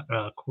quarterback,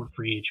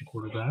 free agent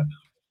quarterback.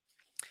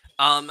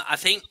 I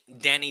think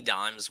Danny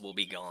Dimes will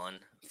be gone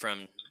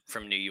from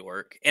New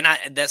York, and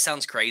that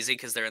sounds crazy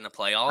because they're in the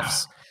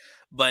playoffs,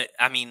 but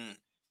I mean,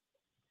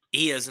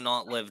 he has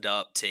not lived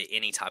up to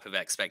any type of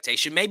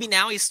expectation. Maybe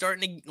now he's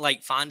starting to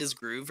like find his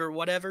groove or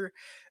whatever.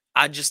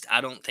 I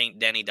don't think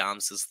Danny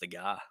Dimes is the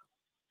guy.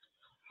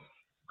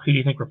 Who do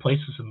you think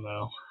replaces him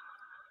though?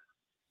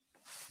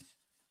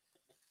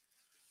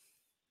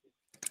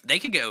 They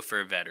could go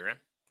for a veteran.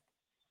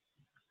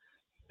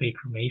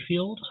 Baker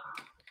Mayfield?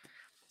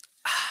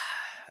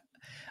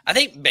 I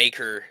think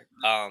Baker.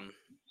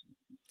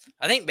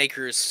 I think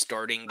Baker's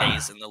starting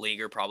days in the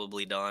league are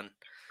probably done,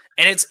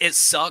 and it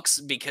sucks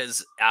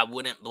because I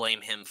wouldn't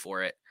blame him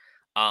for it.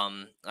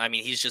 I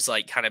mean, he's just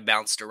like kind of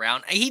bounced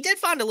around. He did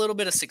find a little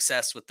bit of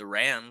success with the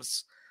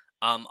Rams.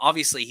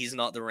 Obviously, he's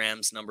not the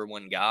Rams' number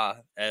one guy.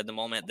 At the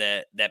moment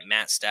that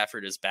Matt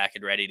Stafford is back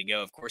and ready to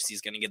go, of course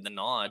he's going to get the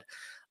nod.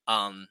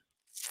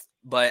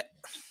 But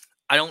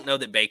I don't know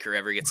that Baker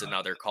ever gets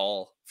another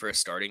call for a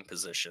starting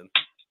position.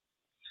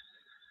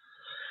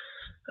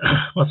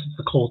 Unless it's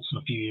the Colts in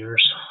a few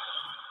years.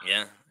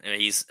 Yeah,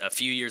 he's a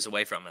few years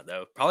away from it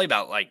though. Probably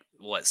about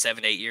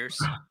 7, 8 years.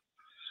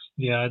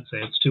 Yeah, I'd say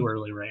it's too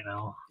early right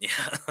now. Yeah,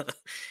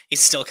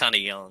 he's still kind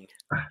of young.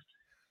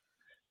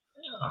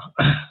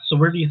 So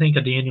where do you think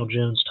a Daniel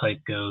Jones type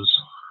goes?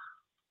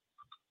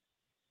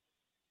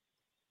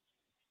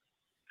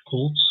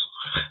 Colts?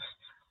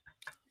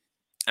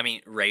 I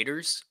mean,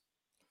 Raiders.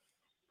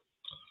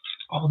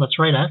 Oh, that's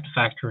right. I have to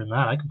factor in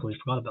that. I completely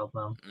forgot about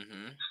them.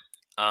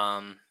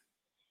 I'm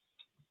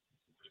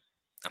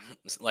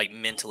like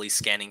mentally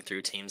scanning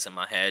through teams in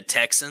my head.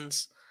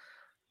 Texans.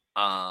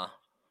 But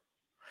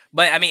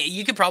I mean,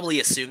 you could probably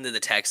assume that the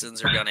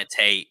Texans are going to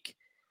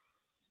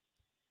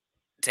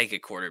take a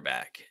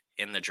quarterback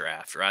in the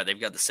draft, right?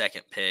 They've got the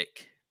second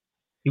pick.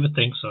 You would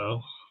think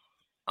so.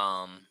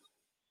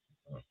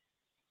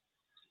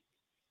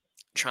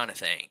 Trying to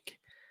think.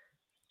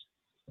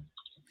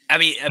 I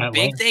mean, a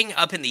big thing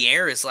up in the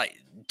air is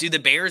do the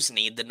Bears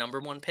need the number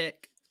one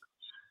pick?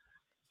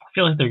 I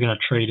feel like they're going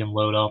to trade and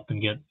load up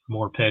and get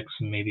more picks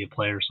and maybe a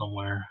player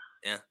somewhere.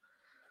 Yeah.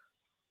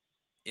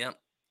 Yep.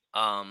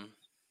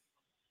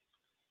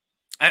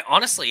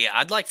 Honestly,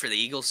 I'd like for the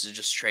Eagles to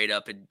just trade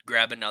up and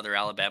grab another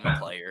Alabama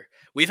player.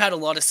 We've had a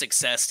lot of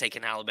success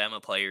taking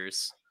Alabama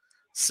players,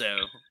 so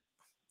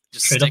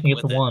just trade up and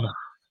get the one.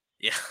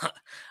 Yeah.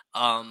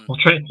 We'll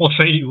trade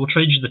you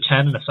the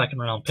 10 and a second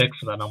round pick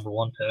for that number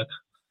one pick.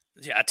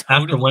 Yeah,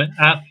 totally.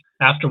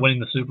 After winning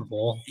the Super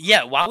Bowl.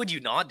 Yeah, why would you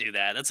not do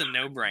that? That's a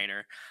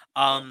no-brainer.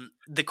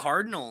 The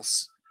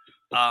Cardinals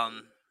are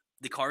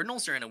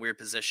in a weird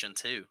position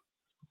too.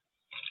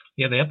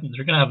 Yeah, they're going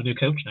to have a new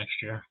coach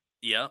next year.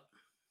 Yep.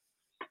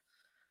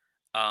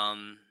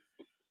 And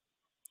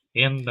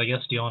I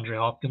guess DeAndre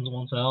Hopkins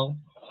wants out.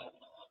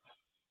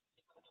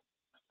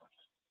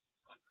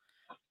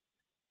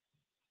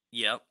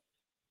 Yep.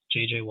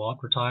 J.J.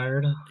 Watt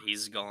retired.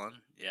 He's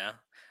gone. Yeah.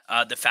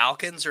 The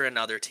Falcons are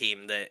another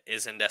team that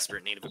is in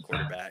desperate need of a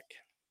quarterback.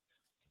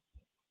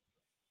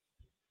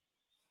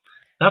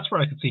 That's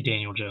where I could see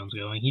Daniel Jones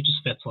going. He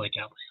just fits like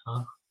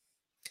Atlanta.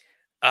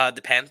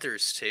 The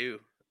Panthers too.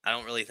 I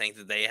don't really think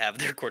that they have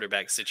their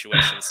quarterback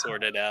situation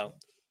sorted out.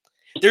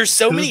 There's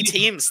so many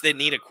teams that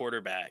need a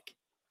quarterback.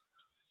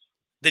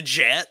 The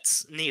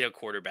Jets need a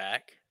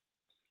quarterback.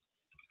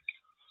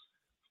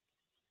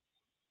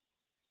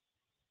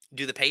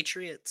 Do the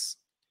Patriots?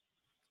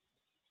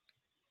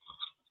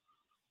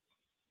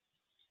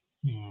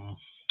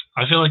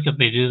 I feel like if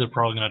they do, they're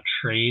probably going to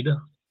trade.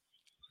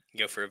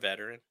 Go for a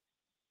veteran.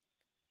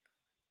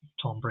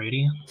 Tom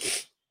Brady.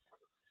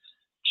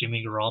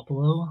 Jimmy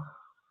Garoppolo.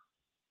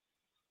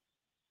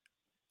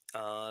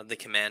 The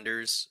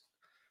Commanders.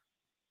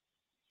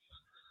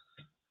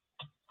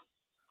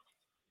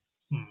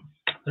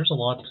 There's a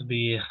lot to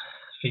be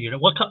figured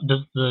out. What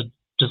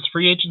does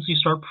free agency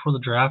start before the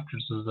draft, or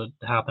does it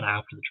happen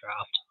after the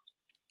draft?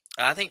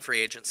 I think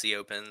free agency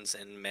opens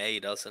in May,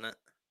 doesn't it?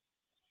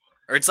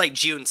 Or it's like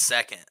June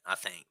 2nd, I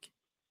think.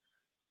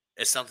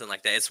 It's something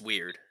like that. It's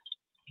weird.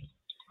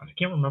 I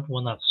can't remember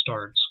when that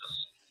starts.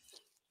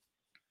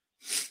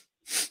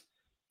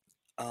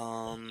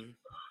 I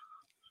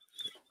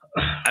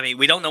mean,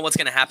 we don't know what's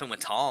going to happen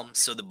with Tom,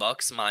 so the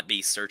Bucs might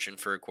be searching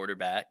for a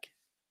quarterback.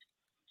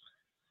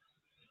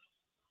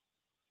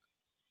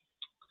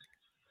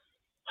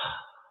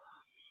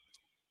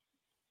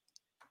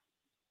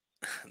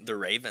 The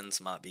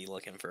Ravens might be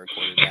looking for a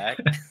quarterback.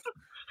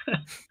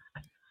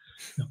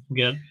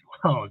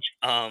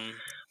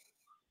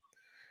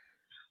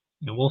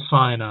 We'll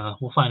sign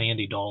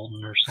Andy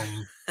Dalton or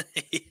something.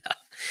 Yeah.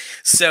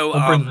 So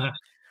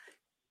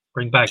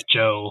Bring back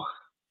Joe.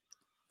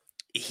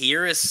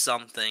 Here is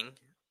something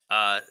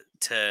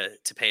to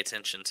pay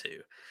attention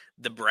to.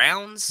 The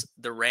Browns,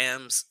 the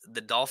Rams,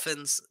 the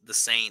Dolphins, the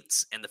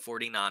Saints, and the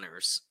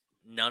 49ers,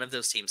 none of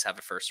those teams have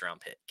a first-round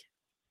pick.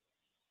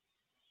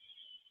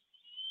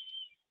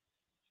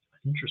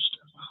 Interesting.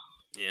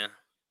 Yeah.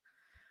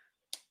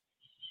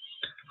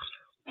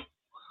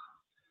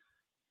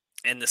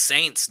 And the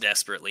Saints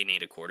desperately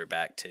need a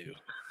quarterback, too.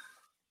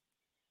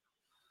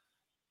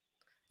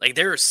 Like,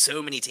 there are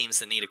so many teams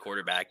that need a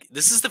quarterback.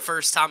 This is the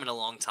first time in a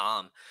long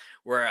time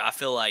where I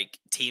feel like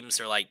teams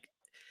are like,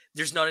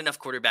 there's not enough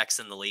quarterbacks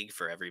in the league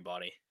for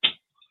everybody.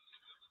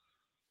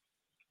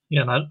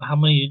 Yeah, and how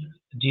many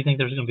do you think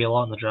there's going to be a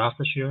lot in the draft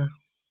this year?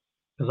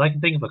 Because I can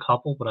think of a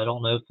couple, but I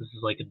don't know if this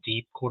is like a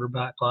deep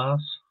quarterback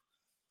class.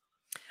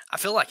 I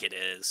feel like it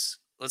is.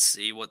 Let's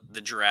see what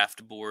the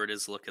draft board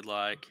is looking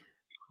like.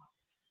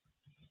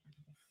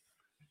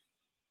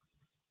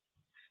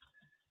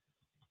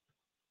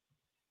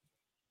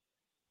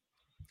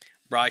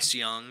 Bryce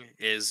Young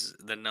is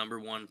the number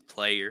one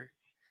player.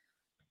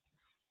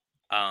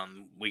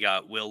 We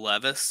got Will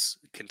Levis,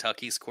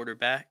 Kentucky's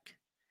quarterback.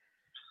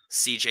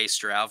 C.J.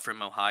 Stroud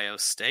from Ohio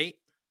State.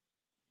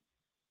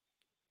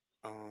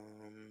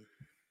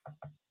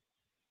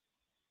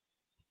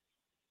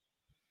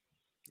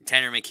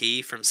 Tanner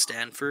McKee from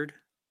Stanford.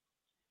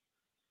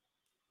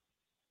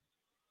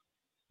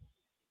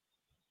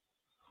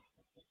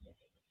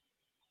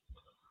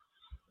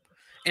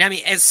 And I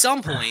mean, at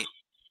some point,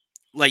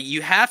 like,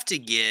 you have to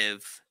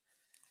give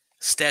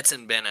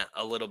Stetson Bennett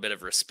a little bit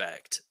of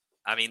respect.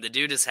 I mean, the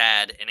dude has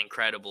had an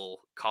incredible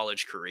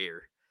college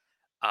career.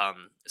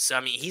 So,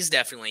 I mean, he's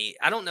definitely,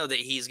 I don't know that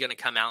he's going to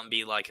come out and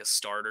be like a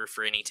starter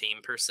for any team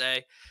per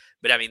se,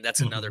 but I mean,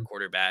 that's another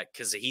quarterback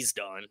because he's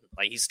done.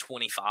 Like, he's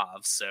 25,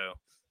 so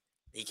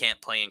he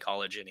can't play in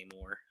college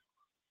anymore.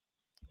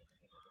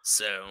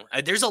 So,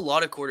 there's a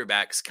lot of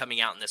quarterbacks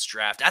coming out in this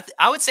draft.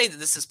 I would say that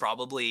this is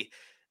probably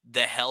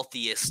the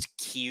healthiest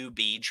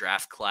QB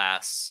draft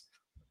class,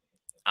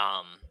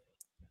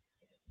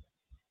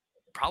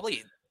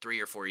 probably 3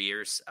 or 4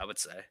 years, I would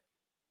say.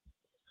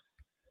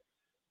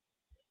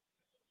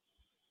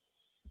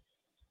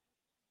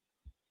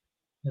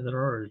 Yeah, there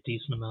are a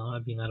decent amount. I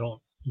mean, I don't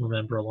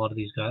remember a lot of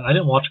these guys. I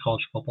didn't watch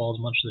college football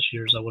as much this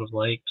year as I would have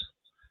liked,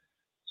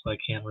 so I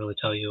can't really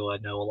tell you I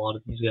know a lot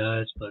of these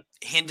guys. But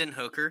Hendon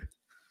Hooker,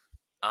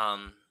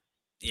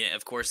 yeah,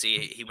 of course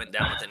he went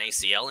down with an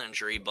ACL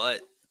injury,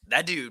 but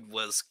that dude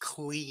was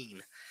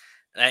clean.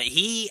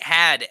 He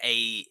had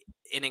an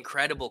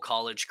incredible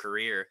college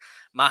career.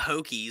 My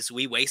Hokies,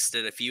 we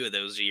wasted a few of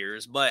those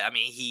years, but I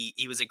mean,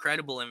 he was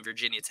incredible in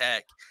Virginia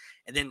Tech,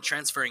 and then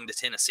transferring to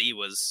Tennessee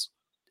was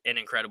an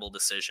incredible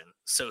decision.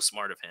 So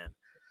smart of him.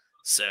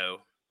 So,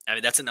 I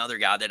mean, that's another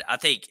guy that I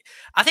think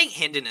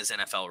Hendon is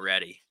NFL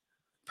ready.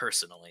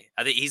 Personally,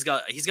 I think he's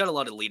got a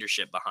lot of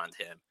leadership behind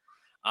him.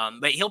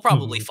 But he'll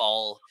probably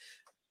fall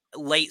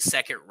late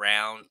second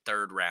round,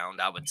 third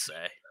round, I would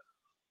say.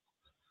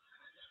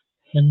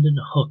 Hendon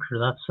Hooker,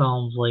 that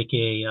sounds like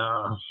a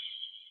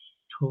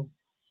what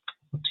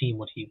team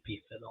would he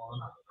be fit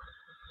on?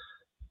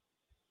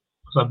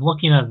 So I'm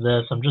looking at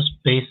this, I'm just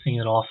basing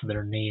it off of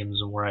their names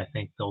and where I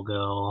think they'll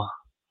go.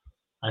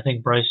 I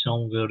think Bryce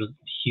Young will go to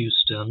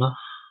Houston.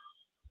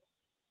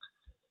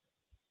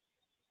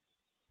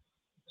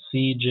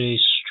 C.J.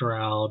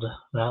 Stroud,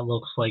 that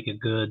looks like a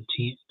good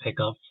team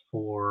pickup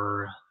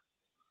for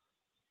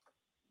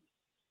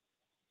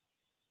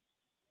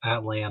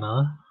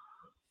Atlanta.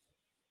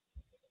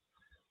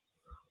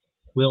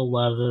 Will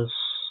Levis,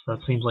 that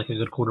seems like a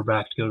good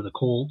quarterback to go to the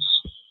Colts.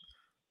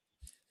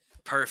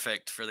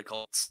 Perfect for the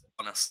Colts,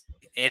 honestly.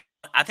 And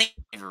I think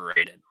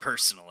overrated,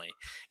 personally.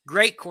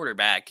 Great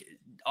quarterback,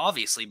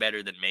 obviously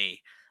better than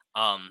me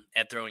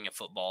at throwing a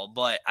football,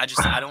 but I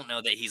don't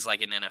know that he's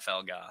like an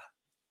NFL guy.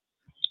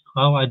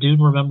 Oh, I do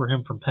remember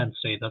him from Penn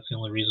State. That's the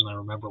only reason I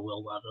remember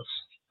Will Levis.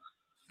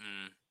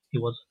 He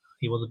was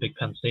a big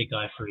Penn State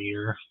guy for a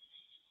year.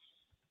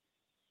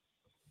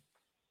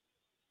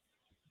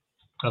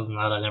 Other than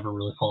that, I never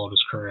really followed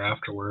his career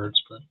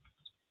afterwards. But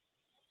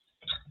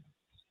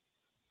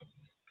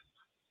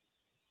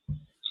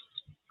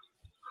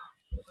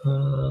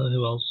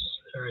who else?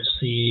 There I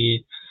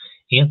see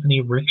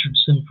Anthony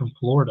Richardson from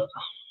Florida.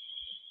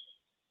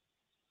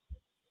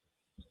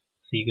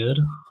 Is he good?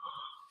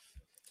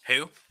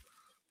 Who?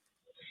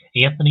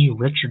 Anthony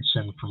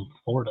Richardson from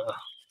Florida.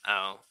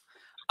 Oh.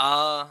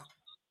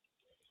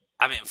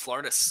 I mean,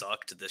 Florida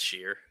sucked this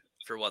year,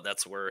 for what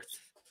that's worth.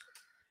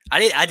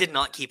 I did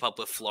not keep up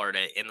with Florida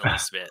in the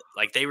least bit.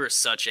 Like, they were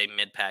such a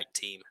mid-pack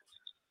team.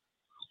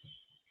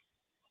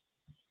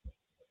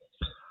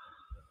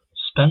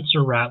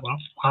 Spencer Rattler.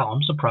 Wow,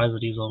 I'm surprised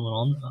that he's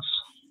on this.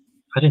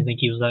 I didn't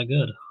think he was that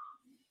good.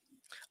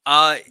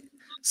 I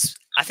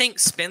think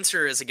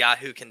Spencer is a guy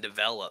who can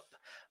develop.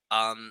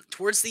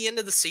 Towards the end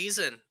of the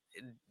season,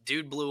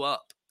 dude blew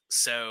up.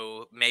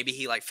 So maybe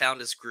he like found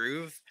his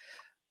groove.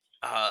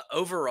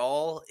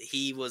 Overall,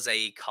 he was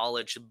a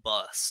college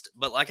bust.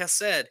 But like I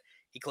said,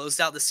 he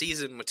closed out the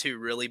season with 2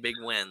 really big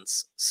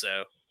wins.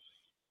 So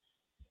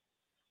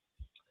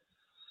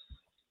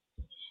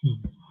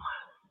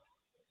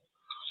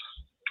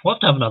We'll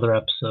have to have another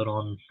episode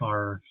on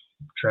our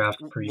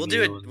draft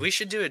preview. We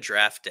should do a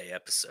draft day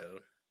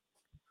episode.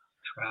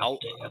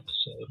 Draft day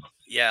episode.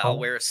 Yeah, I'll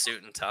wear a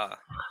suit and tie.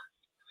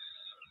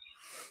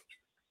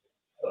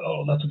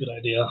 Oh, that's a good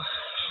idea.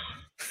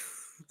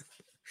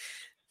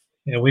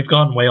 Yeah, we've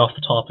gotten way off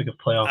the topic of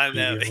playoff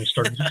preview.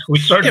 We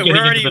started getting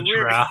into the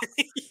draft.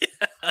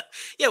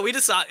 Yeah, we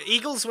decided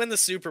Eagles win the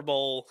Super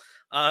Bowl.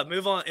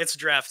 Move on. It's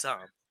draft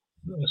time.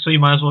 So you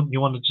might as well. You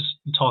want to just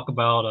talk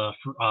about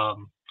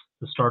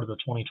the start of the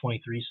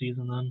 2023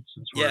 season then,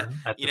 since we're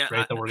at the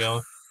rate that we're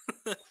going.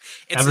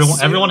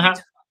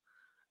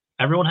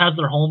 Everyone has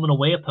their home and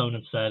away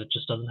opponents set. It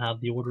just doesn't have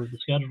the order of the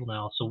schedule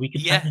now. So we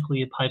could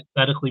technically,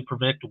 hypothetically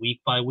predict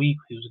week by week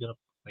who's going to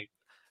play.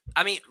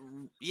 I mean,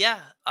 yeah.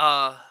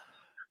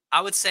 I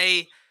would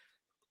say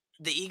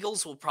the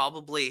Eagles will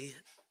probably.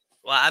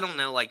 Well, I don't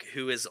know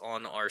who is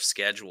on our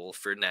schedule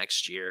for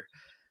next year.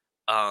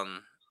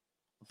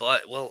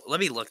 But let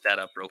me look that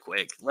up real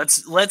quick.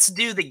 Let's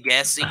do the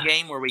guessing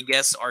game where we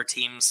guess our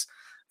team's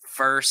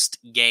first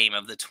game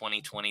of the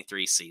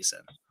 2023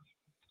 season.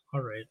 All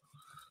right.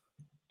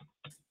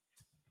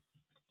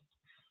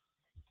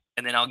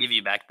 And then I'll give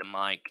you back the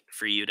mic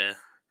for you to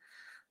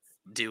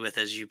do with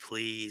as you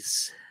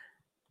please.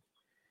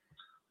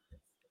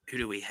 Who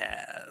do we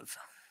have?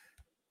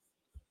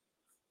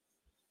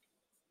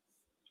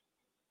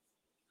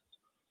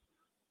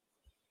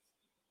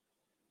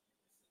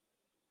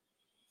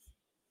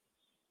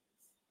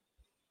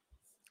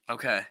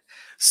 Okay.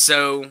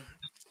 So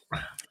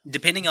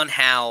depending on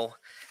how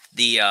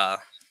the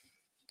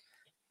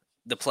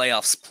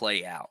playoffs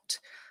play out,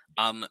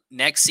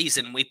 next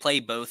season we play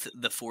both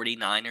the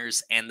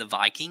 49ers and the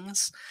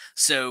Vikings.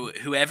 So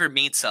whoever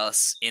meets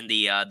us in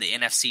the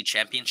NFC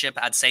Championship,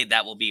 I'd say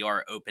that will be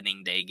our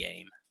opening day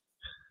game.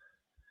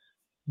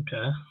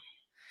 Okay.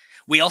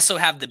 We also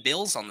have the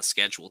Bills on the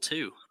schedule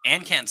too,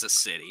 and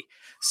Kansas City.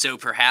 So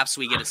perhaps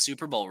we get a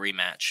Super Bowl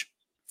rematch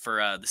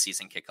for the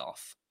season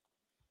kickoff.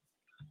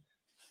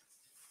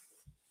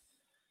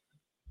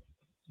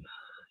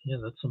 Yeah,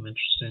 that's some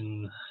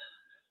interesting.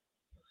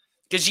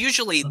 Because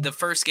usually the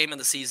first game of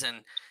the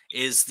season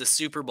is the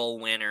Super Bowl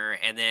winner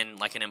and then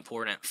an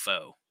important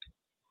foe.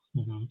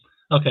 Mm-hmm.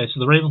 Okay, so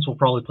the Ravens will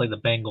probably play the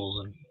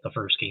Bengals in the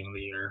first game of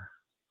the year.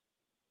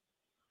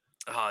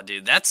 Oh,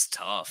 dude, that's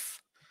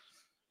tough.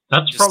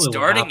 That's just probably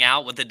starting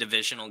out with a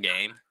divisional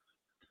game.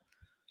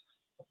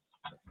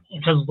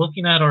 Because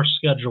looking at our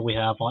schedule, we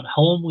have on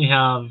home, we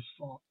have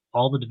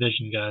all the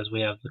division guys.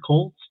 We have the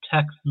Colts,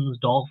 Texans,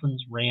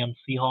 Dolphins, Rams,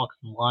 Seahawks,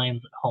 and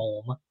Lions at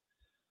home.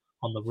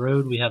 On the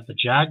road, we have the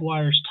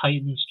Jaguars,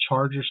 Titans,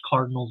 Chargers,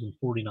 Cardinals, and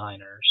 49ers.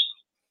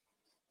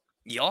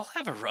 Y'all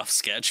have a rough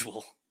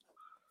schedule.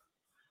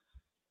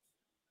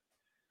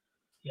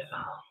 Yeah.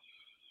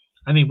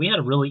 I mean, we had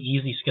a really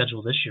easy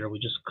schedule this year. We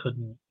just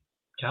couldn't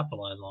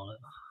capitalize on it.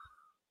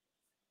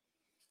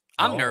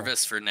 I'm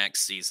nervous for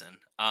next season.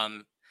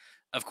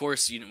 Of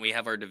course, we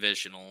have our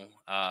divisional,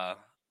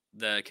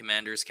 the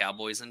Commanders,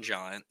 Cowboys, and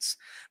Giants.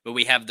 But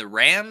we have the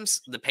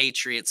Rams, the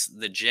Patriots,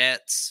 the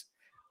Jets,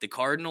 the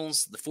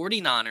Cardinals, the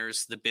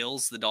 49ers, the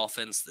Bills, the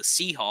Dolphins, the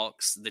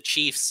Seahawks, the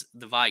Chiefs,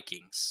 the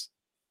Vikings,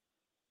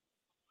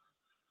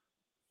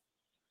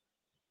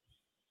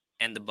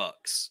 and the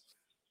Bucks.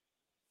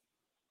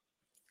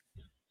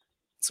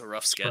 It's a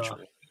rough schedule.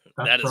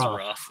 That is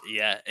rough.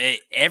 Yeah.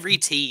 Every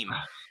team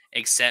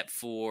except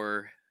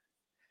for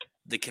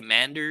the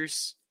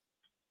Commanders,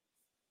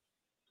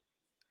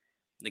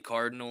 the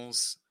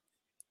Cardinals,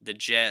 the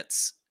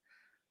Jets,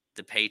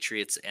 the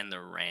Patriots, and the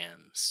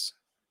Rams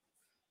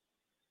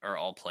are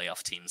all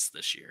playoff teams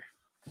this year.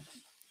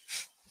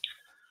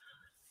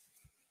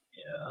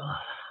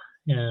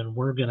 Yeah. And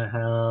we're going to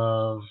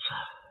have,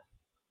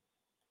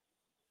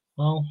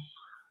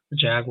 the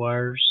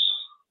Jaguars,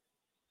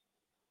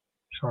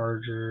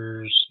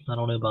 Chargers. I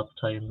don't know about the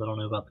Titans. I don't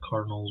know about the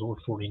Cardinals or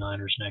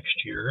 49ers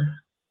next year.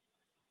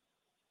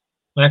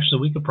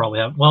 Actually, we could probably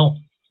have,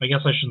 I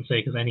guess I shouldn't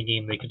say because any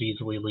game they could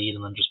easily lead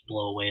and then just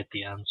blow away at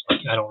the end. So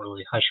I'm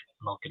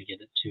not going to get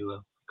too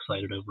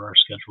excited over our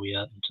schedule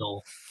yet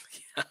until.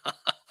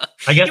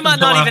 I guess you might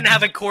not even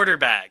have a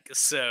quarterback.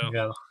 So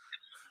yeah,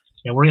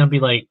 we're going to be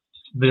like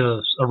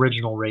the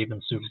original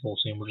Ravens Super Bowl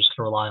team. We're just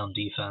going to rely on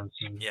defense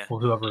and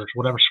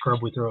whatever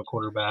scrub we throw at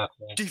quarterback.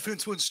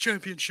 Defense wins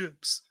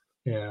championships.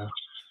 Yeah,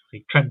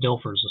 like Trent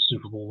Dilfer's a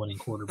Super Bowl winning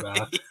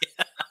quarterback.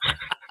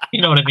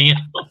 You know what I mean?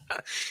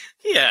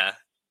 Yeah.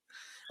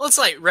 Well, it's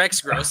like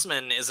Rex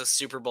Grossman is a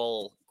Super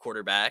Bowl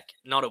quarterback,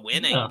 not a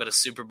winning, but a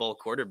Super Bowl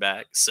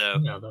quarterback. So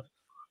yeah,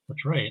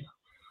 that's right.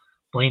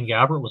 Blaine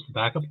Gabbert was the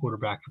backup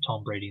quarterback for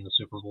Tom Brady in the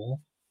Super Bowl.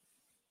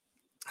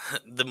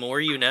 The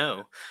more you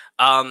know.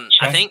 I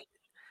think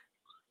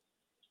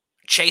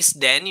Chase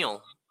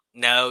Daniel.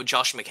 No,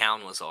 Josh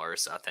McCown was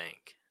ours, I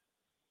think.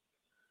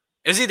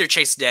 It was either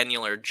Chase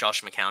Daniel or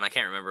Josh McCown. I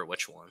can't remember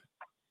which one.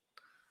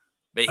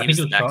 But he was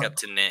the backup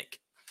to Nick.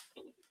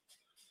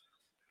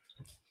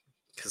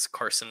 Because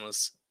Carson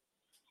was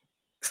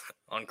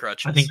on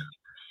crutches. I think.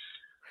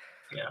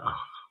 Yeah.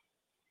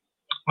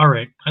 All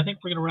right. I think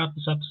we're going to wrap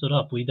this episode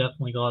up. We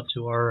definitely got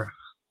to our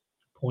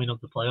point of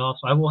the playoffs.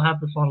 I will have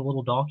this on a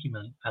little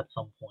document at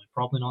some point.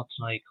 Probably not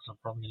tonight because I'm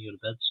probably going to go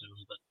to bed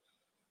soon, but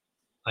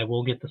I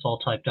will get this all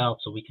typed out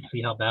so we can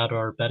see how bad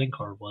our betting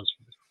card was.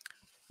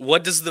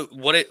 What does the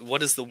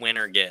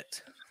winner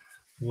get?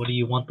 What do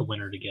you want the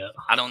winner to get?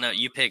 I don't know.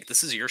 You pick.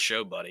 This is your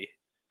show, buddy.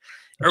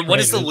 That's or what right,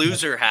 does the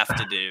loser have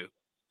to do?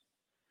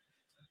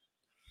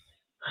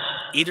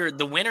 Either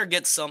the winner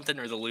gets something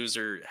or the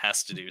loser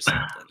has to do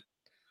something.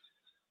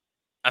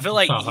 I feel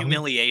like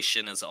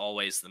humiliation is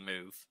always the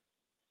move.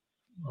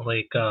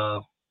 Like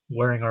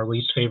wearing our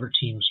least favorite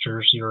team's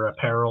jersey or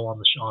apparel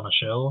on a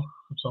show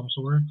of some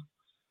sort.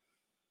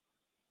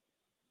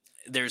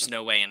 There's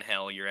no way in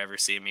hell you're ever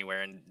seeing me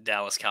wearing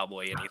Dallas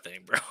Cowboy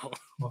anything, bro.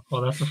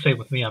 Well, that's the same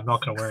with me. I'm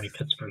not going to wear any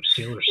Pittsburgh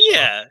Steelers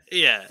stuff.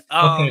 Yeah.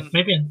 Okay,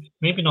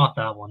 maybe not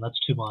that one. That's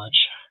too much.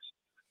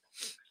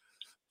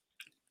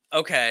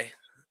 Okay.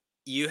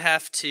 You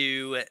have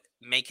to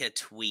make a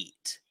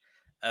tweet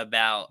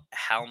about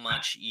how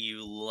much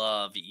you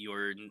love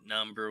your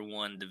number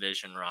one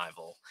division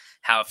rival.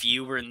 How if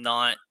you were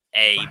not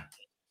a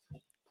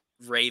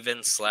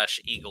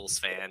Ravens/Eagles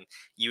fan,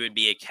 you would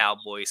be a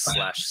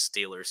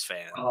Cowboys/Steelers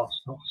fan. Oh,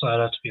 so I'd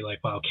have to be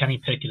like, wow,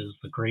 Kenny Pickett is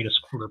the greatest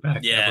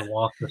quarterback to ever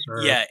walk this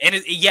earth.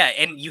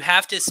 And you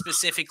have to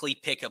specifically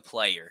pick a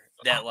player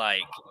that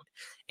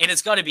and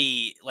it's got to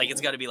be like a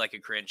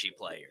cringy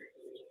player.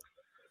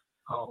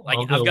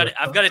 I've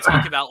got to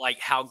talk about like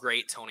how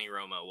great Tony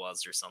Romo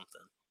was or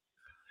something.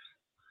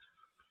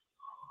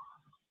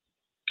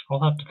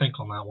 I'll have to think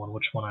on that one.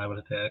 Which one I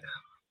would pick?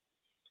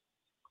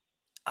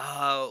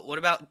 What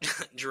about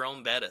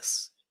Jerome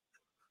Bettis?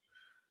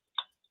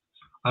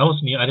 I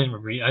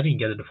didn't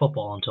get into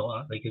football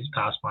until it's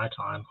past my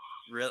time.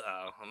 Really?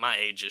 Oh, my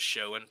age is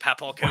showing.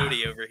 Papaw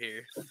Cody over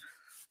here.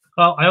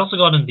 Well, I also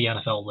got into the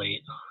NFL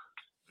late.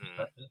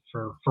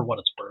 For what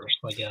it's worth,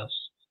 I guess.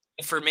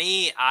 For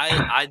me,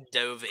 I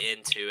dove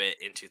into it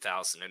in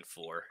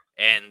 2004,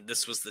 and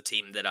this was the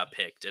team that I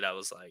picked. And I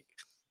was like,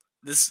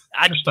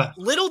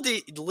 little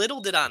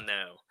did I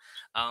know.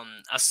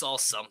 I saw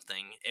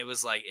something. It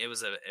was a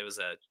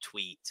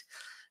tweet,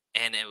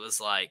 and it was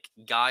like,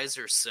 guys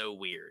are so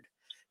weird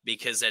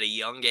because at a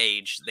young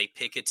age they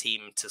pick a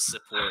team to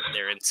support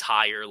their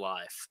entire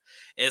life.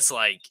 It's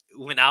like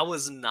when I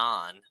was 9,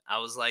 I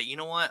was like, you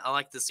know what? I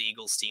like this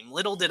Eagles team.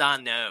 Little did I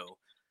know,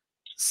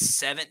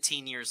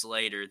 17 years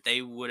later,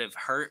 they would have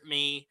hurt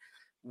me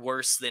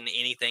worse than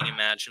anything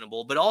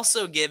imaginable, but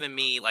also given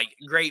me like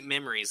great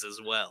memories as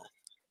well.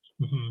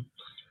 Mm-hmm.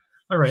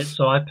 All right,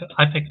 so I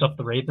picked up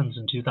the Ravens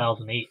in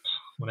 2008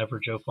 whenever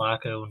Joe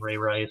Flacco and Ray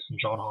Rice and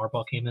John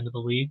Harbaugh came into the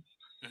league.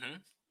 Mm-hmm.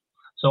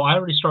 So I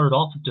already started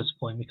off with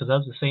disappointment because that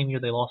was the same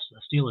year they lost to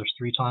the Steelers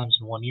 3 times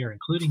in 1 year,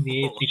 including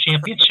the AFC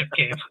Championship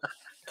game.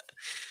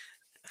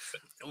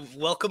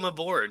 Welcome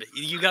aboard.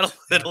 You got a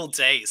little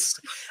taste.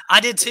 I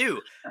did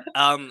too.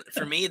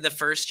 For me, the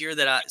first year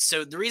that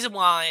so the reason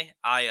why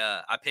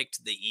I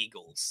picked the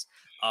Eagles,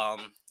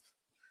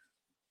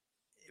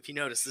 if you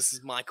notice, this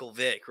is Michael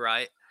Vick,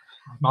 right?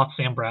 Not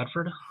Sam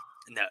Bradford?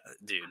 No,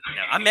 dude.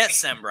 No, I met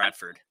Sam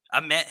Bradford. I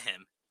met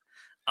him.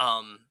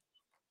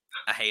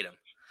 I hate him.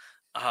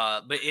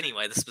 But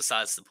anyway, this is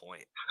besides the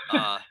point.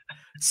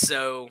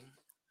 So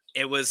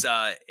it was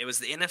the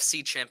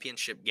NFC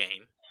Championship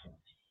game,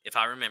 if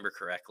I remember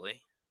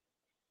correctly.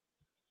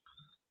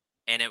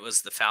 And it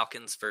was the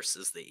Falcons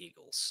versus the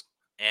Eagles.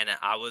 And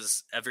I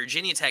was a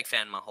Virginia Tech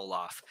fan my whole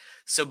life.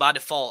 So by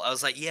default, I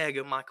was like, yeah,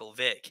 go Michael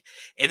Vick.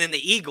 And then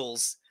the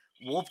Eagles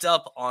whooped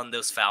up on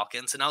those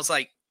Falcons. And I was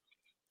like,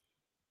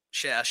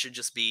 shit, I should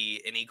just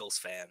be an Eagles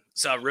fan.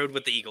 So I rode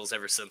with the Eagles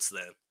ever since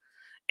then.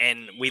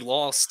 And we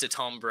lost to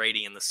Tom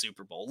Brady in the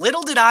Super Bowl.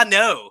 Little did I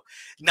know,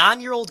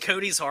 9-year-old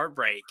Cody's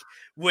heartbreak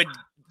would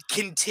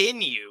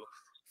continue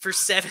for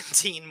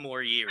 17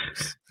 more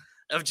years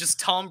of just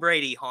Tom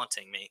Brady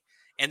haunting me.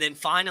 And then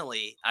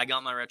finally, I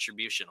got my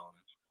retribution on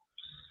him.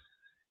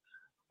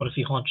 What if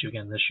he haunts you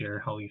again this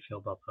year? How will you feel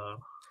about that?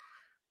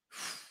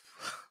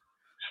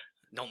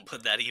 Don't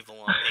put that evil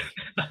on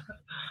me.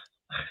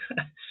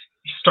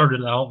 You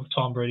started out with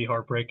Tom Brady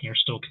heartbreak, and you're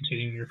still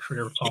continuing your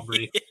career with Tom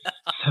Brady.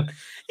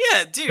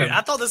 Yeah, dude. I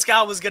thought this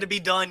guy was going to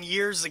be done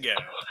years ago.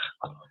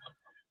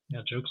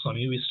 Yeah, joke's on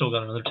you. He's still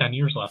got another 10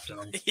 years left in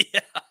him.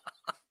 Yeah.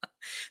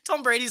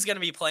 Tom Brady's going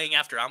to be playing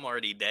after I'm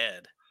already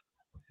dead.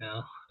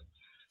 Yeah.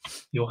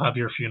 You'll have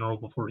your funeral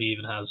before he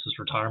even has his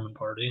retirement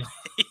party.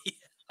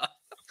 Yeah.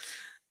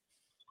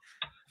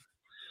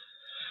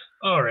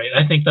 All right.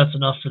 I think that's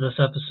enough for this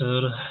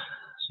episode.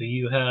 So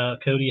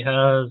Cody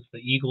has the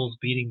Eagles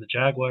beating the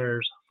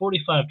Jaguars 45-28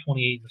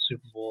 in the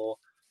Super Bowl.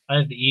 I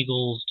have the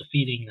Eagles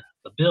defeating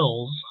the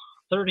Bills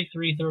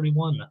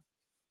 33-31.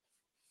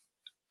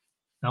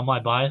 Now my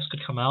bias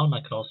could come out, and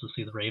I could also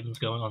see the Ravens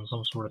going on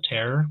some sort of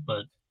tear,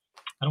 but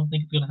I don't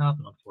think it's going to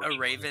happen, unfortunately. A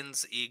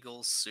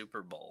Ravens-Eagles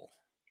Super Bowl.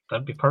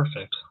 That'd be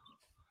perfect.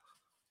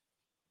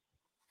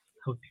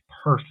 That would be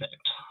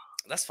perfect.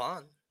 That's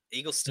fine.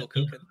 Eagles still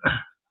cooking.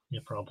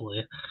 Yeah,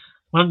 probably.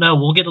 Well, no,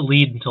 we'll get a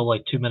lead until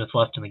like 2 minutes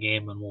left in the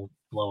game, and we'll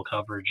blow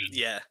coverage.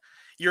 Yeah.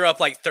 You're up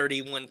like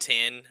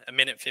 31-10, a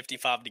minute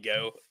 55 to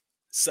go.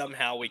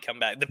 somehow we come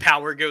back. The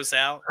power goes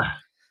out.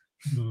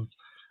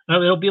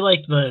 It'll be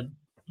like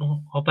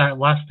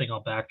last thing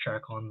I'll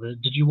backtrack on.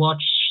 Did you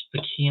watch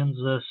the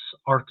Kansas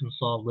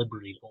Arkansas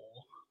Liberty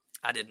Bowl?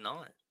 I did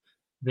not.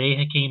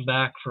 They came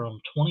back from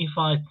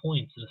 25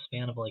 points in a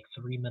span of like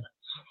 3 minutes.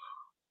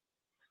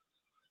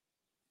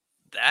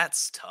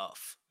 That's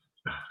tough.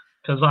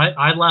 Because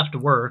I left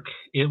work.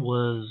 It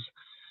was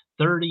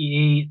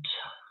 38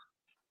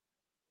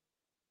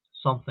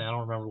 something. I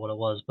don't remember what it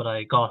was, but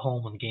I got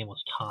home when the game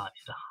was tied.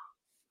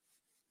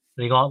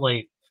 They got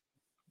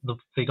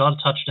they got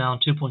a touchdown,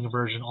 2-point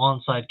conversion,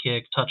 onside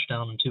kick,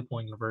 touchdown, and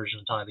 2-point conversion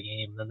to tie the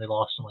game. And then they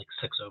lost in like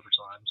 6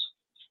 overtimes.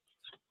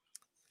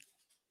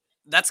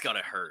 That's gotta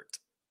hurt.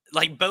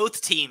 Like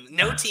both teams,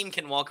 no team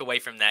can walk away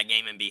from that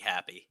game and be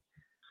happy.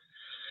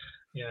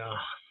 Yeah,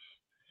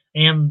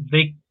 and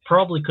they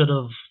probably could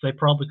have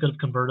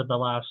converted the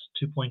last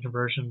 2-point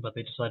conversion, but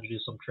they decided to do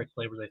some trick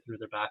play where they threw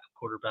their backup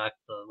quarterback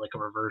like a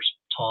reverse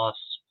toss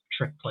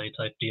trick play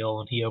type deal,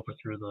 and he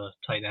overthrew the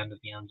tight end of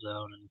the end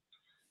zone, and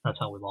that's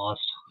how we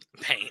lost.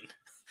 Pain.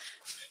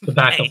 The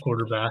backup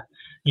quarterback,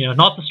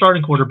 not the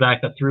starting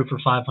quarterback that threw for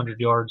 500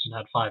 yards and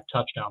had 5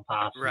 touchdown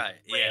passes. Right.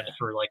 And ran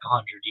for like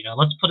 100.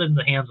 Let's put it in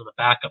the hands of the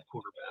backup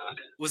quarterback.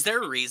 Was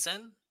there a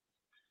reason?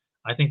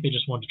 I think they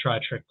just wanted to try a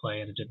trick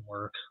play and it didn't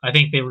work. I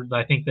think they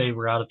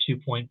were out of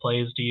 2-point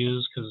plays to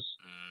use because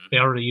they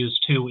already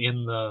used 2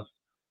 in the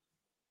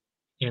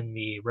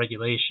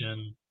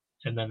regulation,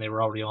 and then they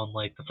were already on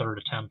like the third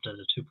attempt at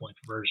a 2-point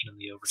conversion in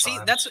the overtime.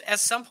 See, that's at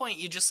some point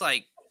you just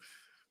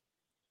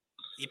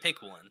you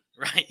pick one,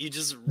 right? You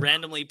just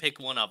randomly pick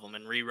one of them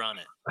and rerun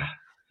it.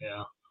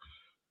 Yeah.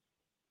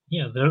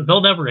 Yeah,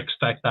 they'll never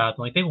expect that.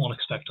 Like, they won't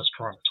expect us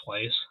to run it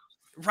twice.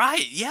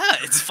 Right, yeah,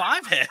 it's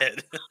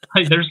 5-head.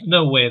 There's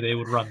no way they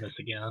would run this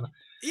again.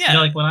 Yeah.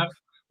 Like,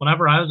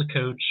 whenever I was a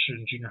coach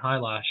in junior high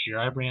last year,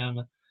 I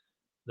ran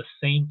the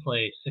same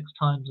play 6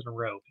 times in a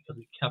row because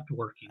it kept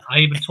working. I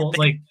even told,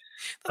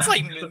 That's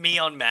like me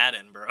on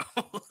Madden, bro.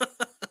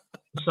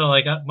 So,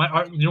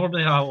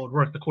 normally how it would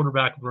work, the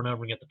quarterback would run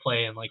over and get the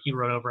play, and, he'd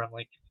run over, and,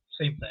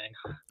 same thing.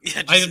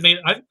 Yeah, I even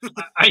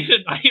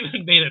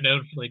made a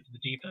note for, the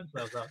defense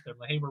that was out there.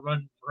 Hey, we're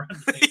running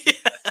the same play.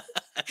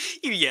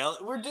 You yell,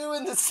 we're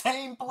doing the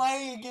same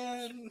play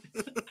again.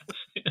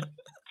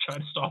 Try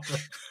to stop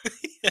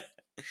it.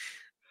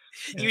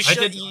 You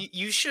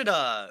should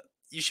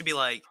be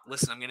like,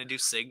 listen, I'm gonna do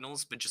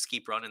signals, but just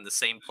keep running the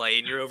same play.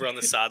 And you're over on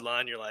the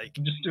sideline. You're like,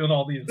 I'm just doing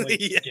all these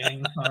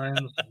gang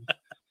signs.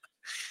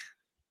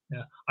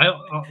 Yeah.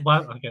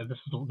 Okay. This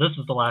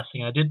is the last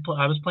thing I did.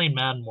 I was playing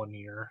Madden one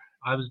year.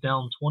 I was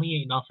down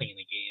 28-0 in a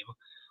game.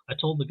 I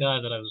told the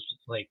guy that I was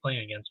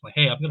playing against,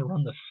 hey, I'm gonna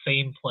run the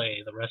same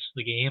play the rest of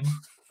the game.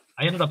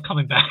 I ended up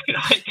coming back.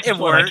 It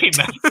worked. I came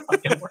back.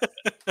 It worked.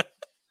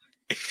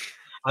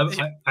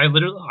 I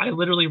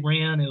literally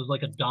ran. It was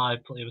like a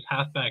dive play. It was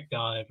halfback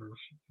dive or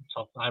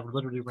something. I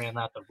literally ran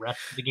that the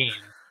rest of the game.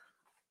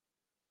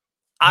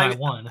 I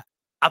won.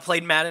 I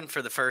played Madden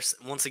for the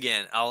first. Once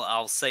again,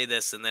 I'll say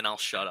this and then I'll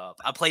shut up.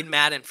 I played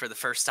Madden for the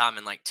first time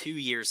in 2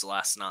 years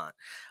last night,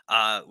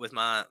 with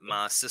my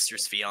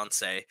sister's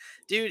fiance.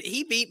 Dude,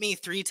 he beat me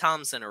 3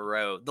 times in a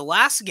row. The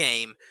last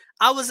game,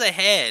 I was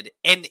ahead,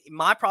 and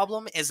my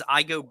problem is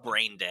I go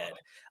brain dead.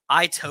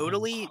 I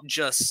totally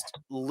just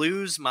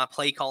lose my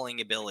play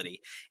calling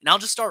ability, and I'll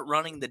just start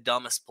running the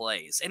dumbest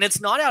plays. And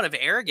it's not out of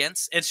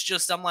arrogance. It's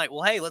just, I'm like,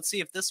 well, hey, let's see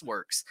if this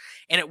works.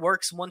 And it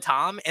works one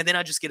time, and then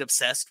I just get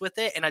obsessed with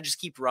it, and I just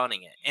keep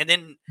running it. And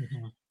then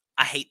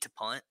I hate to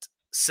punt.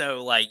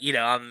 So,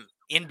 I'm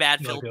in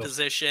bad field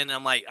position.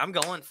 I'm like, I'm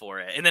going for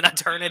it. And then I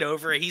turn it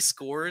over, he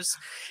scores,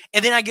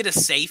 and then I get a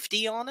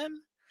safety on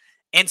him.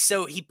 And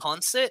so he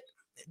punts it.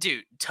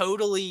 Dude,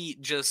 totally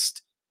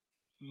just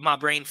my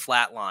brain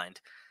flatlined.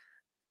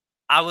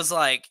 I was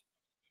like,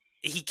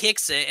 he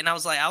kicks it, and I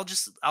was like,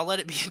 I'll let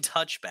it be a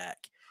touchback.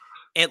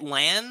 It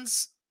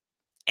lands,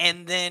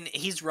 and then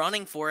he's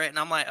running for it, and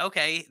I'm like,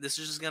 okay, this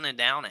is just going to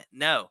down it.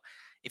 No.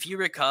 If you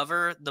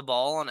recover the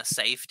ball on a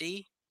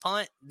safety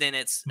punt, then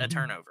it's a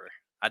turnover.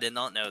 I did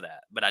not know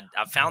that, but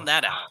I found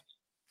that out.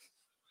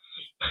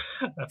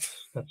 That's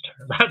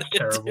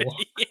terrible.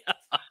 Yeah.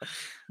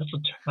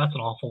 That's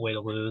an awful way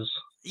to lose.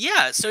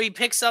 Yeah, so he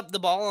picks up the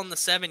ball on the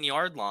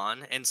 7-yard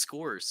line and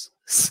scores.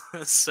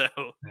 So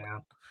yeah,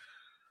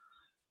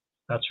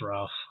 that's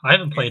rough. I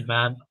haven't played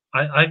Madden.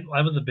 I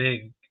was a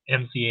big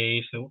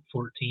NCAA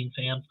 14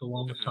 fan for the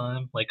longest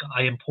time.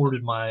 I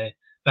imported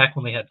back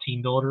when they had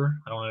Team Builder.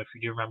 I don't know if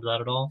you remember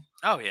that at all.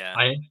 Oh yeah.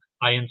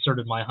 I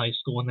inserted my high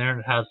school in there,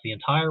 and it has the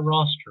entire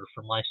roster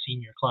from my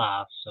senior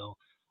class. So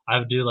I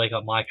would do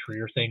a my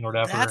career thing or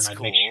whatever, that's and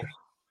cool.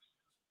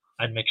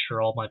 I'd make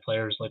sure all my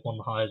players won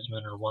the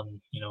Heisman or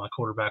my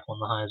quarterback won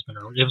the Heisman,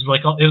 or it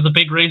was a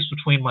big race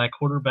between my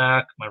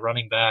quarterback, my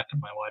running back,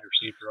 and my wide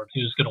receiver on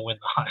who's going to win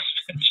the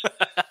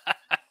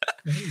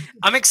Heisman.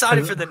 I'm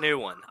excited for the new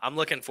one. I'm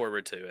looking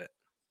forward to it.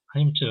 I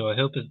am too. I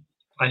hope it's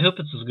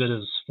as good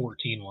as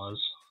 14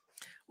 was.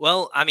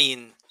 Well, I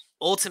mean,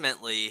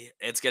 ultimately,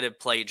 it's going to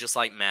play just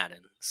like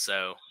Madden.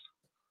 So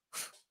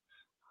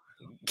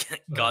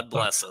God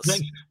bless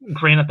us.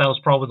 Granted, that was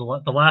probably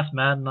the last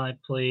Madden I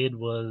played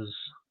was.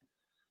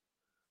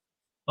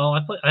 Well,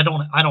 I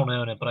don't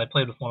own it, but I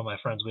played with one of my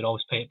friends. We'd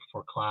always pay it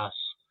before class.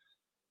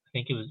 I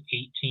think it was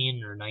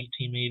 18 or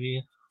 19,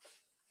 maybe.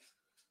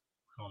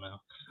 I don't know.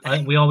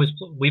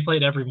 We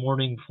played every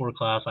morning before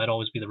class. I'd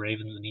always be the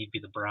Ravens, and he'd be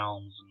the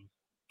Browns.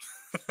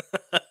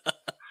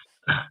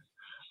 And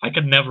I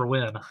could never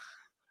win.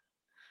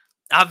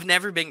 I've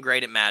never been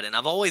great at Madden.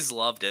 I've always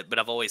loved it, but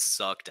I've always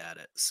sucked at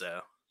it.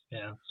 So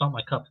yeah, it's not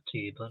my cup of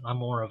tea. But I'm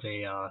more of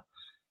a I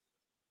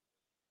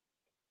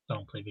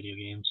don't play video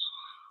games.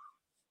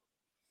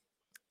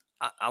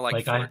 I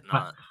like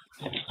Fortnite.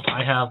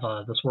 I have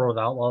this World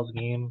of Outlaws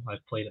game.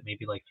 I've played it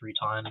maybe like 3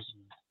 times,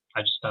 and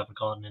I just haven't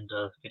gotten into.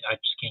 I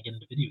just can't get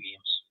into video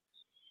games.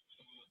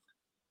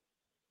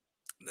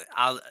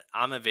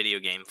 I'm a video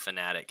game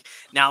fanatic.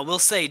 Now, I will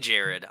say,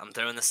 Jared, I'm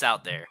throwing this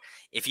out there.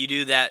 If you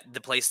do the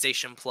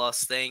PlayStation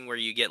Plus thing where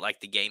you get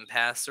like the Game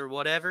Pass or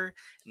whatever,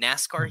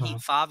 NASCAR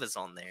Heat 5 is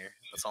on there.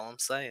 That's all I'm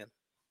saying.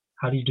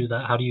 How do you do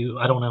that? I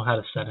don't know how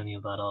to set any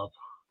of that up.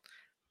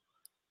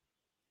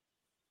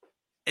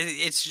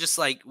 It's just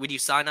like when you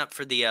sign up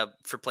for the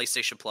for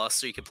PlayStation Plus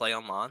so you can play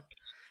online.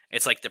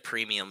 It's like the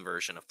premium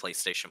version of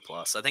PlayStation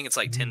Plus. I think it's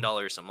like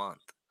 $10 a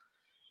month.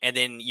 And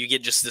then you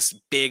get just this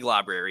big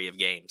library of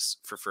games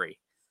for free.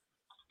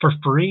 For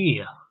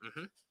free?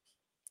 Mm-hmm.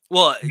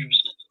 Well,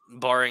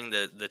 barring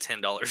the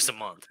 $10 a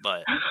month,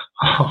 but.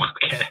 Oh,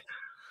 okay.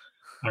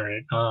 All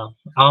right.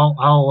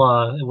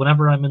 I'll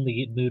whenever I'm in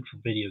the mood for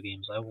video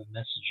games, I will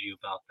message you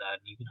about that,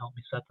 and you can help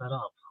me set that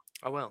up.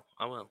 I will.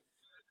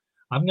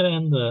 I'm gonna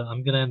end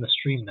the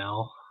stream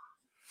now.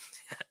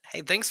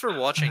 Hey, thanks for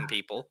watching,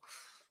 people.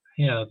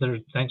 Yeah,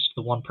 thanks to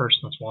the one person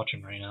that's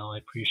watching right now. I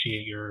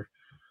appreciate your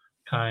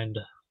kind.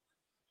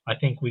 I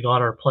think we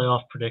got our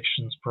playoff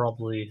predictions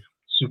probably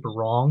super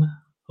wrong.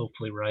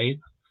 Hopefully right.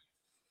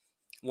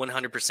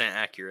 100%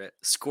 accurate.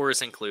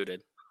 Scores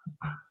included.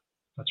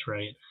 That's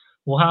right.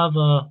 We'll have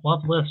a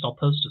list. I'll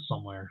post it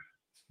somewhere.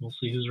 We'll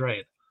see who's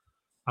right.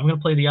 I'm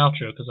gonna play the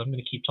outro because I'm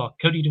gonna keep talking.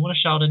 Cody, do you want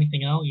to shout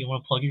anything out? You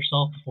want to plug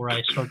yourself before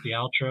I start the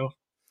outro?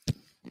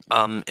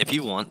 If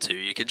you want to,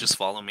 you could just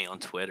follow me on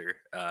Twitter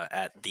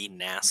at the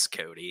NAS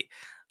Cody.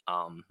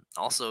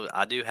 Also,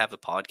 I do have a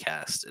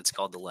podcast. It's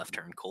called The Left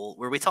Turn Cult,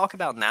 where we talk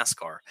about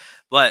NASCAR.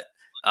 But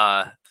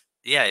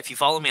yeah, if you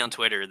follow me on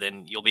Twitter,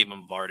 then you'll be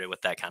bombarded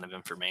with that kind of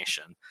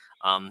information.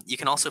 You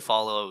can also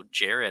follow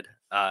Jared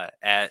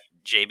at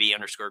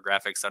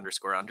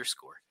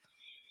JB_graphics__.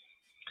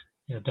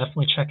 Yeah,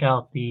 definitely check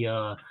out the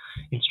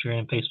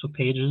Instagram, Facebook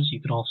pages. You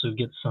can also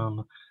get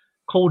some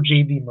cool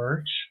JB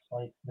merch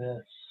like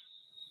this.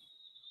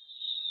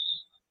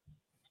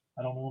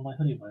 I don't know where my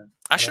hoodie went.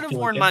 I should have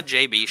worn my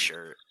JB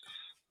shirt.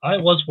 I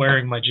was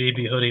wearing my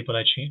JB hoodie, but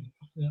I changed.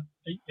 Yeah.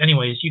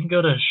 Anyways, you can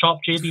go to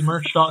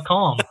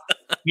shopjbmerch.com.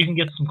 You can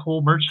get some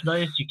cool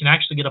merchandise. You can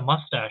actually get a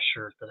mustache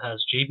shirt that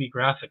has JB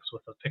graphics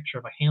with a picture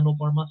of a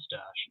handlebar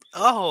mustache.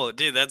 Oh,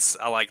 dude,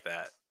 I like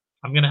that.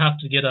 I'm gonna have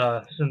to get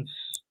since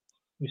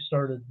we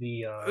started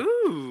the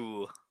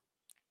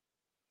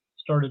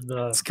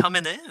it's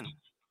coming in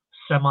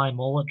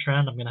semi-mullet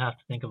trend. I'm gonna have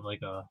to think of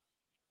like a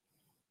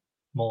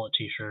mullet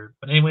t-shirt.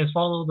 But anyways,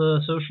 follow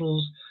the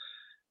socials,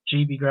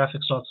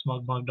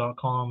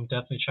 gbgraphics.smugmug.com.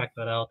 Definitely check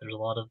that out.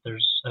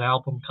 There's an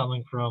album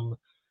coming from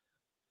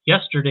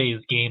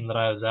yesterday's game that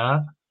I was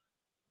at.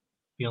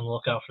 Be on the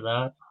lookout for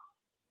that.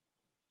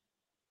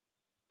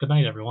 Good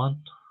night,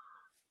 everyone.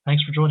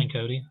 Thanks for joining,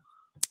 Cody.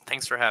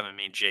 Thanks for having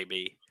me,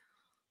 JB.